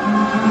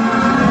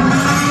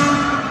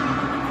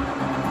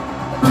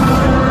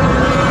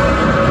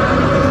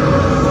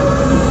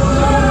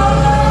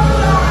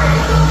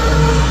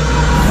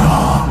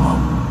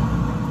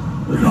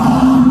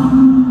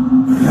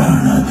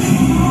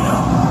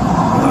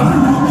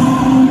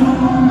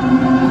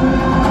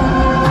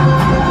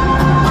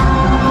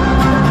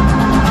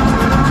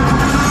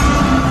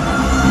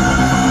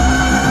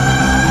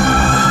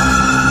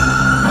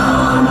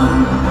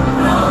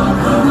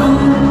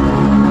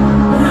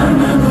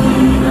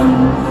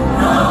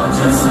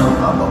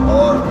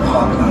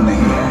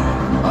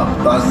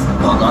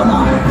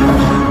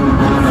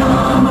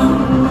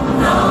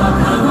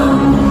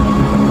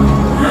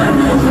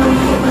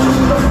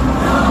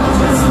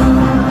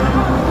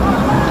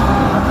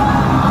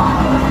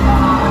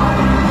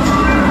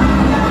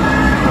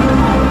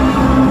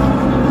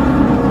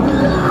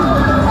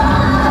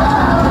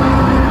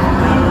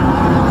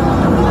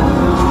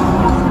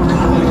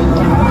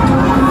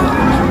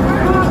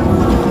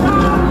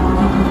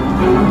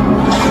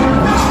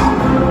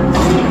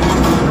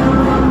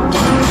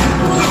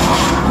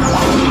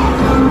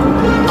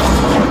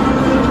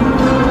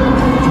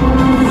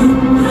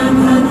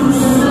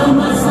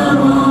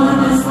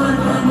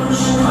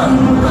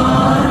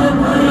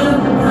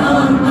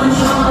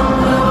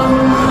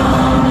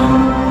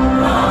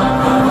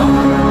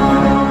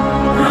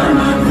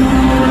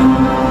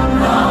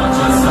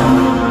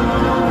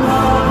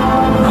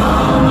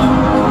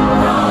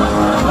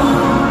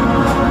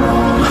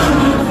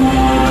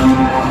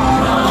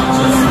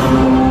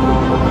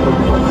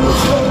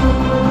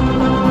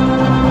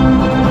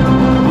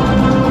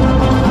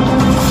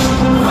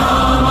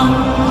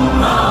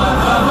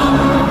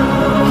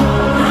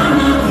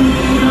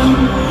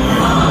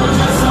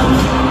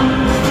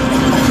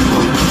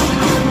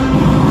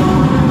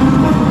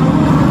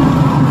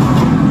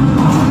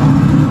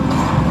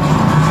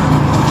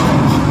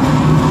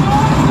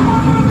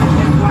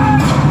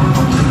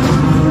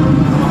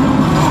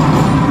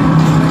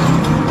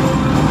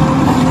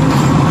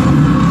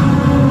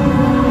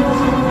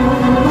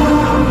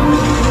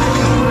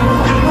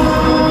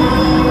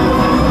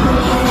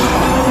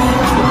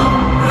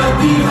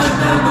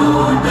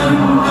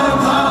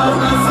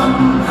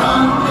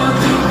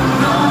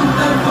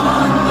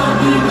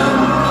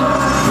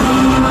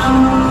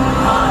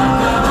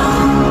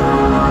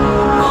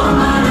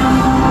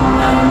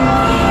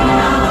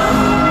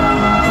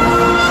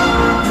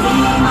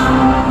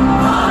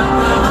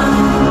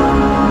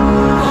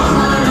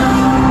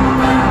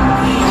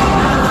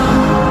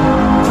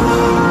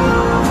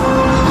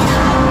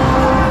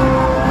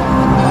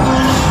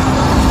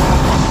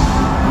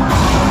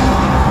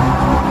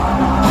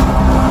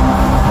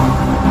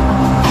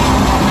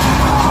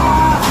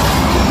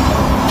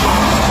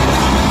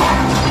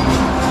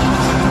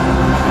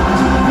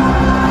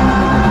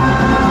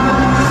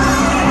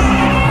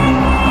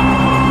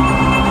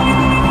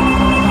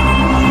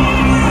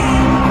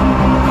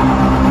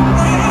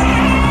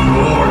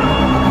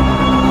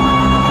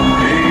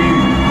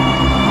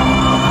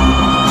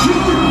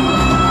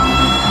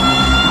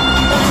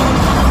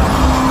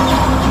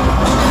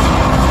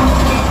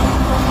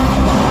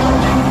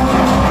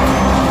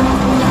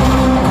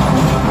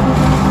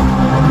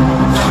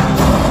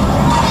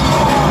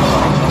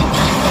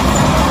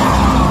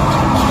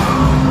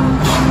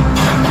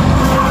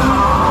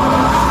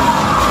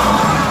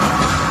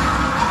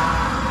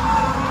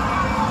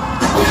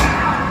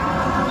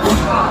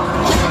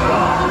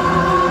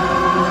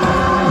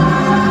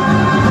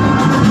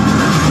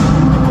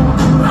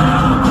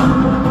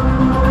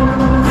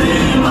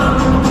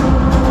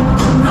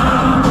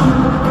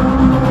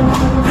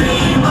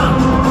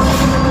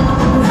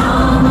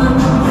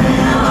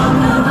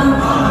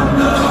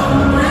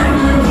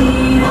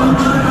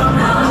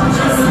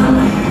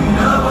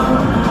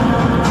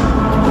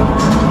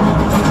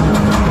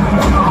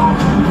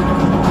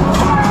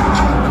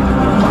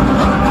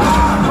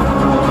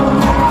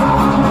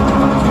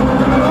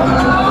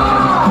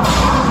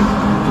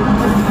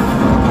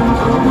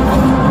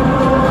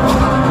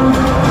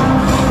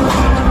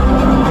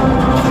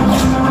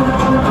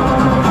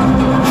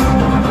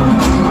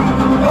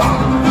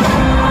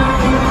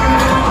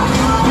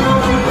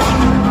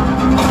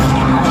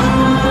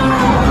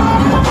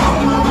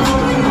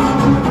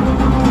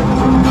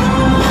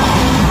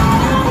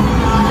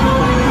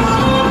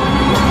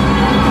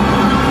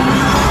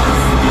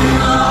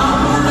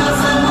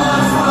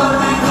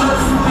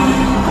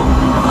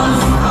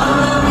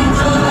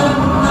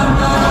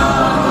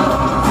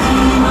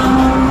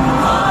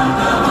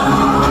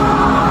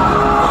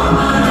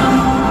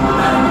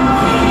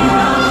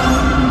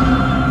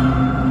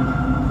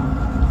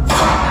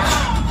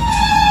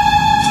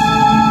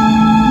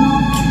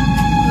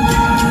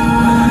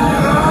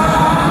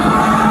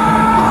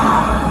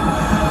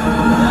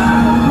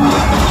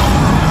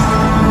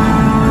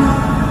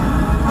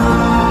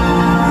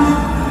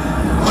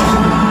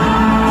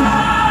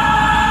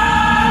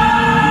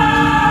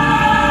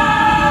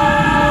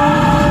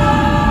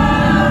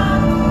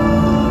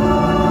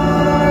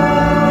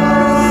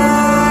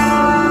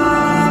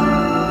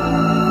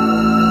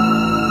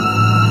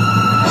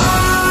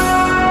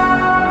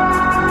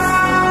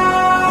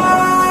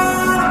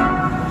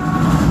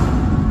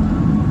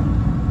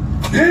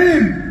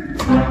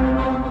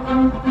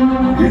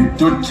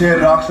 पीछे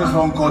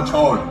राक्षसों को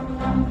छोड़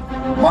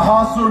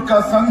महासुर का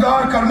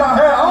संहार करना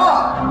है।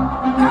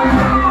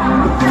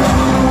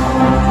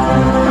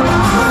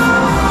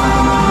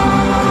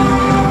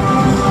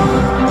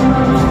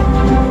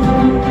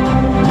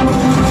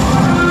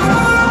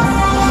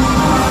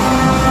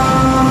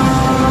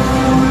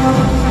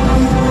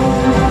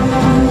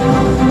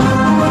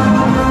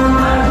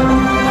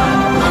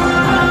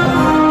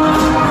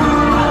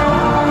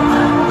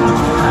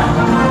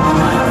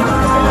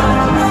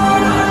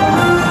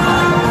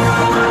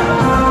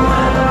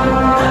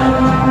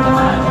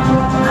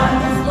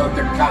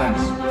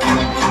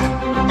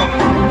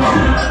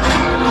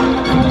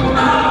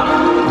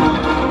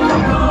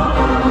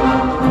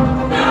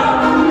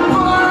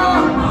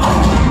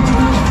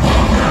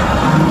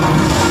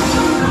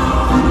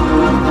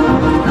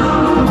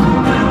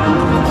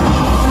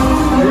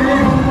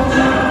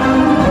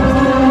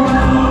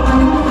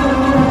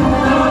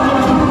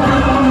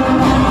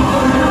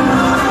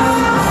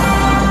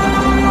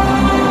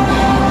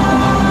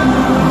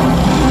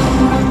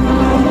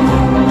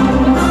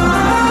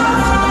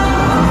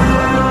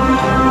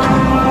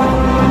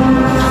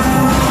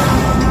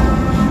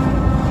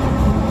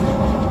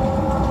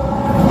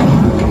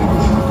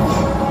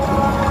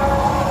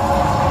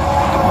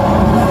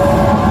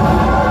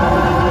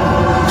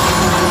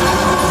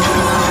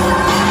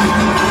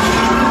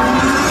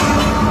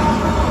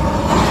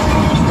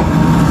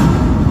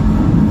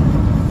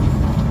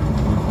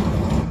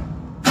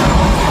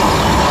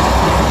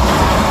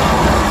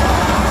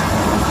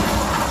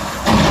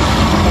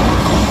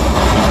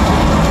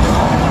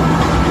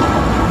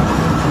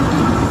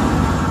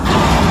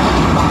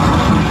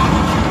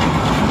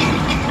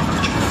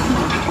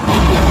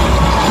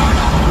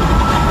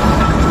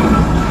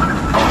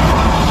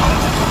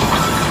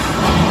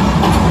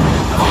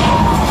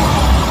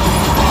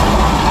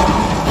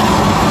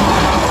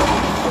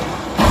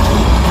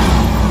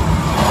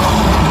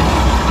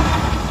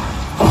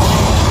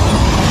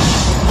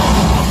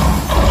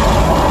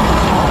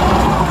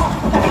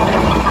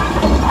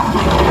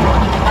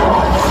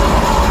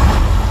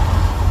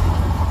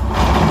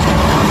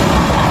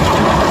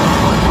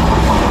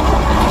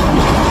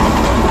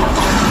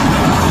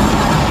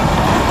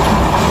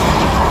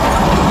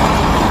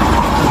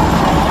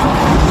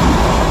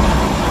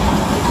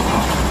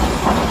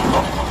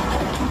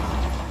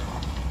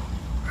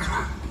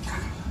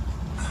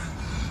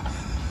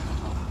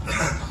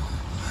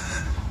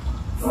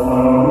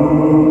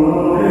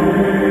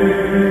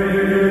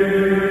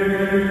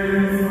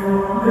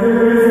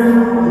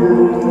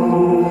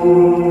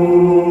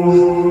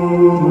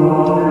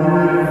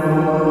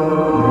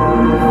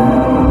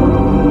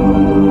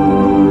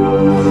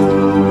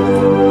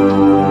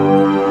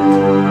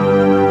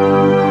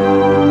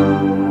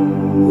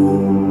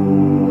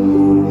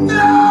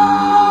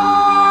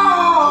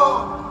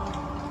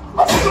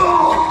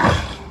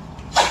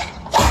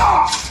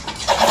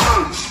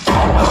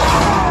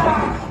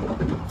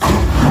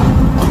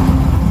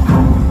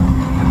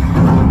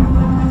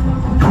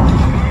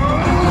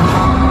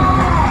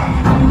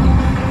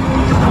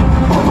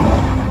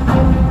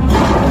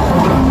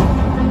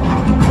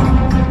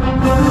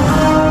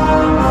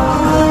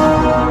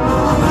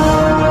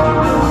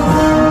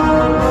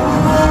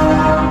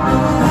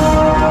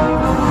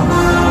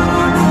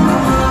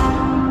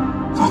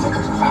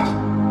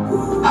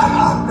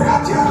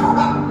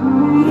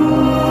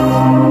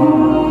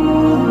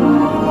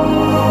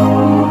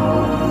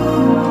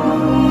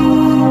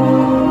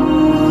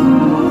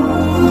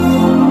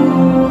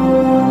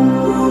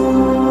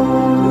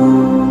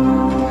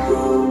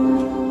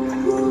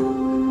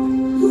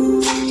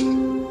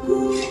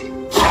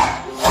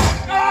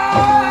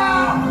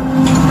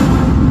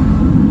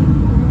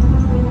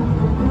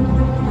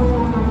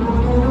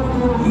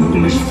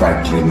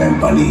 फैक्ट्री में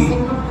बनी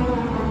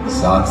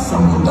 7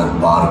 समुंदर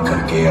पार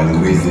करके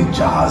अंग्रेजी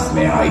जहाज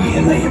में आई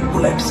है ना ये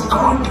बुलेट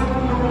स्कॉट।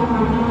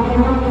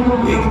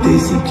 एक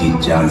देसी की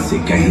जान से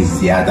कहीं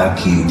ज्यादा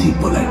कीमती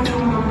बुलेट।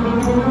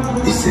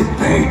 इसे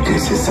फेंक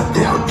कैसे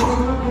सकते हो तुम?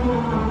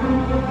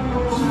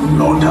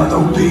 लौटा दो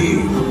भी,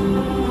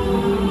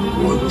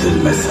 वो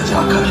दिल में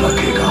सजा कर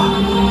रखेगा।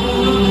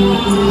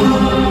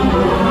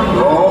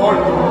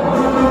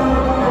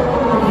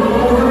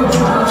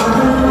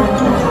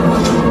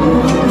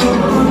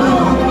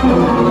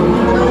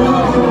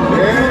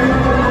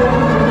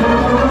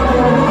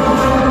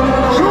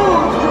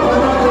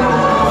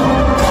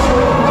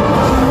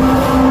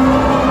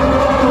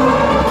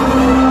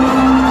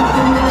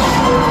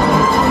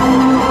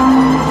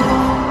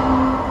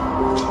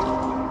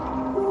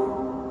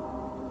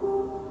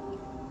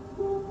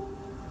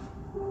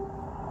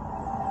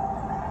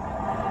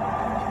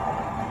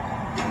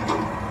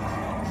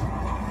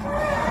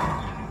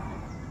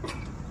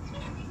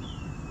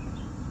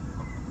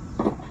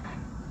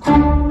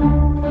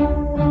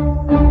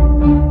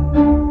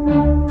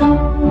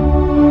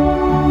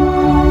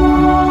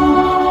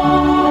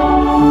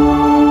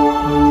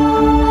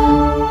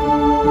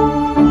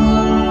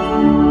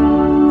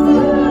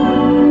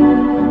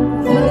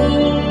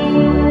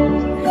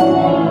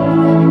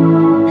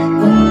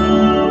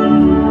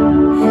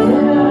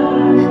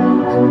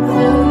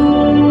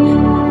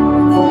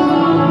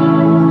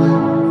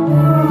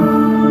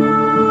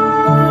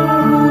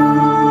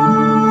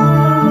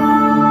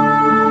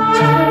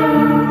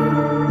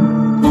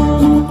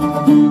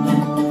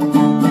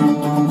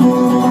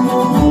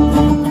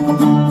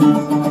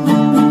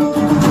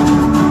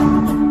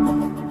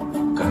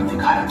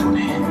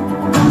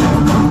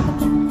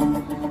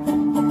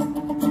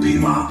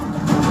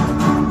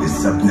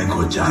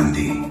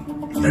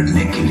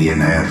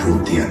 रूप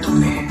दिया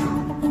तुमने,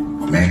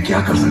 मैं क्या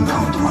कर सकता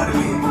हूं तुम्हारे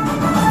लिए?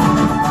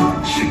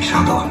 शिक्षा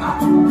दो ना।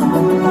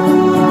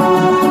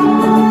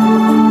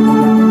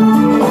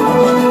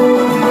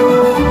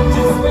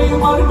 जिसमें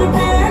उमर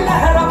बिटे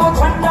लहरा वो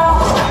झंडा,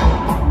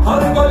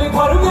 हर गली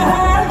घर में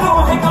है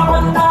लोहे का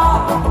बंदा।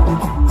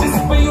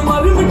 जिसमें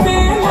उमर बिटे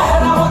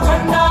लहरा वो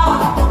झंडा,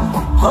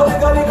 हर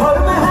गली घर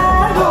में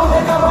है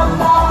लोहे का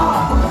बंदा।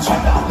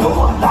 झंडा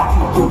लोहा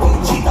लाठी टूटी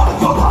चीता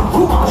योद्धा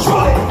धुआं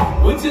शोले,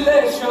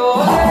 उजले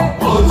शोले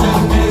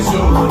उजलते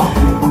शोले,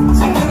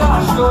 जिगरा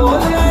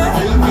शोले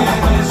दिल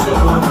के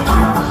शोले,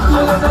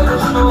 जल जल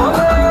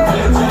शोले।